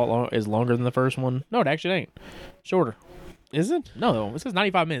movie is is longer than the first one. No, it actually ain't. Shorter. Is it? No, it says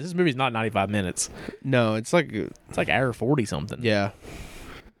 95 minutes. This movie's not 95 minutes. No, it's like hour 40 something. Yeah.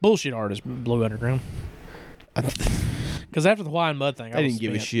 Bullshit artist, Blue Underground. Because after the Hawaiian Mud thing, I didn't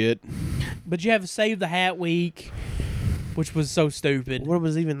give a shit. But you have Save the Hat Week, which was so stupid. What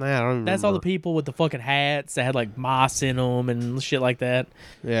was even that? I don't remember. That's all the people with the fucking hats that had like moss in them and shit like that.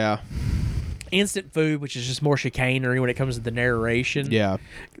 Yeah. Instant food, which is just more chicanery when it comes to the narration. Yeah.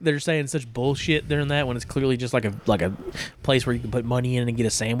 They're saying such bullshit during that when it's clearly just like a place where you can put money in and get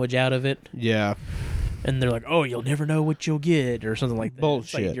a sandwich out of it. Yeah. And they're like, oh, you'll never know what you'll get or something like that.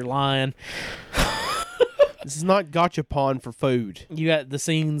 Bullshit. Like, you're lying. This is not gachapon for food. You got the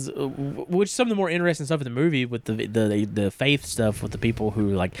scenes, which some of the more interesting stuff in the movie with the faith stuff with the people who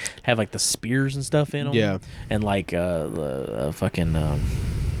like have like the spears and stuff in them. Yeah. And like the fucking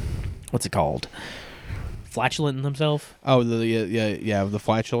what's it called? Flatulent themselves. Oh, the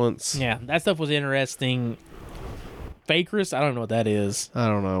flatulence. Yeah, that stuff was interesting. Fakris, I don't know what that is. I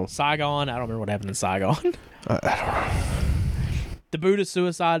don't know. Saigon, I don't remember what happened in Saigon. I don't know. The Buddha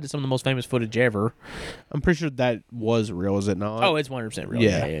suicide is some of the most famous footage ever. I'm pretty sure that was real, is it not? Oh, it's 100% real.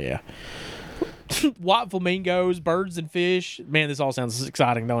 Yeah. Yeah. White flamingos, birds and fish. Man, this all sounds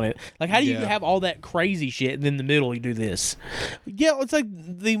exciting, don't it? Like, how do you have all that crazy shit and then in the middle you do this? Yeah, it's like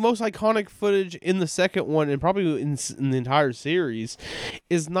the most iconic footage in the second one and probably in the entire series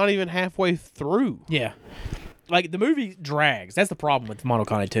is not even halfway through. Yeah. Like, the movie drags. That's the problem with Mondo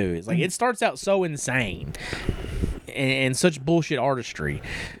Cane 2. Is like, it starts out so insane and such bullshit artistry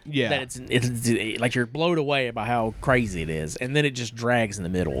that it's like you're blown away by how crazy it is, and then it just drags in the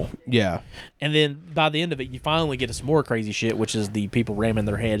middle. Yeah. And then by the end of it, you finally get to some more crazy shit, which is the people ramming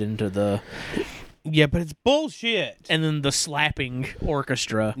their head into the... Yeah, but it's bullshit. And then the slapping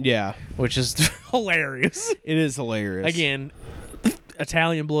orchestra. Yeah. Which is hilarious. It is hilarious. Again,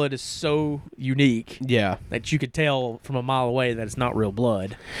 Italian blood is so unique. Yeah. That you could tell from a mile away that it's not real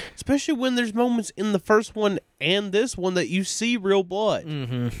blood. Especially when there's moments in the first one and this one that you see real blood.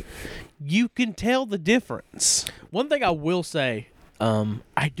 Mm-hmm. you can tell the difference. One thing I will say,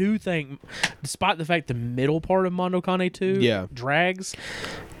 I do think, despite the fact the middle part of Mondo Cane 2 drags,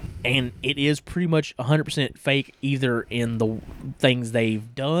 and it is pretty much 100% fake either in the things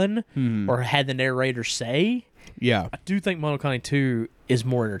they've done or had the narrator say. Yeah. I do think Mondo Cane 2 is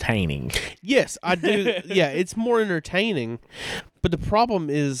more entertaining. Yes, I do. Yeah, it's more entertaining. But the problem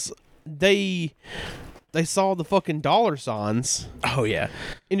is they saw the fucking dollar signs. Oh, yeah.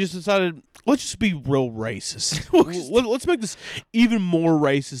 And just decided, let's just be real racist. Let's make this even more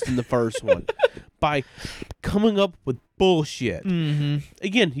racist than the first one by coming up with bullshit.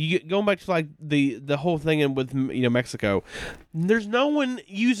 Again, going back to like the whole thing with Mexico. There's no one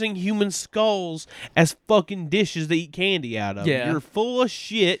using human skulls as fucking dishes to eat candy out of. Yeah. You're full of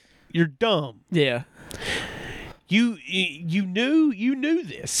shit. You're dumb. Yeah. You knew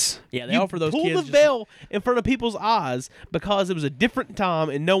this. Yeah, they offer those pulled kids the veil in front of people's eyes because it was a different time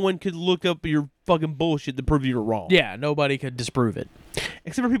and no one could look up your fucking bullshit to prove you were wrong. Yeah, nobody could disprove it.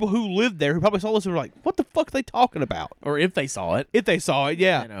 Except for people who lived there who probably saw this and were like, what the fuck are they talking about? Or if they saw it. If they saw it,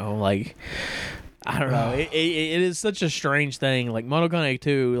 yeah. You know, like, I don't know. It is such a strange thing. Like, Mondo Cane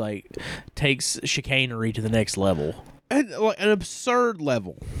 2, like, takes chicanery to the next level. And, like, an absurd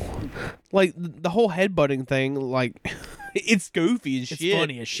level. Like, the whole headbutting thing, like, it's goofy as shit. It's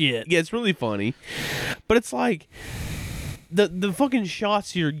funny as shit. Yeah, it's really funny. But it's like, the fucking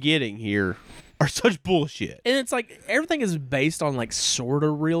shots you're getting here are such bullshit. And it's like, everything is based on, like, sort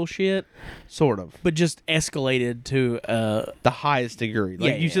of real shit. Sort of. But just escalated to, the highest degree.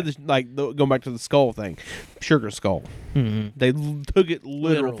 Like, yeah. said, this, like, going back to the skull thing. Sugar skull. They took it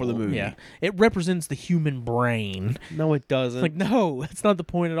literal for the movie. Yeah. It represents the human brain. No, it doesn't. Like, no, that's not the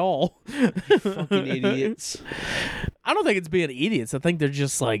point at all. Fucking idiots. I don't think it's being idiots. I think they're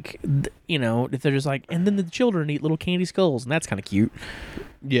just like, if they're just like, and then the children eat little candy skulls, and that's kind of cute.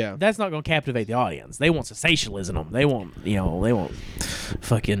 Yeah. That's not going to captivate the audience. They want sensationalism. They want, they want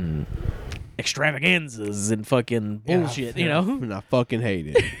fucking extravaganzas and fucking bullshit, And I fucking hate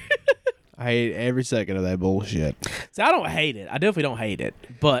it. I hate every second of that bullshit. So I don't hate it. I definitely don't hate it.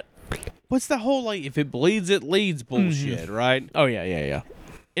 But what's the whole, like, if it bleeds, it leads bullshit, right? Oh, yeah.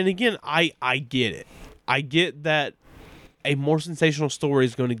 And again, I get it. I get that a more sensational story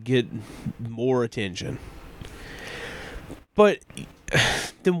is going to get more attention. But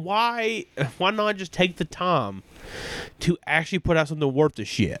then why not just take the time to actually put out something worth the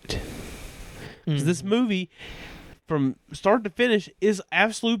shit? Because this movie, from start to finish, is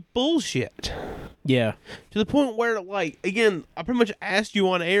absolute bullshit. Yeah. To the point where, like, again, I pretty much asked you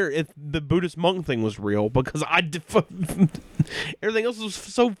on air if the Buddhist monk thing was real because everything else was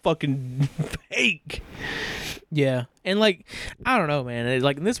so fucking fake. Yeah. And, like, I don't know, man.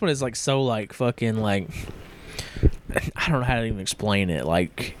 Like, this one is, like, so, like, fucking, like, I don't know how to even explain it.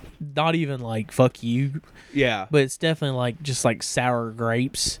 Like, not even, like, fuck you. Yeah. But it's definitely, like, just, like, sour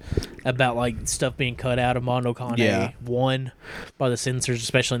grapes about, like, stuff being cut out of Mondo Cane 1 by the censors,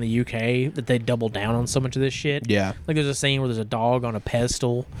 especially in the UK, that they double down on so much of this shit. Yeah. Like, there's a scene where there's a dog on a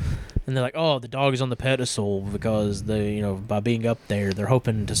pedestal, and they're like, oh, the dog is on the pedestal because, by being up there, they're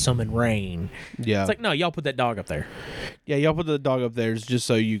hoping to summon rain. Yeah. It's like, no, y'all put that dog up there. Yeah, y'all put the dog up there just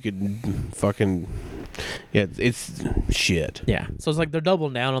so you could fucking... Yeah, it's shit. Yeah. So it's like they're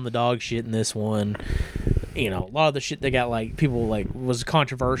doubling down on the dog shit in this one. A lot of the shit they got, like, people, like, was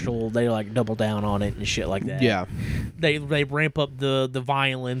controversial. They, like, double down on it and shit like that. Yeah. They ramp up the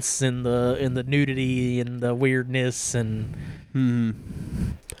violence and the nudity and the weirdness and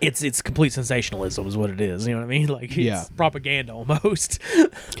it's complete sensationalism is what it is. You know what I mean? Like, it's propaganda almost.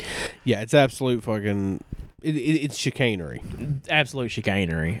 Yeah, it's absolute fucking... It's chicanery. Absolute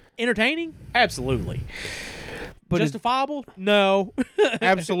chicanery. Entertaining? Absolutely. But justifiable? No.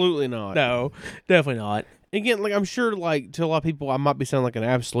 Absolutely not. No, definitely not. Again, like, I'm sure, like, to a lot of people, I might be sounding like an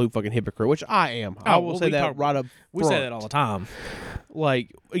absolute fucking hypocrite, which I am. I will say that right up front. We say that all the time.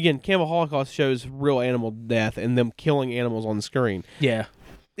 Like, again, Cannibal Holocaust shows real animal death and them killing animals on the screen. Yeah.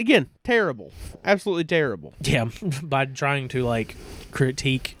 Again, terrible. Absolutely terrible. Yeah, by trying to, like,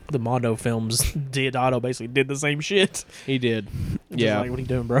 critique the Mondo films, Diodato basically did the same shit. He did. Just like, what are you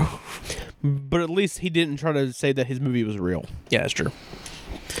doing, bro? But at least he didn't try to say that his movie was real. Yeah, that's true.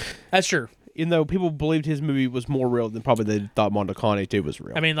 That's true. Even though people believed his movie was more real than probably they thought Mondo Cane 2 was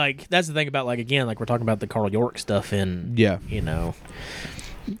real. I mean, like, that's the thing about, like, again, like, we're talking about the Carl York stuff in,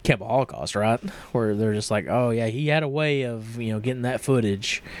 Cannibal Holocaust, right? Where they're just like, oh, yeah, he had a way of, getting that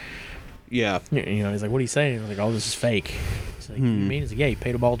footage. Yeah. He's like, what are you saying? He's like, oh, this is fake. He's like, you mean? He's like, yeah, he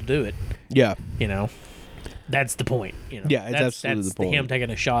paid a ball to do it. Yeah. That's the point. Yeah, it's absolutely the point. Him taking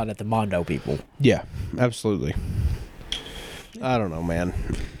a shot at the Mondo people. Yeah, absolutely. I don't know, man.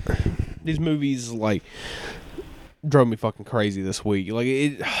 these movies like drove me fucking crazy this week. Like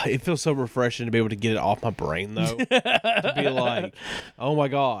it feels so refreshing to be able to get it off my brain though. To be like, oh my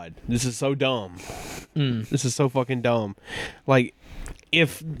god, this is so dumb. This is so fucking dumb. Like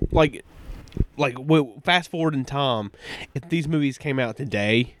if fast forward in time, if these movies came out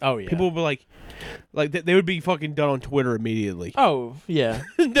today, Oh, yeah. people would be like they would be fucking done on Twitter immediately. Oh, yeah.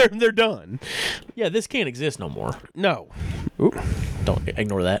 They're done. Yeah, this can't exist no more. No, Oop. Don't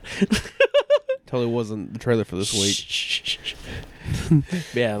ignore that. totally wasn't the trailer for this week.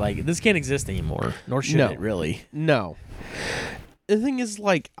 Yeah, like, this can't exist anymore. Nor should No. it, really. No. The thing is,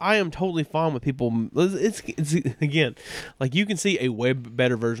 like, I am totally fine with people. It's again, like, you can see a way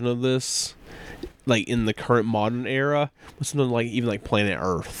better version of this, like, in the current modern era with something like even like Planet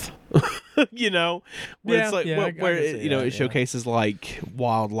Earth. You know, where Yeah, it's like yeah, where I can it, see you know that, it yeah. showcases like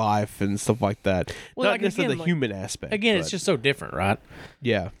wildlife and stuff like that. Well, Not like, necessarily again, the like- human aspect. Again, but, it's just so different, right?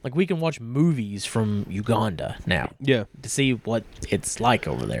 yeah, Like, we can watch movies from Uganda now yeah. to see what it's like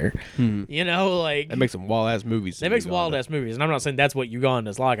over there. You know, like... That makes some wild ass movies. They make some wild ass movies, and I'm not saying that's what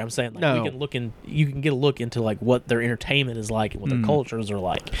Uganda's like. I'm saying like No. we can look in, you can get a look into like what their entertainment is like and what their cultures are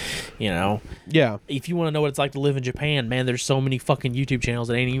like. You know, Yeah. if you want to know what it's like to live in Japan, man, there's so many fucking YouTube channels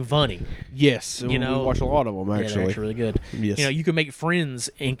that ain't even funny. Yes. You know, we watch a lot of them Yeah, actually. they're actually really good. Yes. You know, you can make friends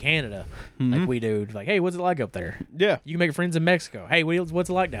in Canada like we do. Like, hey, what's it like up there? Yeah. You can make friends in Mexico. Hey, what's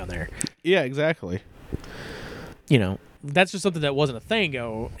it like down there? Yeah. Exactly. You know, that's just something that wasn't a thing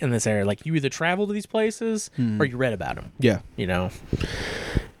in this era. Like, you either travel to these places or you read about them. Yeah. You know.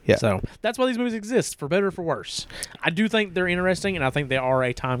 Yeah. So that's why these movies exist, for better or for worse. I do think they're interesting, and I think they are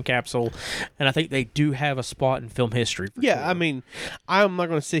a time capsule, and I think they do have a spot in film history. For Yeah, sure. I mean, I'm not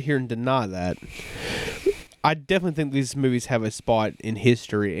going to sit here and deny that. I definitely think these movies have a spot in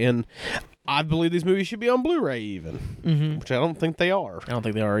history, and I believe these movies should be on Blu-ray even, which I don't think they are. I don't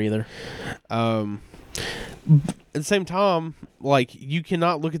think they are either. At the same time, like, you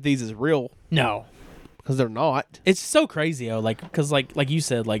cannot look at these as real No. because they're not. It's so crazy, though, like, because, like you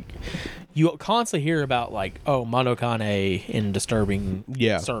said, like, you constantly hear about, like, oh, Mondo Cane in disturbing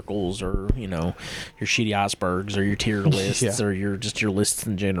Yeah. circles, or, you know, your shitty icebergs, or your tier lists, Yeah. or your lists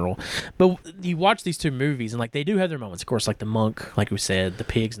in general. But you watch these two movies, and, like, they do have their moments. Of course, like the monk, like we said, the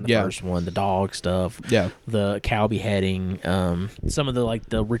pigs in the Yeah. first one, the dog stuff, Yeah. the cow beheading, some of the, like,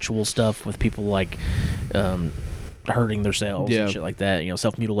 the ritual stuff with people, like, hurting themselves Yeah. and shit like that, you know,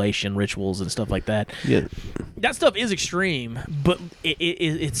 self-mutilation rituals and stuff like that. Yeah. That stuff is extreme, but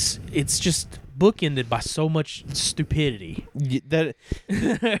it's just bookended by so much stupidity. That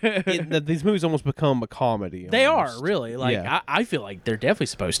these movies almost become a comedy. They are, almost. really. Like, Yeah. I feel like they're definitely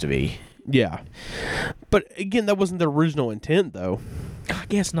supposed to be. Yeah. But again, that wasn't the original intent, though. I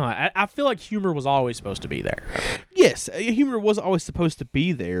guess not. I feel like humor was always supposed to be there. Yes, humor was always supposed to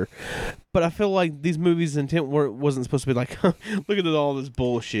be there, but I feel like these movies' intent wasn't supposed to be like, look at all this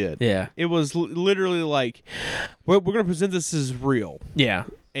bullshit. Yeah. It was literally like, we're going to present this as real Yeah.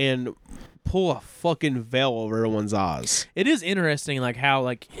 and pull a fucking veil over everyone's eyes. It is interesting, like, how,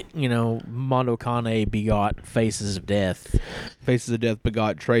 like, you know, Mondo Cane begot Faces of Death. Faces of Death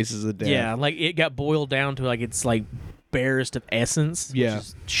begot Traces of Death. Yeah, like, it got boiled down to, like, it's, like, barest of essence, which Yeah.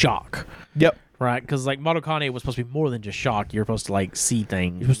 is shock. Yep. Right? Because, like, Mondo Cane was supposed to be more than just shock. You're supposed to, like, see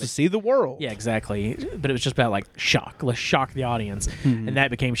things. You're supposed to see the world. Yeah, exactly. But it was just about, like, shock. Let's shock the audience. And that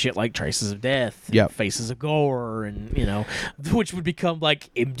became shit like Traces of Death, and Yep. Faces of Gore, and, you know, which would become,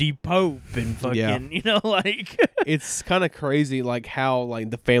 like, MD Pope and fucking, Yeah. you know, like... It's kind of crazy, like, how, like,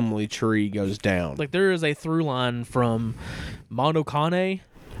 the family tree goes down. like, there is a through line from Mondo Cane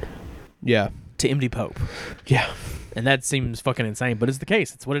yeah. to MD Pope. Yeah. And that seems fucking insane, but it's the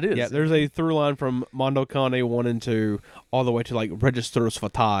case. It's what it is. Yeah, there's a through line from Mondo Cane 1 and 2 all the way to, like, Registers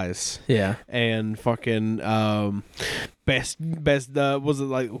Fatales. Yeah. And fucking best was it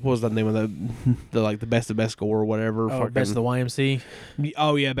like what was the name of the like the best of best score or whatever? Oh, fucking, Best of the YMC.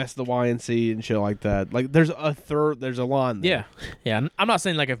 Oh yeah, best of the YNC and shit like that. Like there's a line there. Yeah. Yeah. I'm not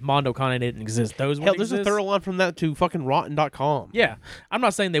saying, like, if Mondo Cane didn't exist, those Hell, wouldn't there's exist. a third line from that to fucking rotten.com. Yeah. I'm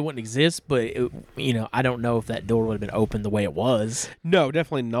not saying they wouldn't exist, but, you know, I don't know if that door would have been open the way it was. No,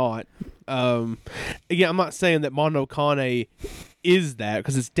 definitely not. Again, I'm not saying that Mondo Cane is that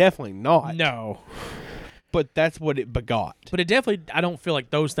because it's definitely not. No. But that's what it begot. But it definitely, I don't feel like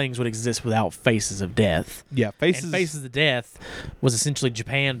those things would exist without Faces of Death. Yeah, Faces. And Faces of Death was essentially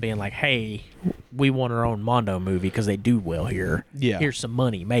Japan being like, hey, we want our own Mondo movie because they do well here. Yeah. Here's some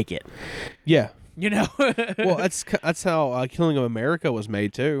money, make it. Yeah. You know? Well, that's how Killing of America was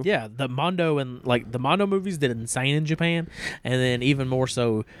made too. Yeah, the Mondo and, like, the Mondo movies did insane in Japan, and then even more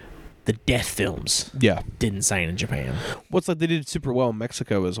so the death films Yeah. did insane in Japan. Well, it's like they did super well in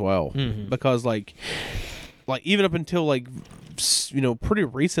Mexico as well, because like even up until like pretty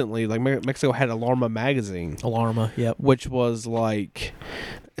recently, like Mexico had Alarma magazine, Yep. which was like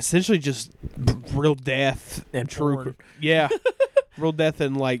essentially just real death And porn. yeah, real death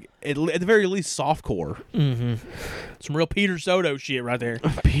and like at the very least softcore. Some real Peter Soto shit right there.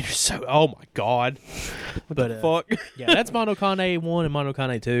 Peter, so oh my god, But fuck. yeah, that's Mondo Cane 1 and Mondo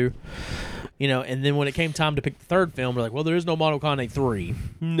Cane 2. And then when it came time to pick the third film, we're like, well, there is no Mondo Cane 3.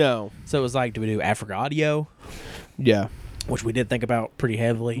 No, So it was like, do we do Africa Audio? yeah, Which we did think about pretty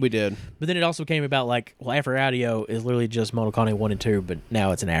heavily. we did. But then it also came about like, well, Africa Audio is literally just Mondo Cane 1 and 2, but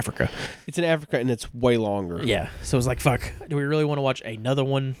now it's in Africa. It's in Africa and it's way longer. Yeah. So it's like, fuck, do we really want to watch another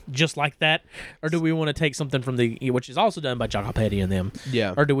one just like that? Or do we want to take something from which is also done by Jacopetti and them?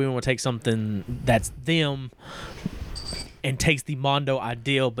 Yeah. Or do we want to take something that's them and takes the Mondo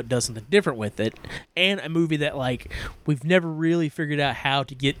ideal but does something different with it? And a movie that, like, we've never really figured out how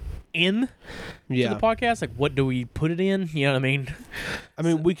to get in to the podcast. Like, what do we put it in? You know what I mean? I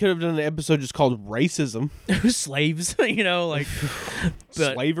mean, we could have done an episode just called Racism. Slaves, like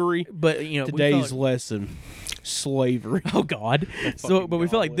but, Slavery. But, we felt Today's like, lesson. Slavery. oh God. But we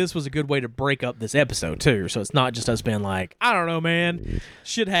feel like this was a good way to break up this episode too. So it's not just us being like, I don't know, man.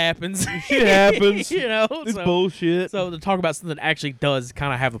 Shit happens. Shit happens. It's bullshit. So to talk about something that actually does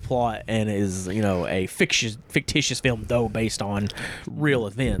kind of have a plot and is, a fictitious film though based on real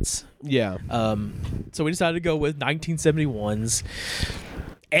events. Yeah. So we decided to go with 1971's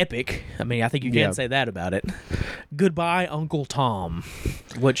epic. I mean, I think you can't say that about it. Goodbye, Uncle Tom.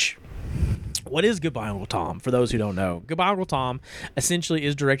 What is Goodbye, Uncle Tom? For those who don't know, Goodbye, Uncle Tom essentially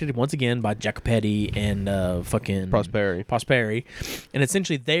is directed once again by Jacopetti and Prosperi. And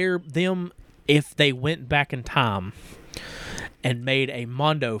essentially them if they went back in time and made a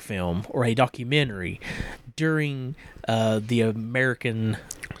Mondo film or a documentary during the American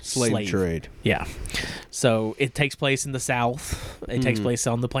Slave trade. Yeah. So it takes place in the South. It takes place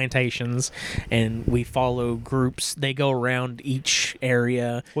on the plantations, and we follow groups. They go around each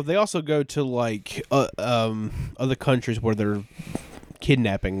area. Well, they also go to like other countries where they're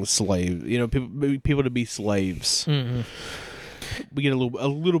kidnapping slaves. People to be slaves. Mm-hmm. We get a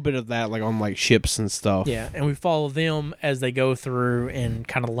little bit of that, like on like ships and stuff. Yeah, and we follow them as they go through and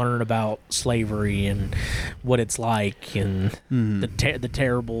kind of learn about slavery and what it's like and the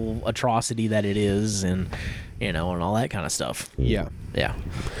terrible atrocity that it is, and and all that kind of stuff. Yeah. Yeah.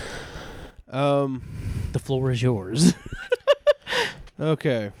 The floor is yours.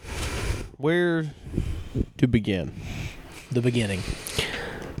 Okay. Where to begin? The beginning.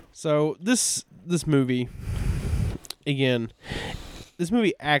 So this movie, again, this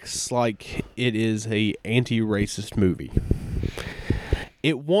movie acts like it is a anti-racist movie.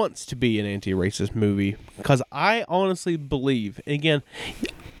 It wants to be an anti-racist movie because I honestly believe, and again,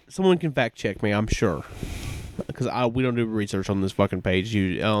 someone can fact check me, I'm sure, because we don't do research on this fucking page,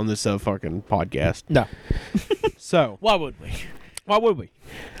 on this fucking podcast. No. So Why would we? why would we?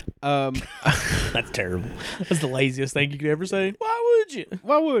 That's terrible. That's the laziest thing you could ever say. Why would you?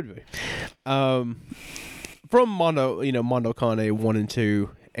 Why would we? From Mondo Cane 1 and 2,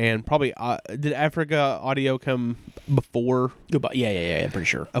 and probably did Africa Audio come before? Goodbye. Yeah, pretty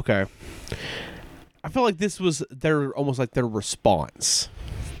sure. Okay. I feel like this was almost like their response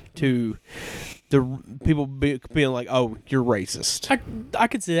to the people being like, "Oh, you're rracist." I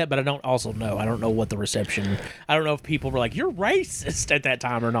could see that, but I don't also know. I don't know what the reception. I don't know if people were like, "You're racist" at that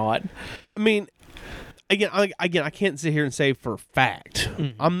time or not. I mean, again, I can't sit here and say for fact.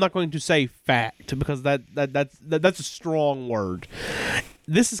 I'm not going to say fact because that's a strong word.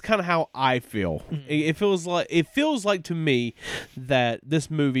 This is kind of how I feel. It feels like to me that this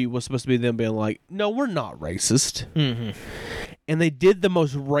movie was supposed to be them being like, "No, we're not racist," and they did the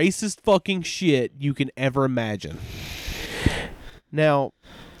most racist fucking shit you can ever imagine. Now,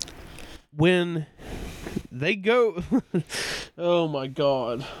 when they go, oh my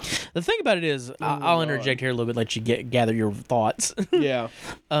god. The thing about it is, I'll interject here a little bit, let you gather your thoughts. Yeah.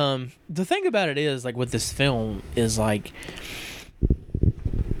 The thing about it is, like, with this film is like,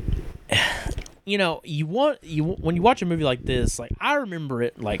 when you watch a movie like this, like, I remember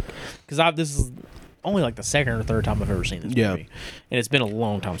it, like, because this is only like the second or third time I've ever seen this movie, and it's been a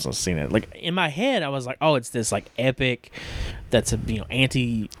long time since I've seen it. Like, in my head, I was like, oh, it's this like epic that's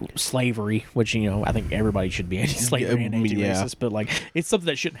anti-slavery, which I think everybody should be anti-slavery and anti-racist, but like it's something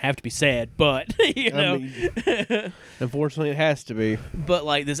that shouldn't have to be said, but unfortunately it has to be. But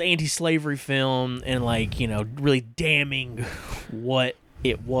like this anti-slavery film and like really damning what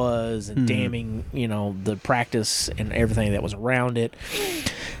it was and damning the practice and everything that was around it.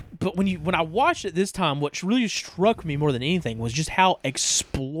 But when I watched it this time, what really struck me more than anything was just how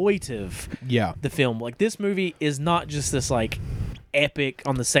exploitive the film. Like, this movie is not just this like epic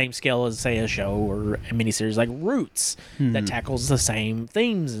on the same scale as, say, a show or a miniseries like Roots that tackles the same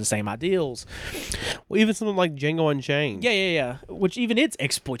themes and the same ideals. Well, even something like Django Unchained. Yeah. Which even it's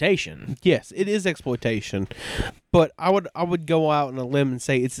exploitation. Yes, it is exploitation. But I would go out on a limb and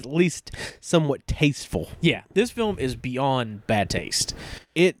say it's at least somewhat tasteful. Yeah, this film is beyond bad taste.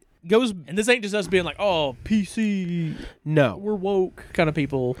 It goes, and this ain't just us being like, oh, PC. No, we're woke kind of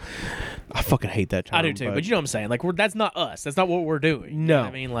people. I fucking hate that term. I do too, but you know what I'm saying. Like, that's not us. That's not what we're doing. No, you know what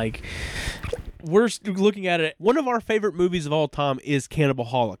I mean, like, we're looking at it. One of our favorite movies of all time is Cannibal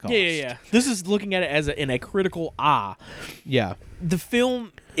Holocaust. Yeah. This is looking at it as in a critical eye. Yeah, the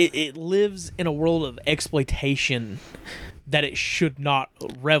film it lives in a world of exploitation that it should not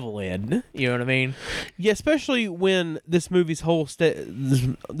revel in. You know what I mean? Yeah, especially when this movie's whole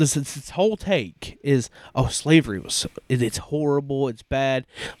its whole take is, oh, slavery it's horrible, it's bad.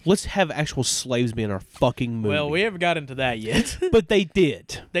 Let's have actual slaves be in our fucking movie. Well, we haven't got into that yet. But they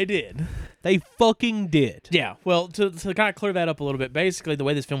did. They did. They fucking did. Yeah. Well, to kind of clear that up a little bit, basically the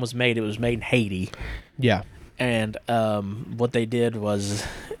way this film was made, it was made in Haiti. Yeah. And what they did was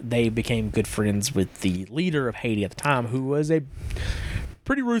they became good friends with the leader of Haiti at the time, who was a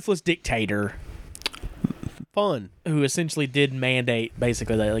pretty ruthless dictator. Fun. Who essentially did mandate,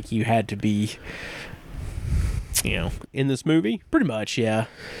 basically, that like you had to be, you know, in this movie? Pretty much, yeah.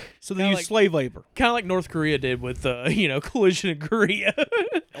 So they used slave labor. Kind of like North Korea did with, Collision in Korea.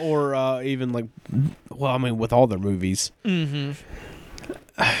 Or even like, well, I mean, with all their movies. Mm-hmm.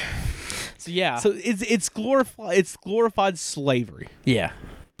 So yeah, so it's glorified slavery. Yeah,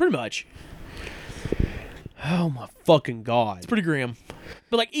 pretty much. Oh my fucking god, it's pretty grim.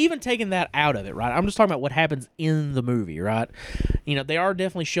 But like, even taking that out of it, right? I'm just talking about what happens in the movie, right? You know, they are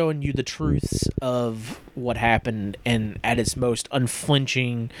definitely showing you the truths of what happened, and at its most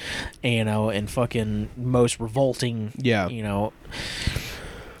unflinching, and fucking most revolting. Yeah,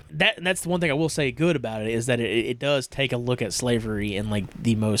 That's the one thing I will say good about it, is that it does take a look at slavery in like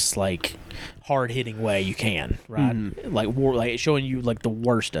the most like hard hitting way you can, right? Like like showing you like the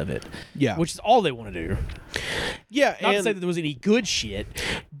worst of it. Yeah, which is all they want to do. Yeah, not to say that there was any good shit,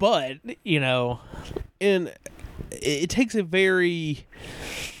 but and it takes a very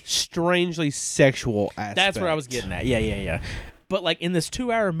strangely sexual aspect. That's where I was getting at. Yeah. But like in this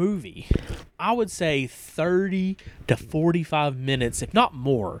 2-hour movie, I would say 30 to 45 minutes, if not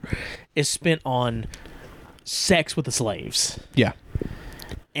more, is spent on sex with the slaves. Yeah.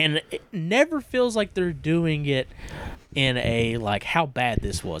 And it never feels like they're doing it in a, like, how bad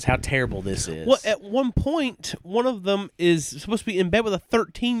this was, how terrible this is. Well, at one point, one of them is supposed to be in bed with a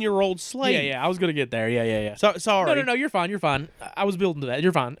 13-year-old slave. Yeah, I was going to get there. Yeah. Sorry. No, you're fine. I was building to that.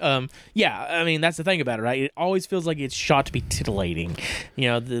 You're fine. Yeah, I mean, that's the thing about it, right? It always feels like it's shot to be titillating.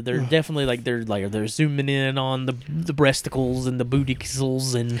 They're definitely, like, they're zooming in on the breasticles and the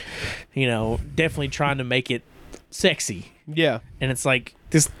booticles and, definitely trying to make it sexy. Yeah. And it's like,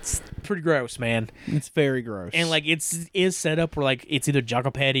 this is pretty gross, man. It's very gross. And like is set up where like it's either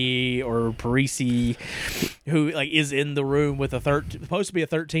Jacopetti or Parisi who like is in the room with supposed to be a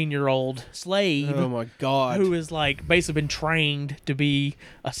 13-year-old slave. Oh my god. Who is like basically been trained to be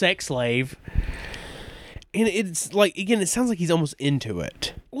a sex slave. And it's like, again, it sounds like he's almost into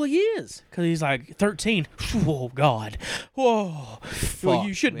it. Well, he is, because he's like 13. Oh, God. Whoa. Well,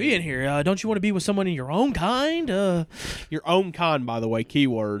 you shouldn't be in here. Don't you want to be with someone in your own kind? Your own kind, by the way,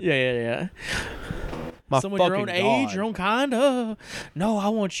 keyword. Yeah. Someone your own age, your own kind? No, I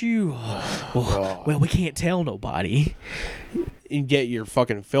want you. Well, we can't tell nobody. And yet you're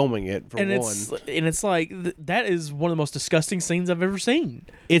fucking filming it for and one. It's like, that is one of the most disgusting scenes I've ever seen.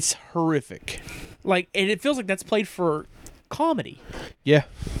 It's horrific. Like, and it feels like that's played for comedy. Yeah.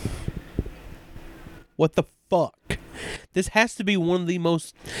 What the fuck? This has to be one of the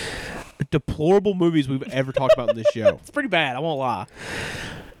most deplorable movies we've ever talked about in this show. It's pretty bad, I won't lie.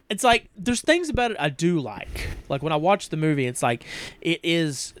 It's like, there's things about it I do like. Like, when I watch the movie, it's like, it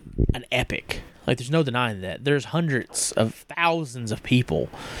is an epic. Like, there's no denying that. There's hundreds of thousands of people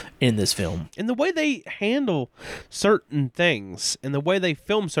in this film. And the way they handle certain things and the way they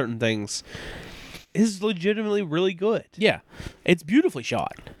film certain things is legitimately really good. Yeah. It's beautifully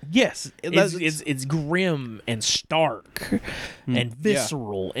shot. Yes. It's grim and stark and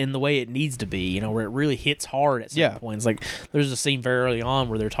visceral in the way it needs to be, where it really hits hard at some points. Like, there's a scene very early on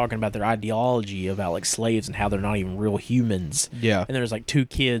where they're talking about their ideology about, like, slaves and how they're not even real humans. Yeah. And there's, like, 2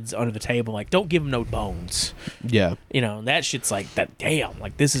 kids under the table, like, don't give them no bones. Yeah. That shit's like, that. Damn,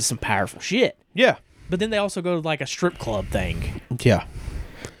 like, this is some powerful shit. Yeah. But then they also go to, like, a strip club thing. Yeah.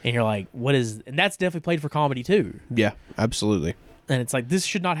 And you're like, what is... And that's definitely played for comedy, too. Yeah, absolutely. And it's like, this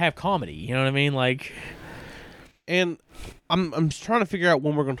should not have comedy. You know what I mean? Like... And I'm just trying to figure out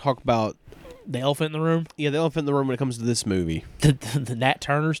when we're going to talk about... The elephant in the room? Yeah, the elephant in the room when it comes to this movie. The Nat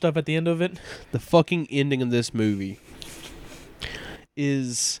Turner stuff at the end of it? The fucking ending of this movie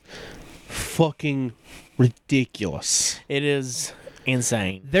is fucking ridiculous. It is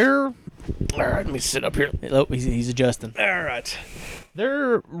insane. They're... All right, let me sit up here. Oh, he's adjusting. All right.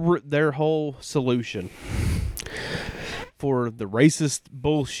 Their whole solution for the racist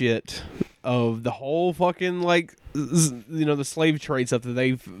bullshit of the whole fucking, like, the slave trade stuff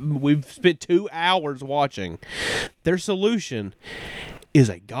that we've spent 2 hours watching. Their solution is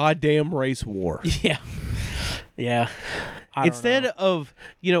a goddamn race war. Yeah. Yeah. Instead of,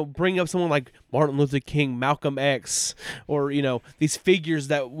 bringing up someone like Martin Luther King, Malcolm X, or, these figures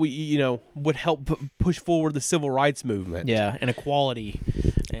that we, would help push forward the civil rights movement. Yeah, and equality.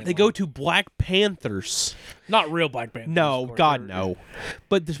 They go to Black Panthers. Not real Black Panthers. No, God, no.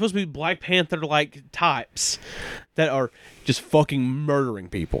 But they're supposed to be Black Panther-like types that are just fucking murdering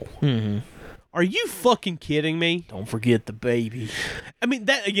people. Mm-hmm. Are you fucking kidding me? Don't forget the baby. I mean,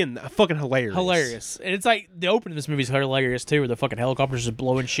 that, again, fucking hilarious. Hilarious. And it's like, the opening of this movie is hilarious, too, where the fucking helicopters just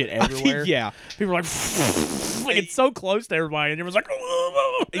blowing shit everywhere. Yeah. People are like, it's so close to everybody, and everyone's like,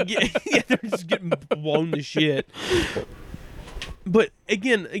 yeah, they're just getting blown to shit. But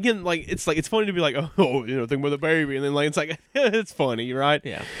again, like it's funny to be like, think about the baby, and then like it's like it's funny, right?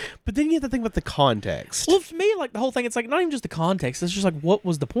 Yeah. But then you have to think about the context. Well, for me, like the whole thing, it's like not even just the context. It's just like, what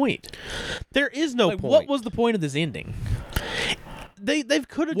was the point? There is no point. What was the point of this ending? They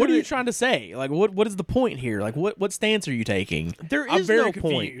could have. What are you trying to say? Like, what is the point here? Like, what stance are you taking? There is I'm very no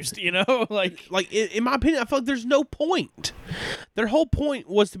confused, point. Like in my opinion, I feel like there's no point. Their whole point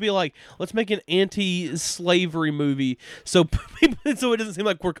was to be like, let's make an anti-slavery movie, so it doesn't seem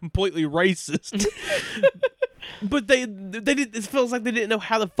like we're completely racist. But they did. It feels like they didn't know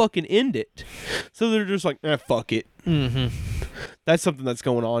how to fucking end it, so they're just like, fuck it. Mm-hmm. That's something that's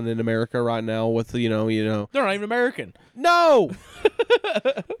going on in America right now with They're not even American. No.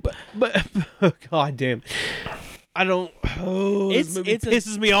 but God damn. I don't. This movie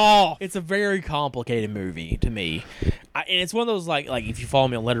pisses me off. It's a very complicated movie to me, and it's one of those like if you follow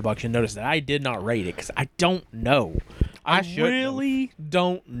me on Letterboxd, you'll notice that I did not rate it because I don't know. I really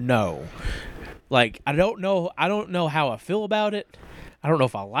don't know. Like I don't know how I feel about it. I don't know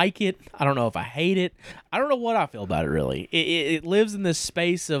if I like it. I don't know if I hate it. I don't know what I feel about it, really. It lives in this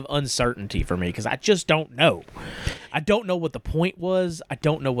space of uncertainty for me because I just don't know. I don't know what the point was. I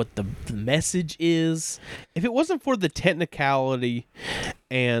don't know what the message is. If it wasn't for the technicality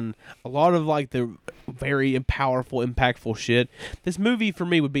and a lot of, like, the very powerful, impactful shit, this movie, for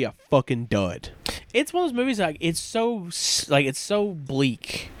me, would be a fucking dud. It's one of those movies, like, it's so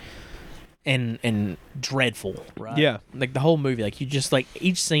bleak and dreadful, right? Yeah. Like the whole movie, like you just like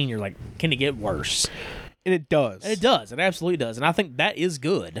each scene you're like, can it get worse? And it does. And it does. It absolutely does. And I think that is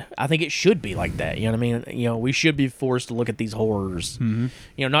good. I think it should be like that. You know what I mean? We should be forced to look at these horrors.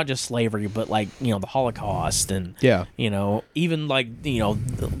 Mm-hmm. Not just slavery, but like, the Holocaust and even like,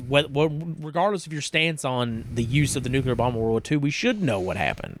 regardless of your stance on the use of the nuclear bomb in World War II, we should know what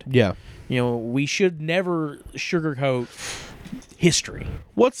happened. Yeah. We should never sugarcoat history.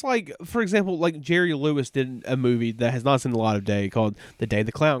 What's like, for example, like Jerry Lewis did a movie that has not seen a lot of day called The Day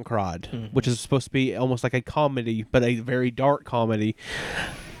the Clown Cried, which is supposed to be almost like a comedy, but a very dark comedy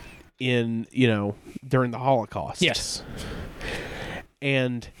in, during the Holocaust. Yes.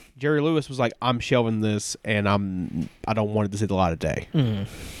 And Jerry Lewis was like, I'm shelving this and I don't want it to see the light of day.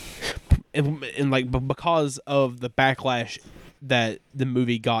 And like, because of the backlash that the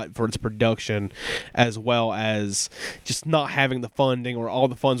movie got for its production, as well as just not having the funding, or all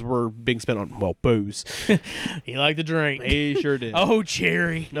the funds were being spent on, booze. He liked to drink. He sure did. Oh,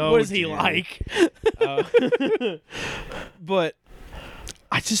 Cherry. No, what is he like? But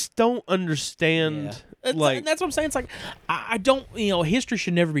I just don't understand. And that's what I'm saying. It's like, I don't, history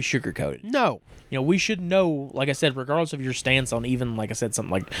should never be sugarcoated. No. We should know, like I said, regardless of your stance on even, like I said, something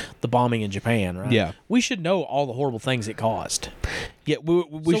like the bombing in Japan, right? Yeah. We should know all the horrible things it caused. Yeah,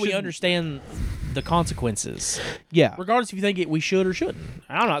 we understand the consequences. Yeah. Regardless if you think we should or shouldn't.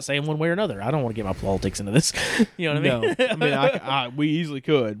 I'm not saying one way or another. I don't want to get my politics into this. You know what I mean? No. I mean, we easily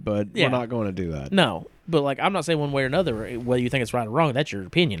could, but we're not going to do that. No. But, like, I'm not saying one way or another, whether you think it's right or wrong. That's your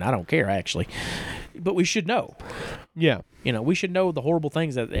opinion. I don't care, actually. But we should know. Yeah. We should know the horrible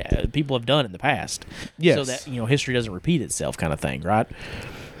things that people have done in the past. Yes. So that, history doesn't repeat itself, kind of thing, right?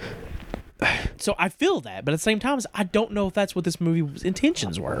 So I feel that, but at the same time, I don't know if that's what this movie's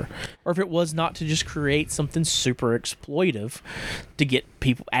intentions were, or if it was not to just create something super exploitive to get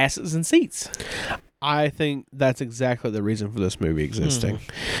people asses in seats. I think that's exactly the reason for this movie existing.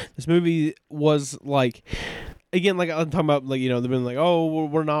 This movie was like, again, like I'm talking about, like, you know, they've been like, oh,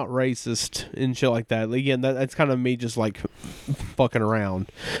 we're not racist and shit like that. Again, that's kind of me just like fucking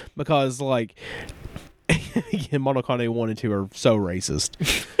around, because like, again, Mondo Cane 1 and 2 are so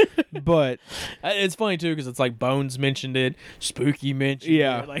racist. But it's funny too because it's like Bones mentioned it, Spooky mentioned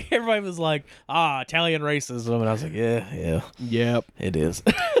it. Like everybody was like, Italian racism, and I was like, yep, it is.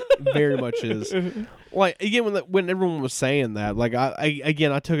 Very much is. Like, again, when everyone was saying that, like,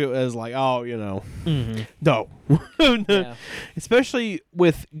 I took it as like, oh, you know, no. Yeah. Especially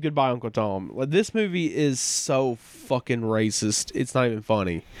with Goodbye Uncle Tom. Like, this movie is so fucking racist. It's not even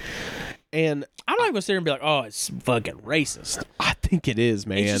funny. And I'm not going to sit here and be like, oh, it's fucking racist. I think it is,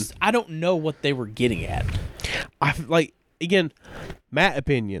 man. It's just, I don't know what they were getting at. Again, Matt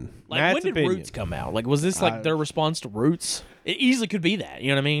opinion. Like, Matt's when did opinion. Roots come out? Like, was this like their response to Roots? It easily could be that. You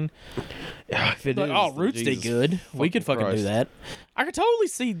know what I mean? If it like, is, Roots did good. We could fucking do that. I could totally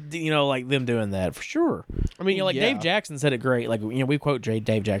see, you know, like them doing that for sure. I mean, you know, like Dave Jackson said it great. Like, you know, we quote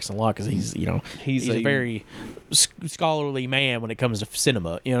Dave Jackson a lot because he's, you know, he's a very scholarly man when it comes to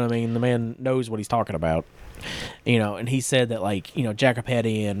cinema. You know what I mean? The man knows what he's talking about. You know, and he said that, like, you know,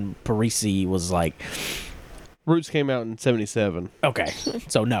 Jacopetti and Parisi was like, Roots came out in 1977. Okay,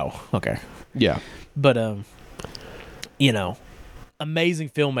 so no. Okay. Yeah. But, you know, amazing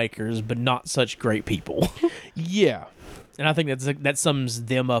filmmakers, but not such great people. Yeah. And I think that sums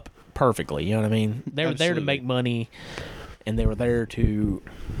them up perfectly. You know what I mean? They were there to make money, and they were there to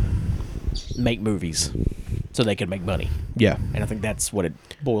make movies so they could make money. Yeah. And I think that's what it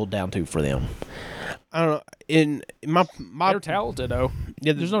boiled down to for them. I don't know. In my they're talented, though.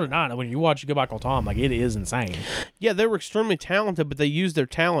 Yeah, there's no denying it. When you watch Goodbye Uncle Tom, like, it is insane. Yeah, they were extremely talented, but they used their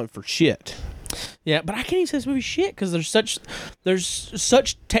talent for shit. Yeah, but I can't even say this movie shit because there's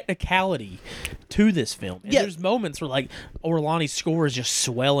such technicality to this film. And there's moments where, like, Orlani's score is just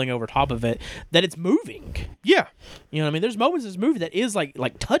swelling over top of it that it's moving. Yeah. You know what I mean? There's moments in this movie that is like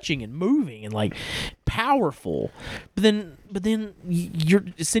touching and moving and like powerful. But then you're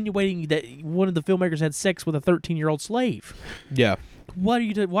insinuating that one of the filmmakers had sex with a 13-year-old slave. Yeah. What are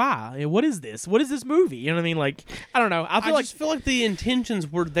you doing? Why? What is this? What is this movie? You know what I mean? Like, I don't know. I just feel like the intentions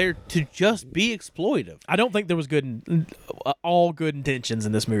were there to just be exploitive. I don't think there was all good intentions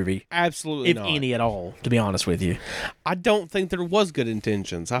in this movie. Absolutely not. If any at all, to be honest with you. I don't think there was good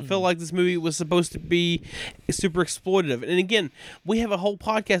intentions. I feel like this movie was supposed to be super exploitative. And again, we have a whole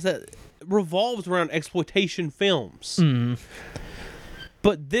podcast that revolves around exploitation films.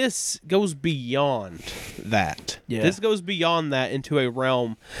 But this goes beyond that. Yeah. This goes beyond that into a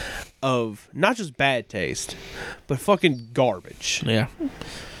realm of not just bad taste, but fucking garbage. Yeah.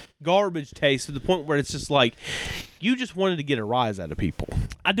 Garbage taste to the point where it's just like, you just wanted to get a rise out of people.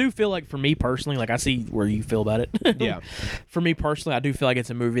 I do feel like, for me personally, like, I see where you feel about it. Yeah. For me personally, I do feel like it's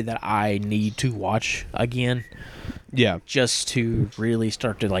a movie that I need to watch again. Yeah. Just to really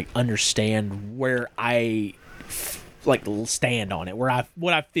start to, like, understand where I like stand on it, what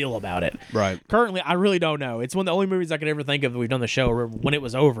I feel about it. Right. Currently, I really don't know. It's one of the only movies I could ever think of that we've done the show. When it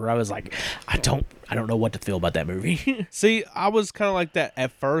was over, I was like, I don't know what to feel about that movie. See, I was kind of like that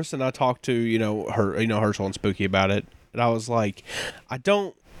at first, and I talked to Herschel and Spooky about it, and I was like, I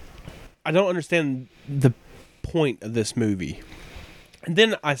don't understand the point of this movie. And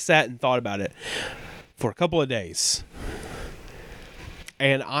then I sat and thought about it for a couple of days,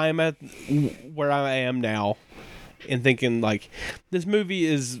 and I'm at where I am now. And thinking, like, this movie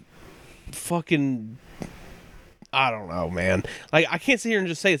is fucking, I don't know, man. Like, I can't sit here and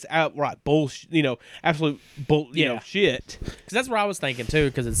just say it's outright bullshit, absolute shit. Because that's where I was thinking, too,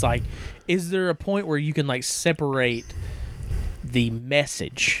 because it's like, is there a point where you can, like, separate the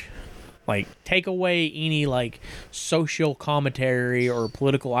message? Like, take away any, like, social commentary or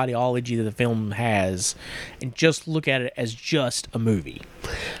political ideology that the film has and just look at it as just a movie.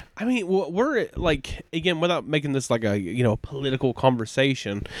 I mean, we're, like, again, without making this like a, political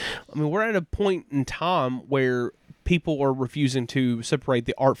conversation, I mean, we're at a point in time where people are refusing to separate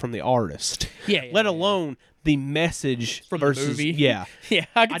the art from the artist. Yeah. Let alone the message from versus, the movie. Yeah. Yeah,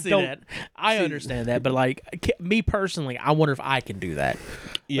 I can see that. I understand that. But, like, me personally, I wonder if I can do that.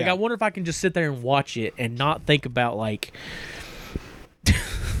 Yeah. Like, I wonder if I can just sit there and watch it and not think about, like, the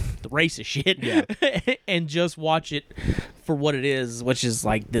racist shit. Yeah. And just watch it for what it is, which is,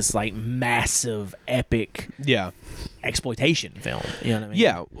 like, this, like, massive, epic exploitation film. You know what I mean?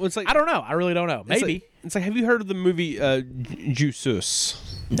 Yeah. Well, it's like, I don't know. I really don't know. Maybe. It's like, have you heard of the movie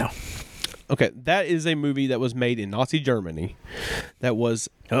Jesus? No. Okay, that is a movie that was made in Nazi Germany. That was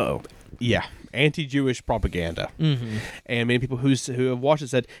anti-Jewish propaganda. Mm-hmm. And many people who have watched it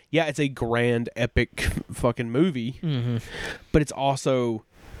said, yeah, it's a grand, epic fucking movie, but it's also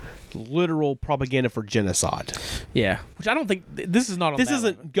literal propaganda for genocide. Yeah, which I don't think this is not. On this that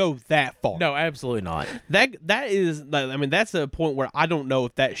doesn't level. go that far. No, absolutely not. That is. I mean, that's a point where I don't know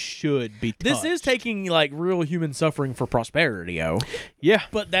if that should be. This is taking like real human suffering for prosperity, Yeah,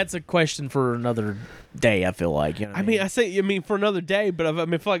 but that's a question for another day. I feel like. You know what I mean, for another day. But I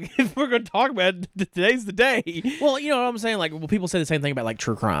feel like if we're going to talk about it, today's the day. Well, you know what I'm saying. Like, well, people say the same thing about like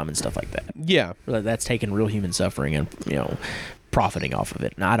true crime and stuff like that. Yeah, That's taking real human suffering and profiting off of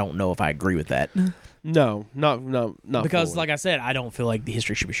it. And I don't know if I agree with that. No, not Because, fully. like I said, I don't feel like the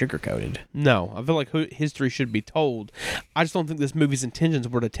history should be sugarcoated. No, I feel like history should be told. I just don't think this movie's intentions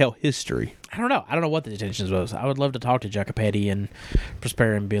were to tell history. I don't know what the intentions was. I would love to talk to Jacopetti and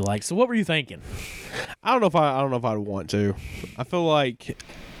Prospera and be like, so what were you thinking? I don't know if I'd want to. I feel like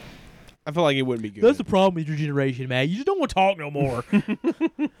it wouldn't be good. That's the problem with your generation, man. You just don't want to talk no more.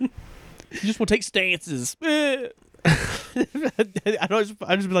 You just want to take stances. I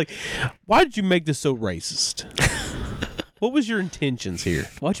just be like, why did you make this so racist? What was your intentions here?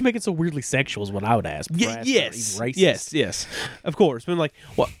 Why'd you make it so weirdly sexual is what I would ask. Yes, Racist. yes, of course. But like,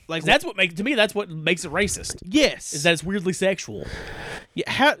 what? Like That's what makes it racist. Yes, Is that it's weirdly sexual. Yeah,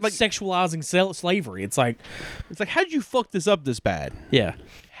 how, like Sexualizing slavery. It's like, how did you fuck this up this bad? yeah.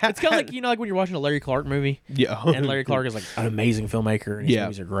 It's kind of like, like when you're watching a Larry Clark movie. Yeah. And Larry Clark is like an amazing filmmaker and his Yeah.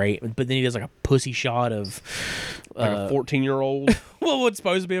 movies are great. But then he does like a pussy shot of like a 14-year-old. well, what's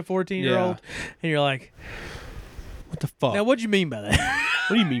supposed to be a 14-year-old. And you're like, What the fuck? now what'd you mean by that?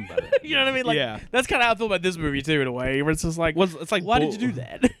 What do you mean by that? You know what I mean? Like, Yeah. that's kind of how I feel about this movie too, in a way. Where it's just like, It's like why did you do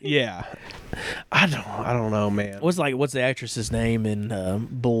that? Yeah. I don't know, man. What's the actress's name in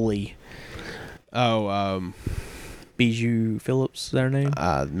Bully? Oh, Bijou Phillips, is that her name?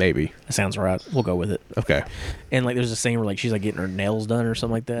 maybe. That sounds right. We'll go with it. Okay. And like, there's a scene where like she's like getting her nails done or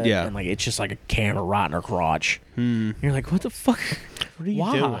something like that. Yeah. And like it's just like a camera right in her crotch. You're like, what the fuck? What are you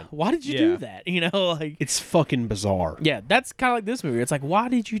Why? doing? Why did you Yeah. do that? You know, like It's fucking bizarre. yeah, that's kind of like this movie. It's like, why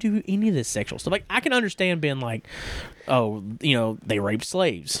did you do any of this sexual stuff? Like, I can understand being like, oh, they raped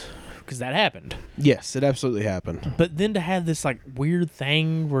slaves because that happened. Yes, it absolutely happened. But then to have this like weird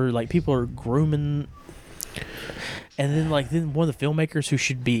thing where like people are grooming. And then, one of the filmmakers who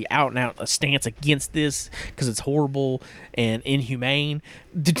should be out and out a stance against this because it's horrible and inhumane,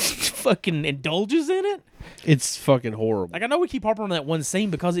 fucking indulges in it. It's fucking horrible. Like, I know we keep harping on that one scene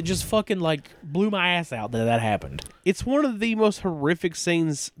because it just fucking like blew my ass out that happened. It's one of the most horrific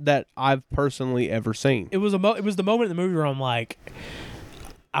scenes that I've personally ever seen. It was the moment in the movie where I'm like,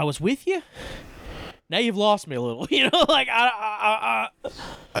 I was with you. Now you've lost me a little, you know. Like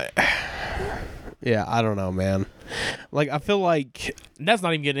Yeah, I don't know, man. Like, I feel like... And that's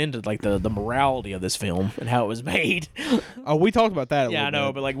not even getting into like the morality of this film and how it was made. Oh, we talked about that a Yeah, I little know,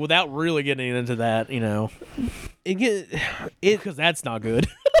 bit. but like without really getting into that, you know, It because that's not good.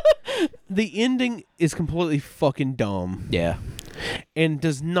 the ending is completely fucking dumb Yeah. and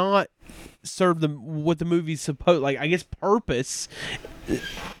does not serve what the movie's supposed, like, I guess, purpose.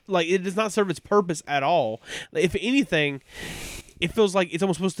 Like, it does not serve its purpose at all. If anything, it feels like it's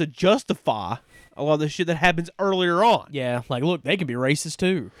almost supposed to justify a lot of the shit that happens earlier on. Yeah, like, look, they can be racist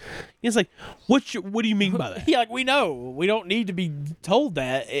too. It's like, what do you mean by that? Yeah, like, we know. We don't need to be told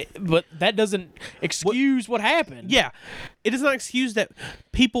that, but that doesn't excuse what happened. Yeah, it does not excuse that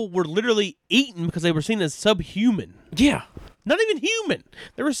people were literally eaten because they were seen as subhuman. Yeah. Not even human.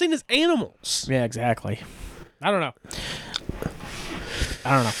 They were seen as animals. Yeah, exactly. I don't know.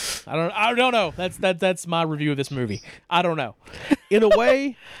 I don't know. That's my review of this movie. I don't know. In a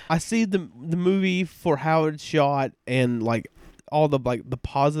way, I see the movie for how it's shot and like all the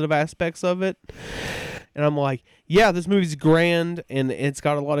positive aspects of it. And I'm like, yeah, this movie's grand and it's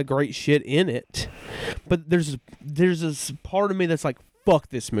got a lot of great shit in it. But there's this part of me that's like, fuck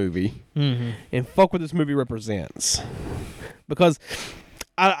this movie. Mm-hmm. And fuck what this movie represents. Because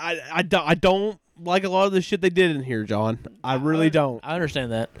I don't like a lot of the shit they did in here, John. I really don't. I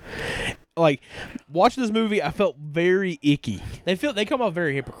understand that. Like, watching this movie, I felt very icky. They come off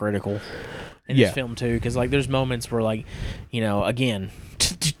very hypocritical in Yeah. this film too, because like there's moments where like, you know, again,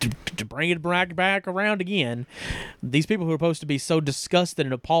 to bring it back around again, these people who are supposed to be so disgusted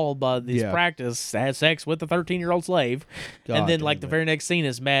and appalled by this Yeah. practice had sex with a 13-year-old slave, God and then damn like the it. very next scene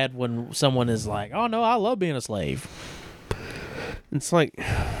is mad when someone is like, "Oh no, I love being a slave." It's like,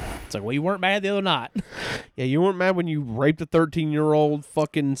 It's like, well, you weren't mad the other night. Yeah, you weren't mad when you raped a 13-year-old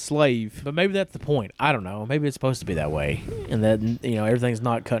fucking slave. But maybe that's the point. I don't know. Maybe it's supposed to be that way. And that, everything's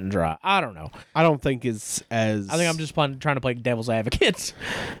not cut and dry. I don't know. I don't think it's as... I think I'm just trying to play devil's advocate.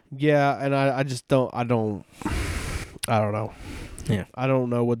 Yeah, and I just don't... I don't know. Yeah. I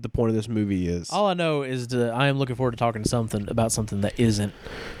don't know what the point of this movie is. All I know is I am looking forward to talking about something that isn't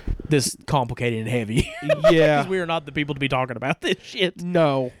this complicated and heavy. Yeah. Because we are not the people to be talking about this shit.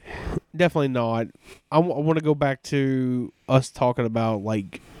 No, definitely not. I want to go back to us talking about,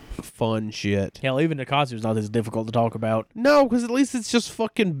 like, fun shit. Hell, even Nikatsu is not as difficult to talk about. No, because at least it's just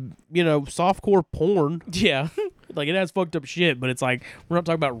fucking, softcore porn. Yeah. Like, it has fucked up shit, but it's like, we're not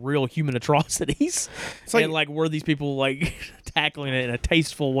talking about real human atrocities. It's like, and, like, were these people, like, tackling it in a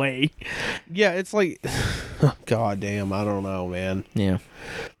tasteful way? Yeah, it's like, god damn, I don't know, man. Yeah.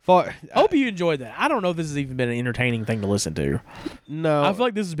 Fuck. I hope you enjoyed that. I don't know if this has even been an entertaining thing to listen to. No. I feel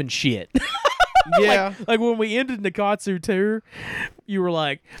like this has been shit. Yeah. like when we ended Nikatsu 2, you were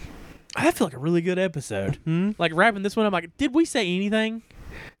like, I feel like a really good episode. Like, wrapping this one, I'm like, did we say anything?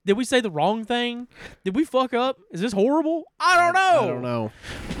 Did we say the wrong thing? Did we fuck up? Is this horrible? I don't know. I don't know.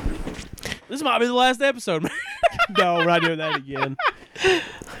 This might be the last episode. No, we're not doing that again.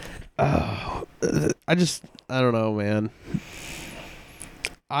 I don't know, man.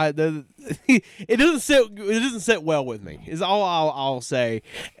 It doesn't sit well with me. Is all I'll say,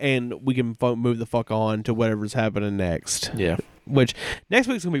 and we can move the fuck on to whatever's happening next. Yeah. Which next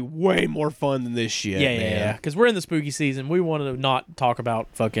week's gonna be way more fun than this shit. Yeah. Because we're in the spooky season. We want to not talk about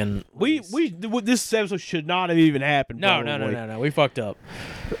fucking. This episode should not have even happened. No. We fucked up.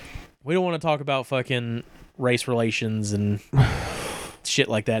 We don't want to talk about fucking race relations and shit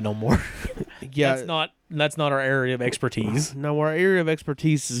like that no more. Yeah, that's not our area of expertise. No, our area of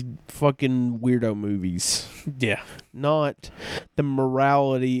expertise is fucking weirdo movies. Yeah, not the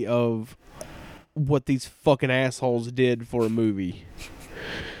morality of what these fucking assholes did for a movie.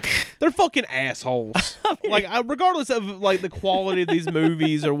 They're fucking assholes. Like, regardless of like the quality of these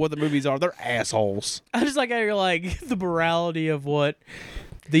movies or what the movies are, they're assholes. I just like how you're like the morality of what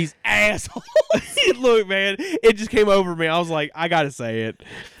these assholes. Look, man, it just came over me. I was like, I gotta say it.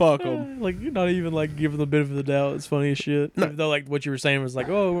 Fuck them. Like, you're not even like giving the benefit of the doubt. It's funny as shit. No. Even though like what you were saying was like,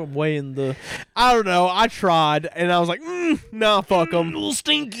 oh, I'm weighing the. I don't know. I tried, and I was like, nah, fuck them. A little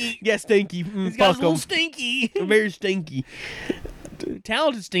stinky. Yeah, stinky. These fuck guys a little them. stinky. Very stinky.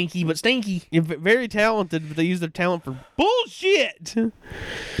 Talented stinky, but stinky. Yeah, very talented, but they use their talent for bullshit.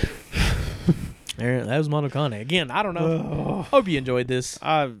 That was Mondo Cane. Again, I don't know. Hope you enjoyed this.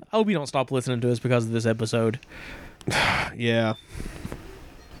 I hope you don't stop listening to us because of this episode. Yeah.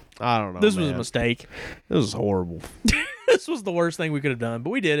 I don't know. This was a mistake. This was horrible. This was the worst thing we could have done, but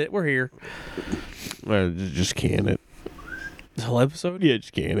we did it. We're here. Just can it. The whole episode? Yeah,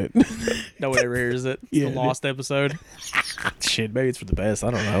 just can it. No one ever hears it. It's the lost episode. Shit, maybe it's for the best. I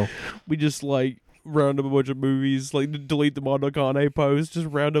don't know. We just like round up a bunch of movies, like delete the Mondo Cane post, just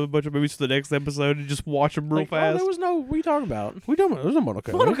round up a bunch of movies for the next episode and just watch them real fast. Oh, there was no. What are you talking about? We talking about? There's no Mondo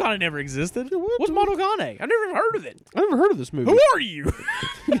Cane. Mondo Cane never existed. What's Mondo Cane? I've never even heard of it. I've never heard of this movie. Who are you?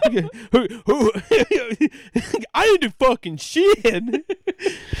 who? I didn't do fucking shit.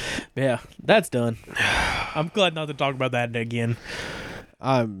 Yeah, that's done. I'm glad not to talk about that again.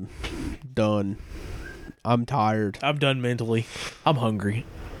 I'm done. I'm tired. I'm done mentally. I'm hungry.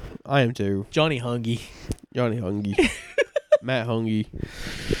 I am too. Johnny Hungy. Matt Hungy.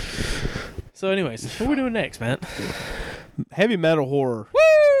 So anyways, what are we doing next, Matt? Heavy metal horror.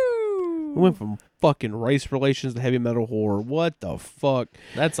 Woo! We went from fucking race relations to heavy metal horror. What the fuck?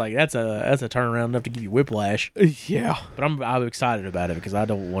 That's a turnaround enough to give you whiplash. Yeah. But I'm excited about it because I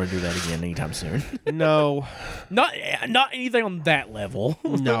don't want to do that again anytime soon. No. Not anything on that level.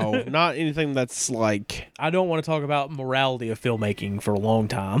 No, not anything that's like... I don't want to talk about morality of filmmaking for a long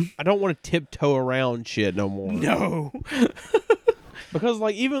time. I don't want to tiptoe around shit no more. No. Because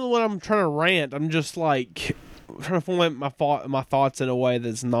like even when I'm trying to rant, I'm just like... trying to formulate my thoughts in a way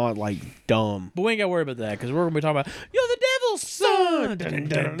that's not like dumb. But we ain't gotta worry about that because we're gonna be talking about you're the devil's son. One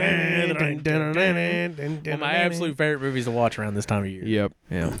of my absolute favorite movies to watch around this time of year. Yep.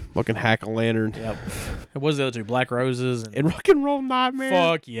 Yeah. Fucking Hack-A-Lantern. Yep. What was the other two? Black Roses and Rock and Roll Nightmare.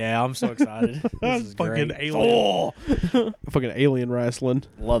 Fuck yeah! I'm so excited. This is fucking great. alien. Fucking alien wrestling.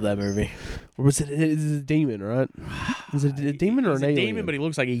 Love that movie. Or was it? It's a demon, right? Is it a demon or an alien? Demon, but he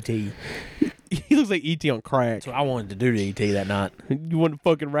looks like E.T. He looks like E.T. on crack. That's what I wanted to do to E.T. that night. You want to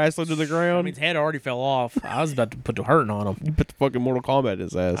fucking wrestle to the I ground? mean, his head already fell off. I was about to put the hurting on him. You put the fucking Mortal Kombat in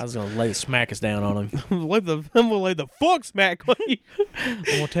his I ass. was gonna lay the smack us down on him. I'm gonna lay the fuck smack on you. I'm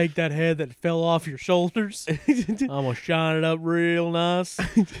gonna take that head that fell off your shoulders. I'm gonna shine it up real nice.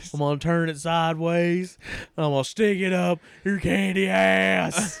 I'm gonna turn it sideways. I'm gonna stick it up your candy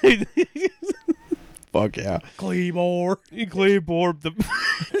ass. Fuck yeah. Cleavor. You clean board the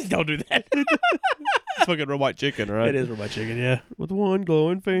Don't do that. it's fucking Robot Chicken, right? It is Robot Chicken, yeah. With one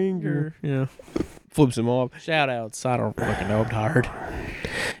glowing finger. Yeah. Flips him off. Shout outs. I don't fucking know. I'm tired.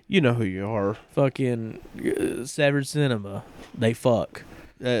 You know who you are. Fucking Severed Cinema. They fuck.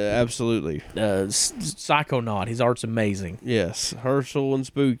 Absolutely. Psychonaut. His art's amazing. Yes. Herschel and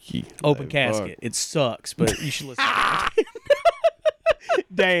Spooky. Open They Casket. fuck. It sucks, but you should listen to it.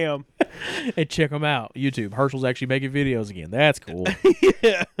 Damn. And check them out. YouTube. Herschel's actually making videos again. That's cool.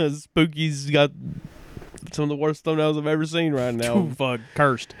 Yeah. Spooky's got some of the worst thumbnails I've ever seen right now. Fuck.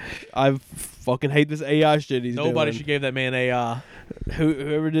 Cursed. I fucking hate this AI shit he's Nobody doing. should give that man AI.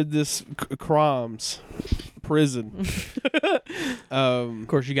 Whoever did this crimes. Prison. Of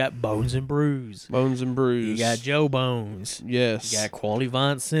course, you got Bones and Brews. Bones and Brews. You got Joe Bones. Yes. You got Quality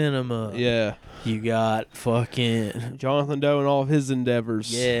Vine Cinema. Yeah. You got fucking Jonathan Doe and all of his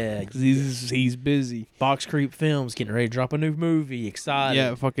endeavors. yeah. 'Cause he's busy. Box Creep Films getting ready to drop a new movie. Excited.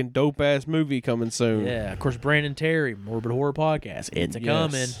 Yeah, fucking dope ass movie coming soon. Yeah. Of course, Brandon Terry, Morbid Horror Podcast. It's a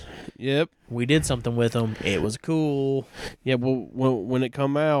coming. Yep. We did something with them. It was cool. Yeah. Well, when it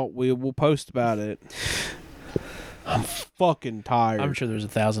come out, we'll post about it. I'm fucking tired. I'm sure there's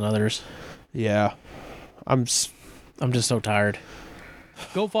 1,000 others. Yeah. I'm just so tired.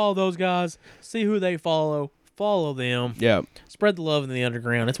 Go follow those guys. See who they follow. Follow them. Yeah. Spread the love in the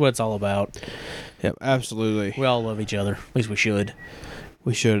underground. That's what it's all about. Yep. Absolutely. We all love each other. At least we should.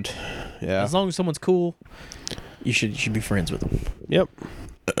 We should. Yeah. As long as someone's cool, you should be friends with them. Yep.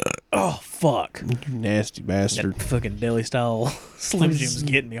 Oh fuck! You nasty bastard. That fucking deli style Slim Jim's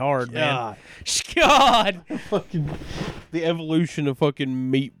getting me hard, man. God. God. Fucking the evolution of fucking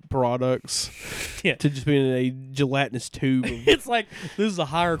meat products Yeah. to just being in a gelatinous tube. It's like this is a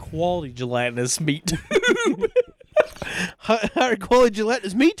higher quality gelatinous meat. Higher quality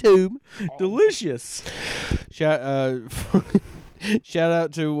gelatinous meat tube. Delicious. Shout out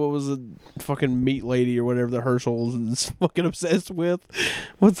to what was the fucking meat lady or whatever that Herschel is fucking obsessed with.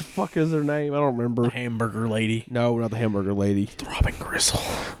 What the fuck is her name? I don't remember. Hamburger lady. No, not the hamburger lady. Robin Gristle.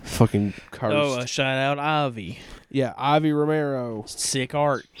 Fucking cursed. Oh, shout out Ivy. Yeah, Ivy Romero. Sick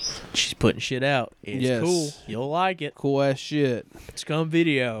art. She's putting shit out. It's Yes. cool. You'll like it. Cool ass shit. Scum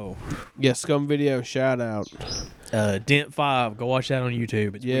Video. Yeah, Scum Video, shout out. Dent 5. Go watch that on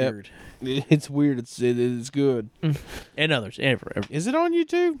YouTube. It's Yep. weird. It's weird. It's good. And others. Is it on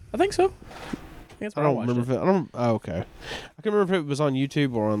YouTube? I think so. That's I don't remember if it, I don't. Oh, okay. I can't remember if it was on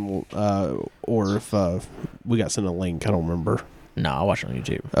YouTube or on or if we got sent a link. I don't remember. No, I watched it on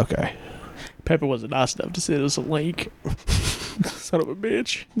YouTube. Okay. Pepper wasn't nice enough to send us a link. Son of a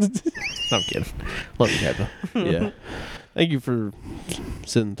bitch. No, I'm kidding. Love you, Pepper. Yeah. Thank you for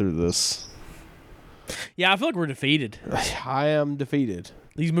sitting through this. Yeah, I feel like we're defeated. I am defeated.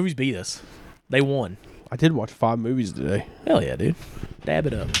 These movies beat us. They won. I did watch 5 movies today. Hell yeah, dude. Dab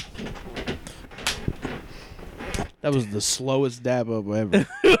it up. That was the slowest dab up ever.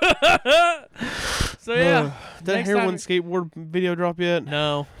 So yeah. Did I hear one skateboard video drop yet?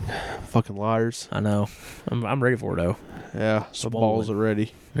 No. Fucking liars. I know. I'm ready for it though. Yeah, the balls are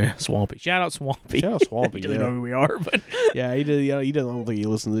ready. Yeah, Swampy. Shout out Swampy. Shout out Swampy. He doesn't Yeah. know who we are, but Yeah, he did. Yeah, he doesn't. I don't think he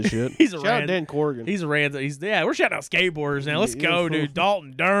listens to this shit. He's a Shout out rand- Dan Corrigan. he's a random. Yeah, we're shouting out skateboarders now. Let's Yeah, go, fool. dude.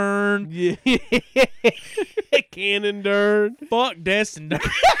 Dalton Dern. Yeah. Cannon Dern. Fuck Destin Dern.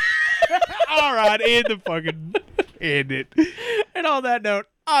 All right, end it. And on that note,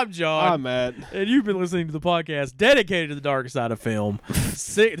 I'm John. I'm Matt. And you've been listening to the podcast dedicated to the dark side of film.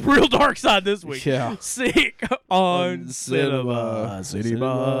 Sick, real dark side this week. Yeah. Sick on Cinema.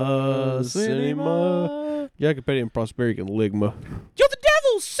 cinema. Cinema. Jacopedia and Prosperity and Ligma. You're the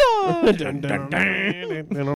devil's son. Dun, dun, dun.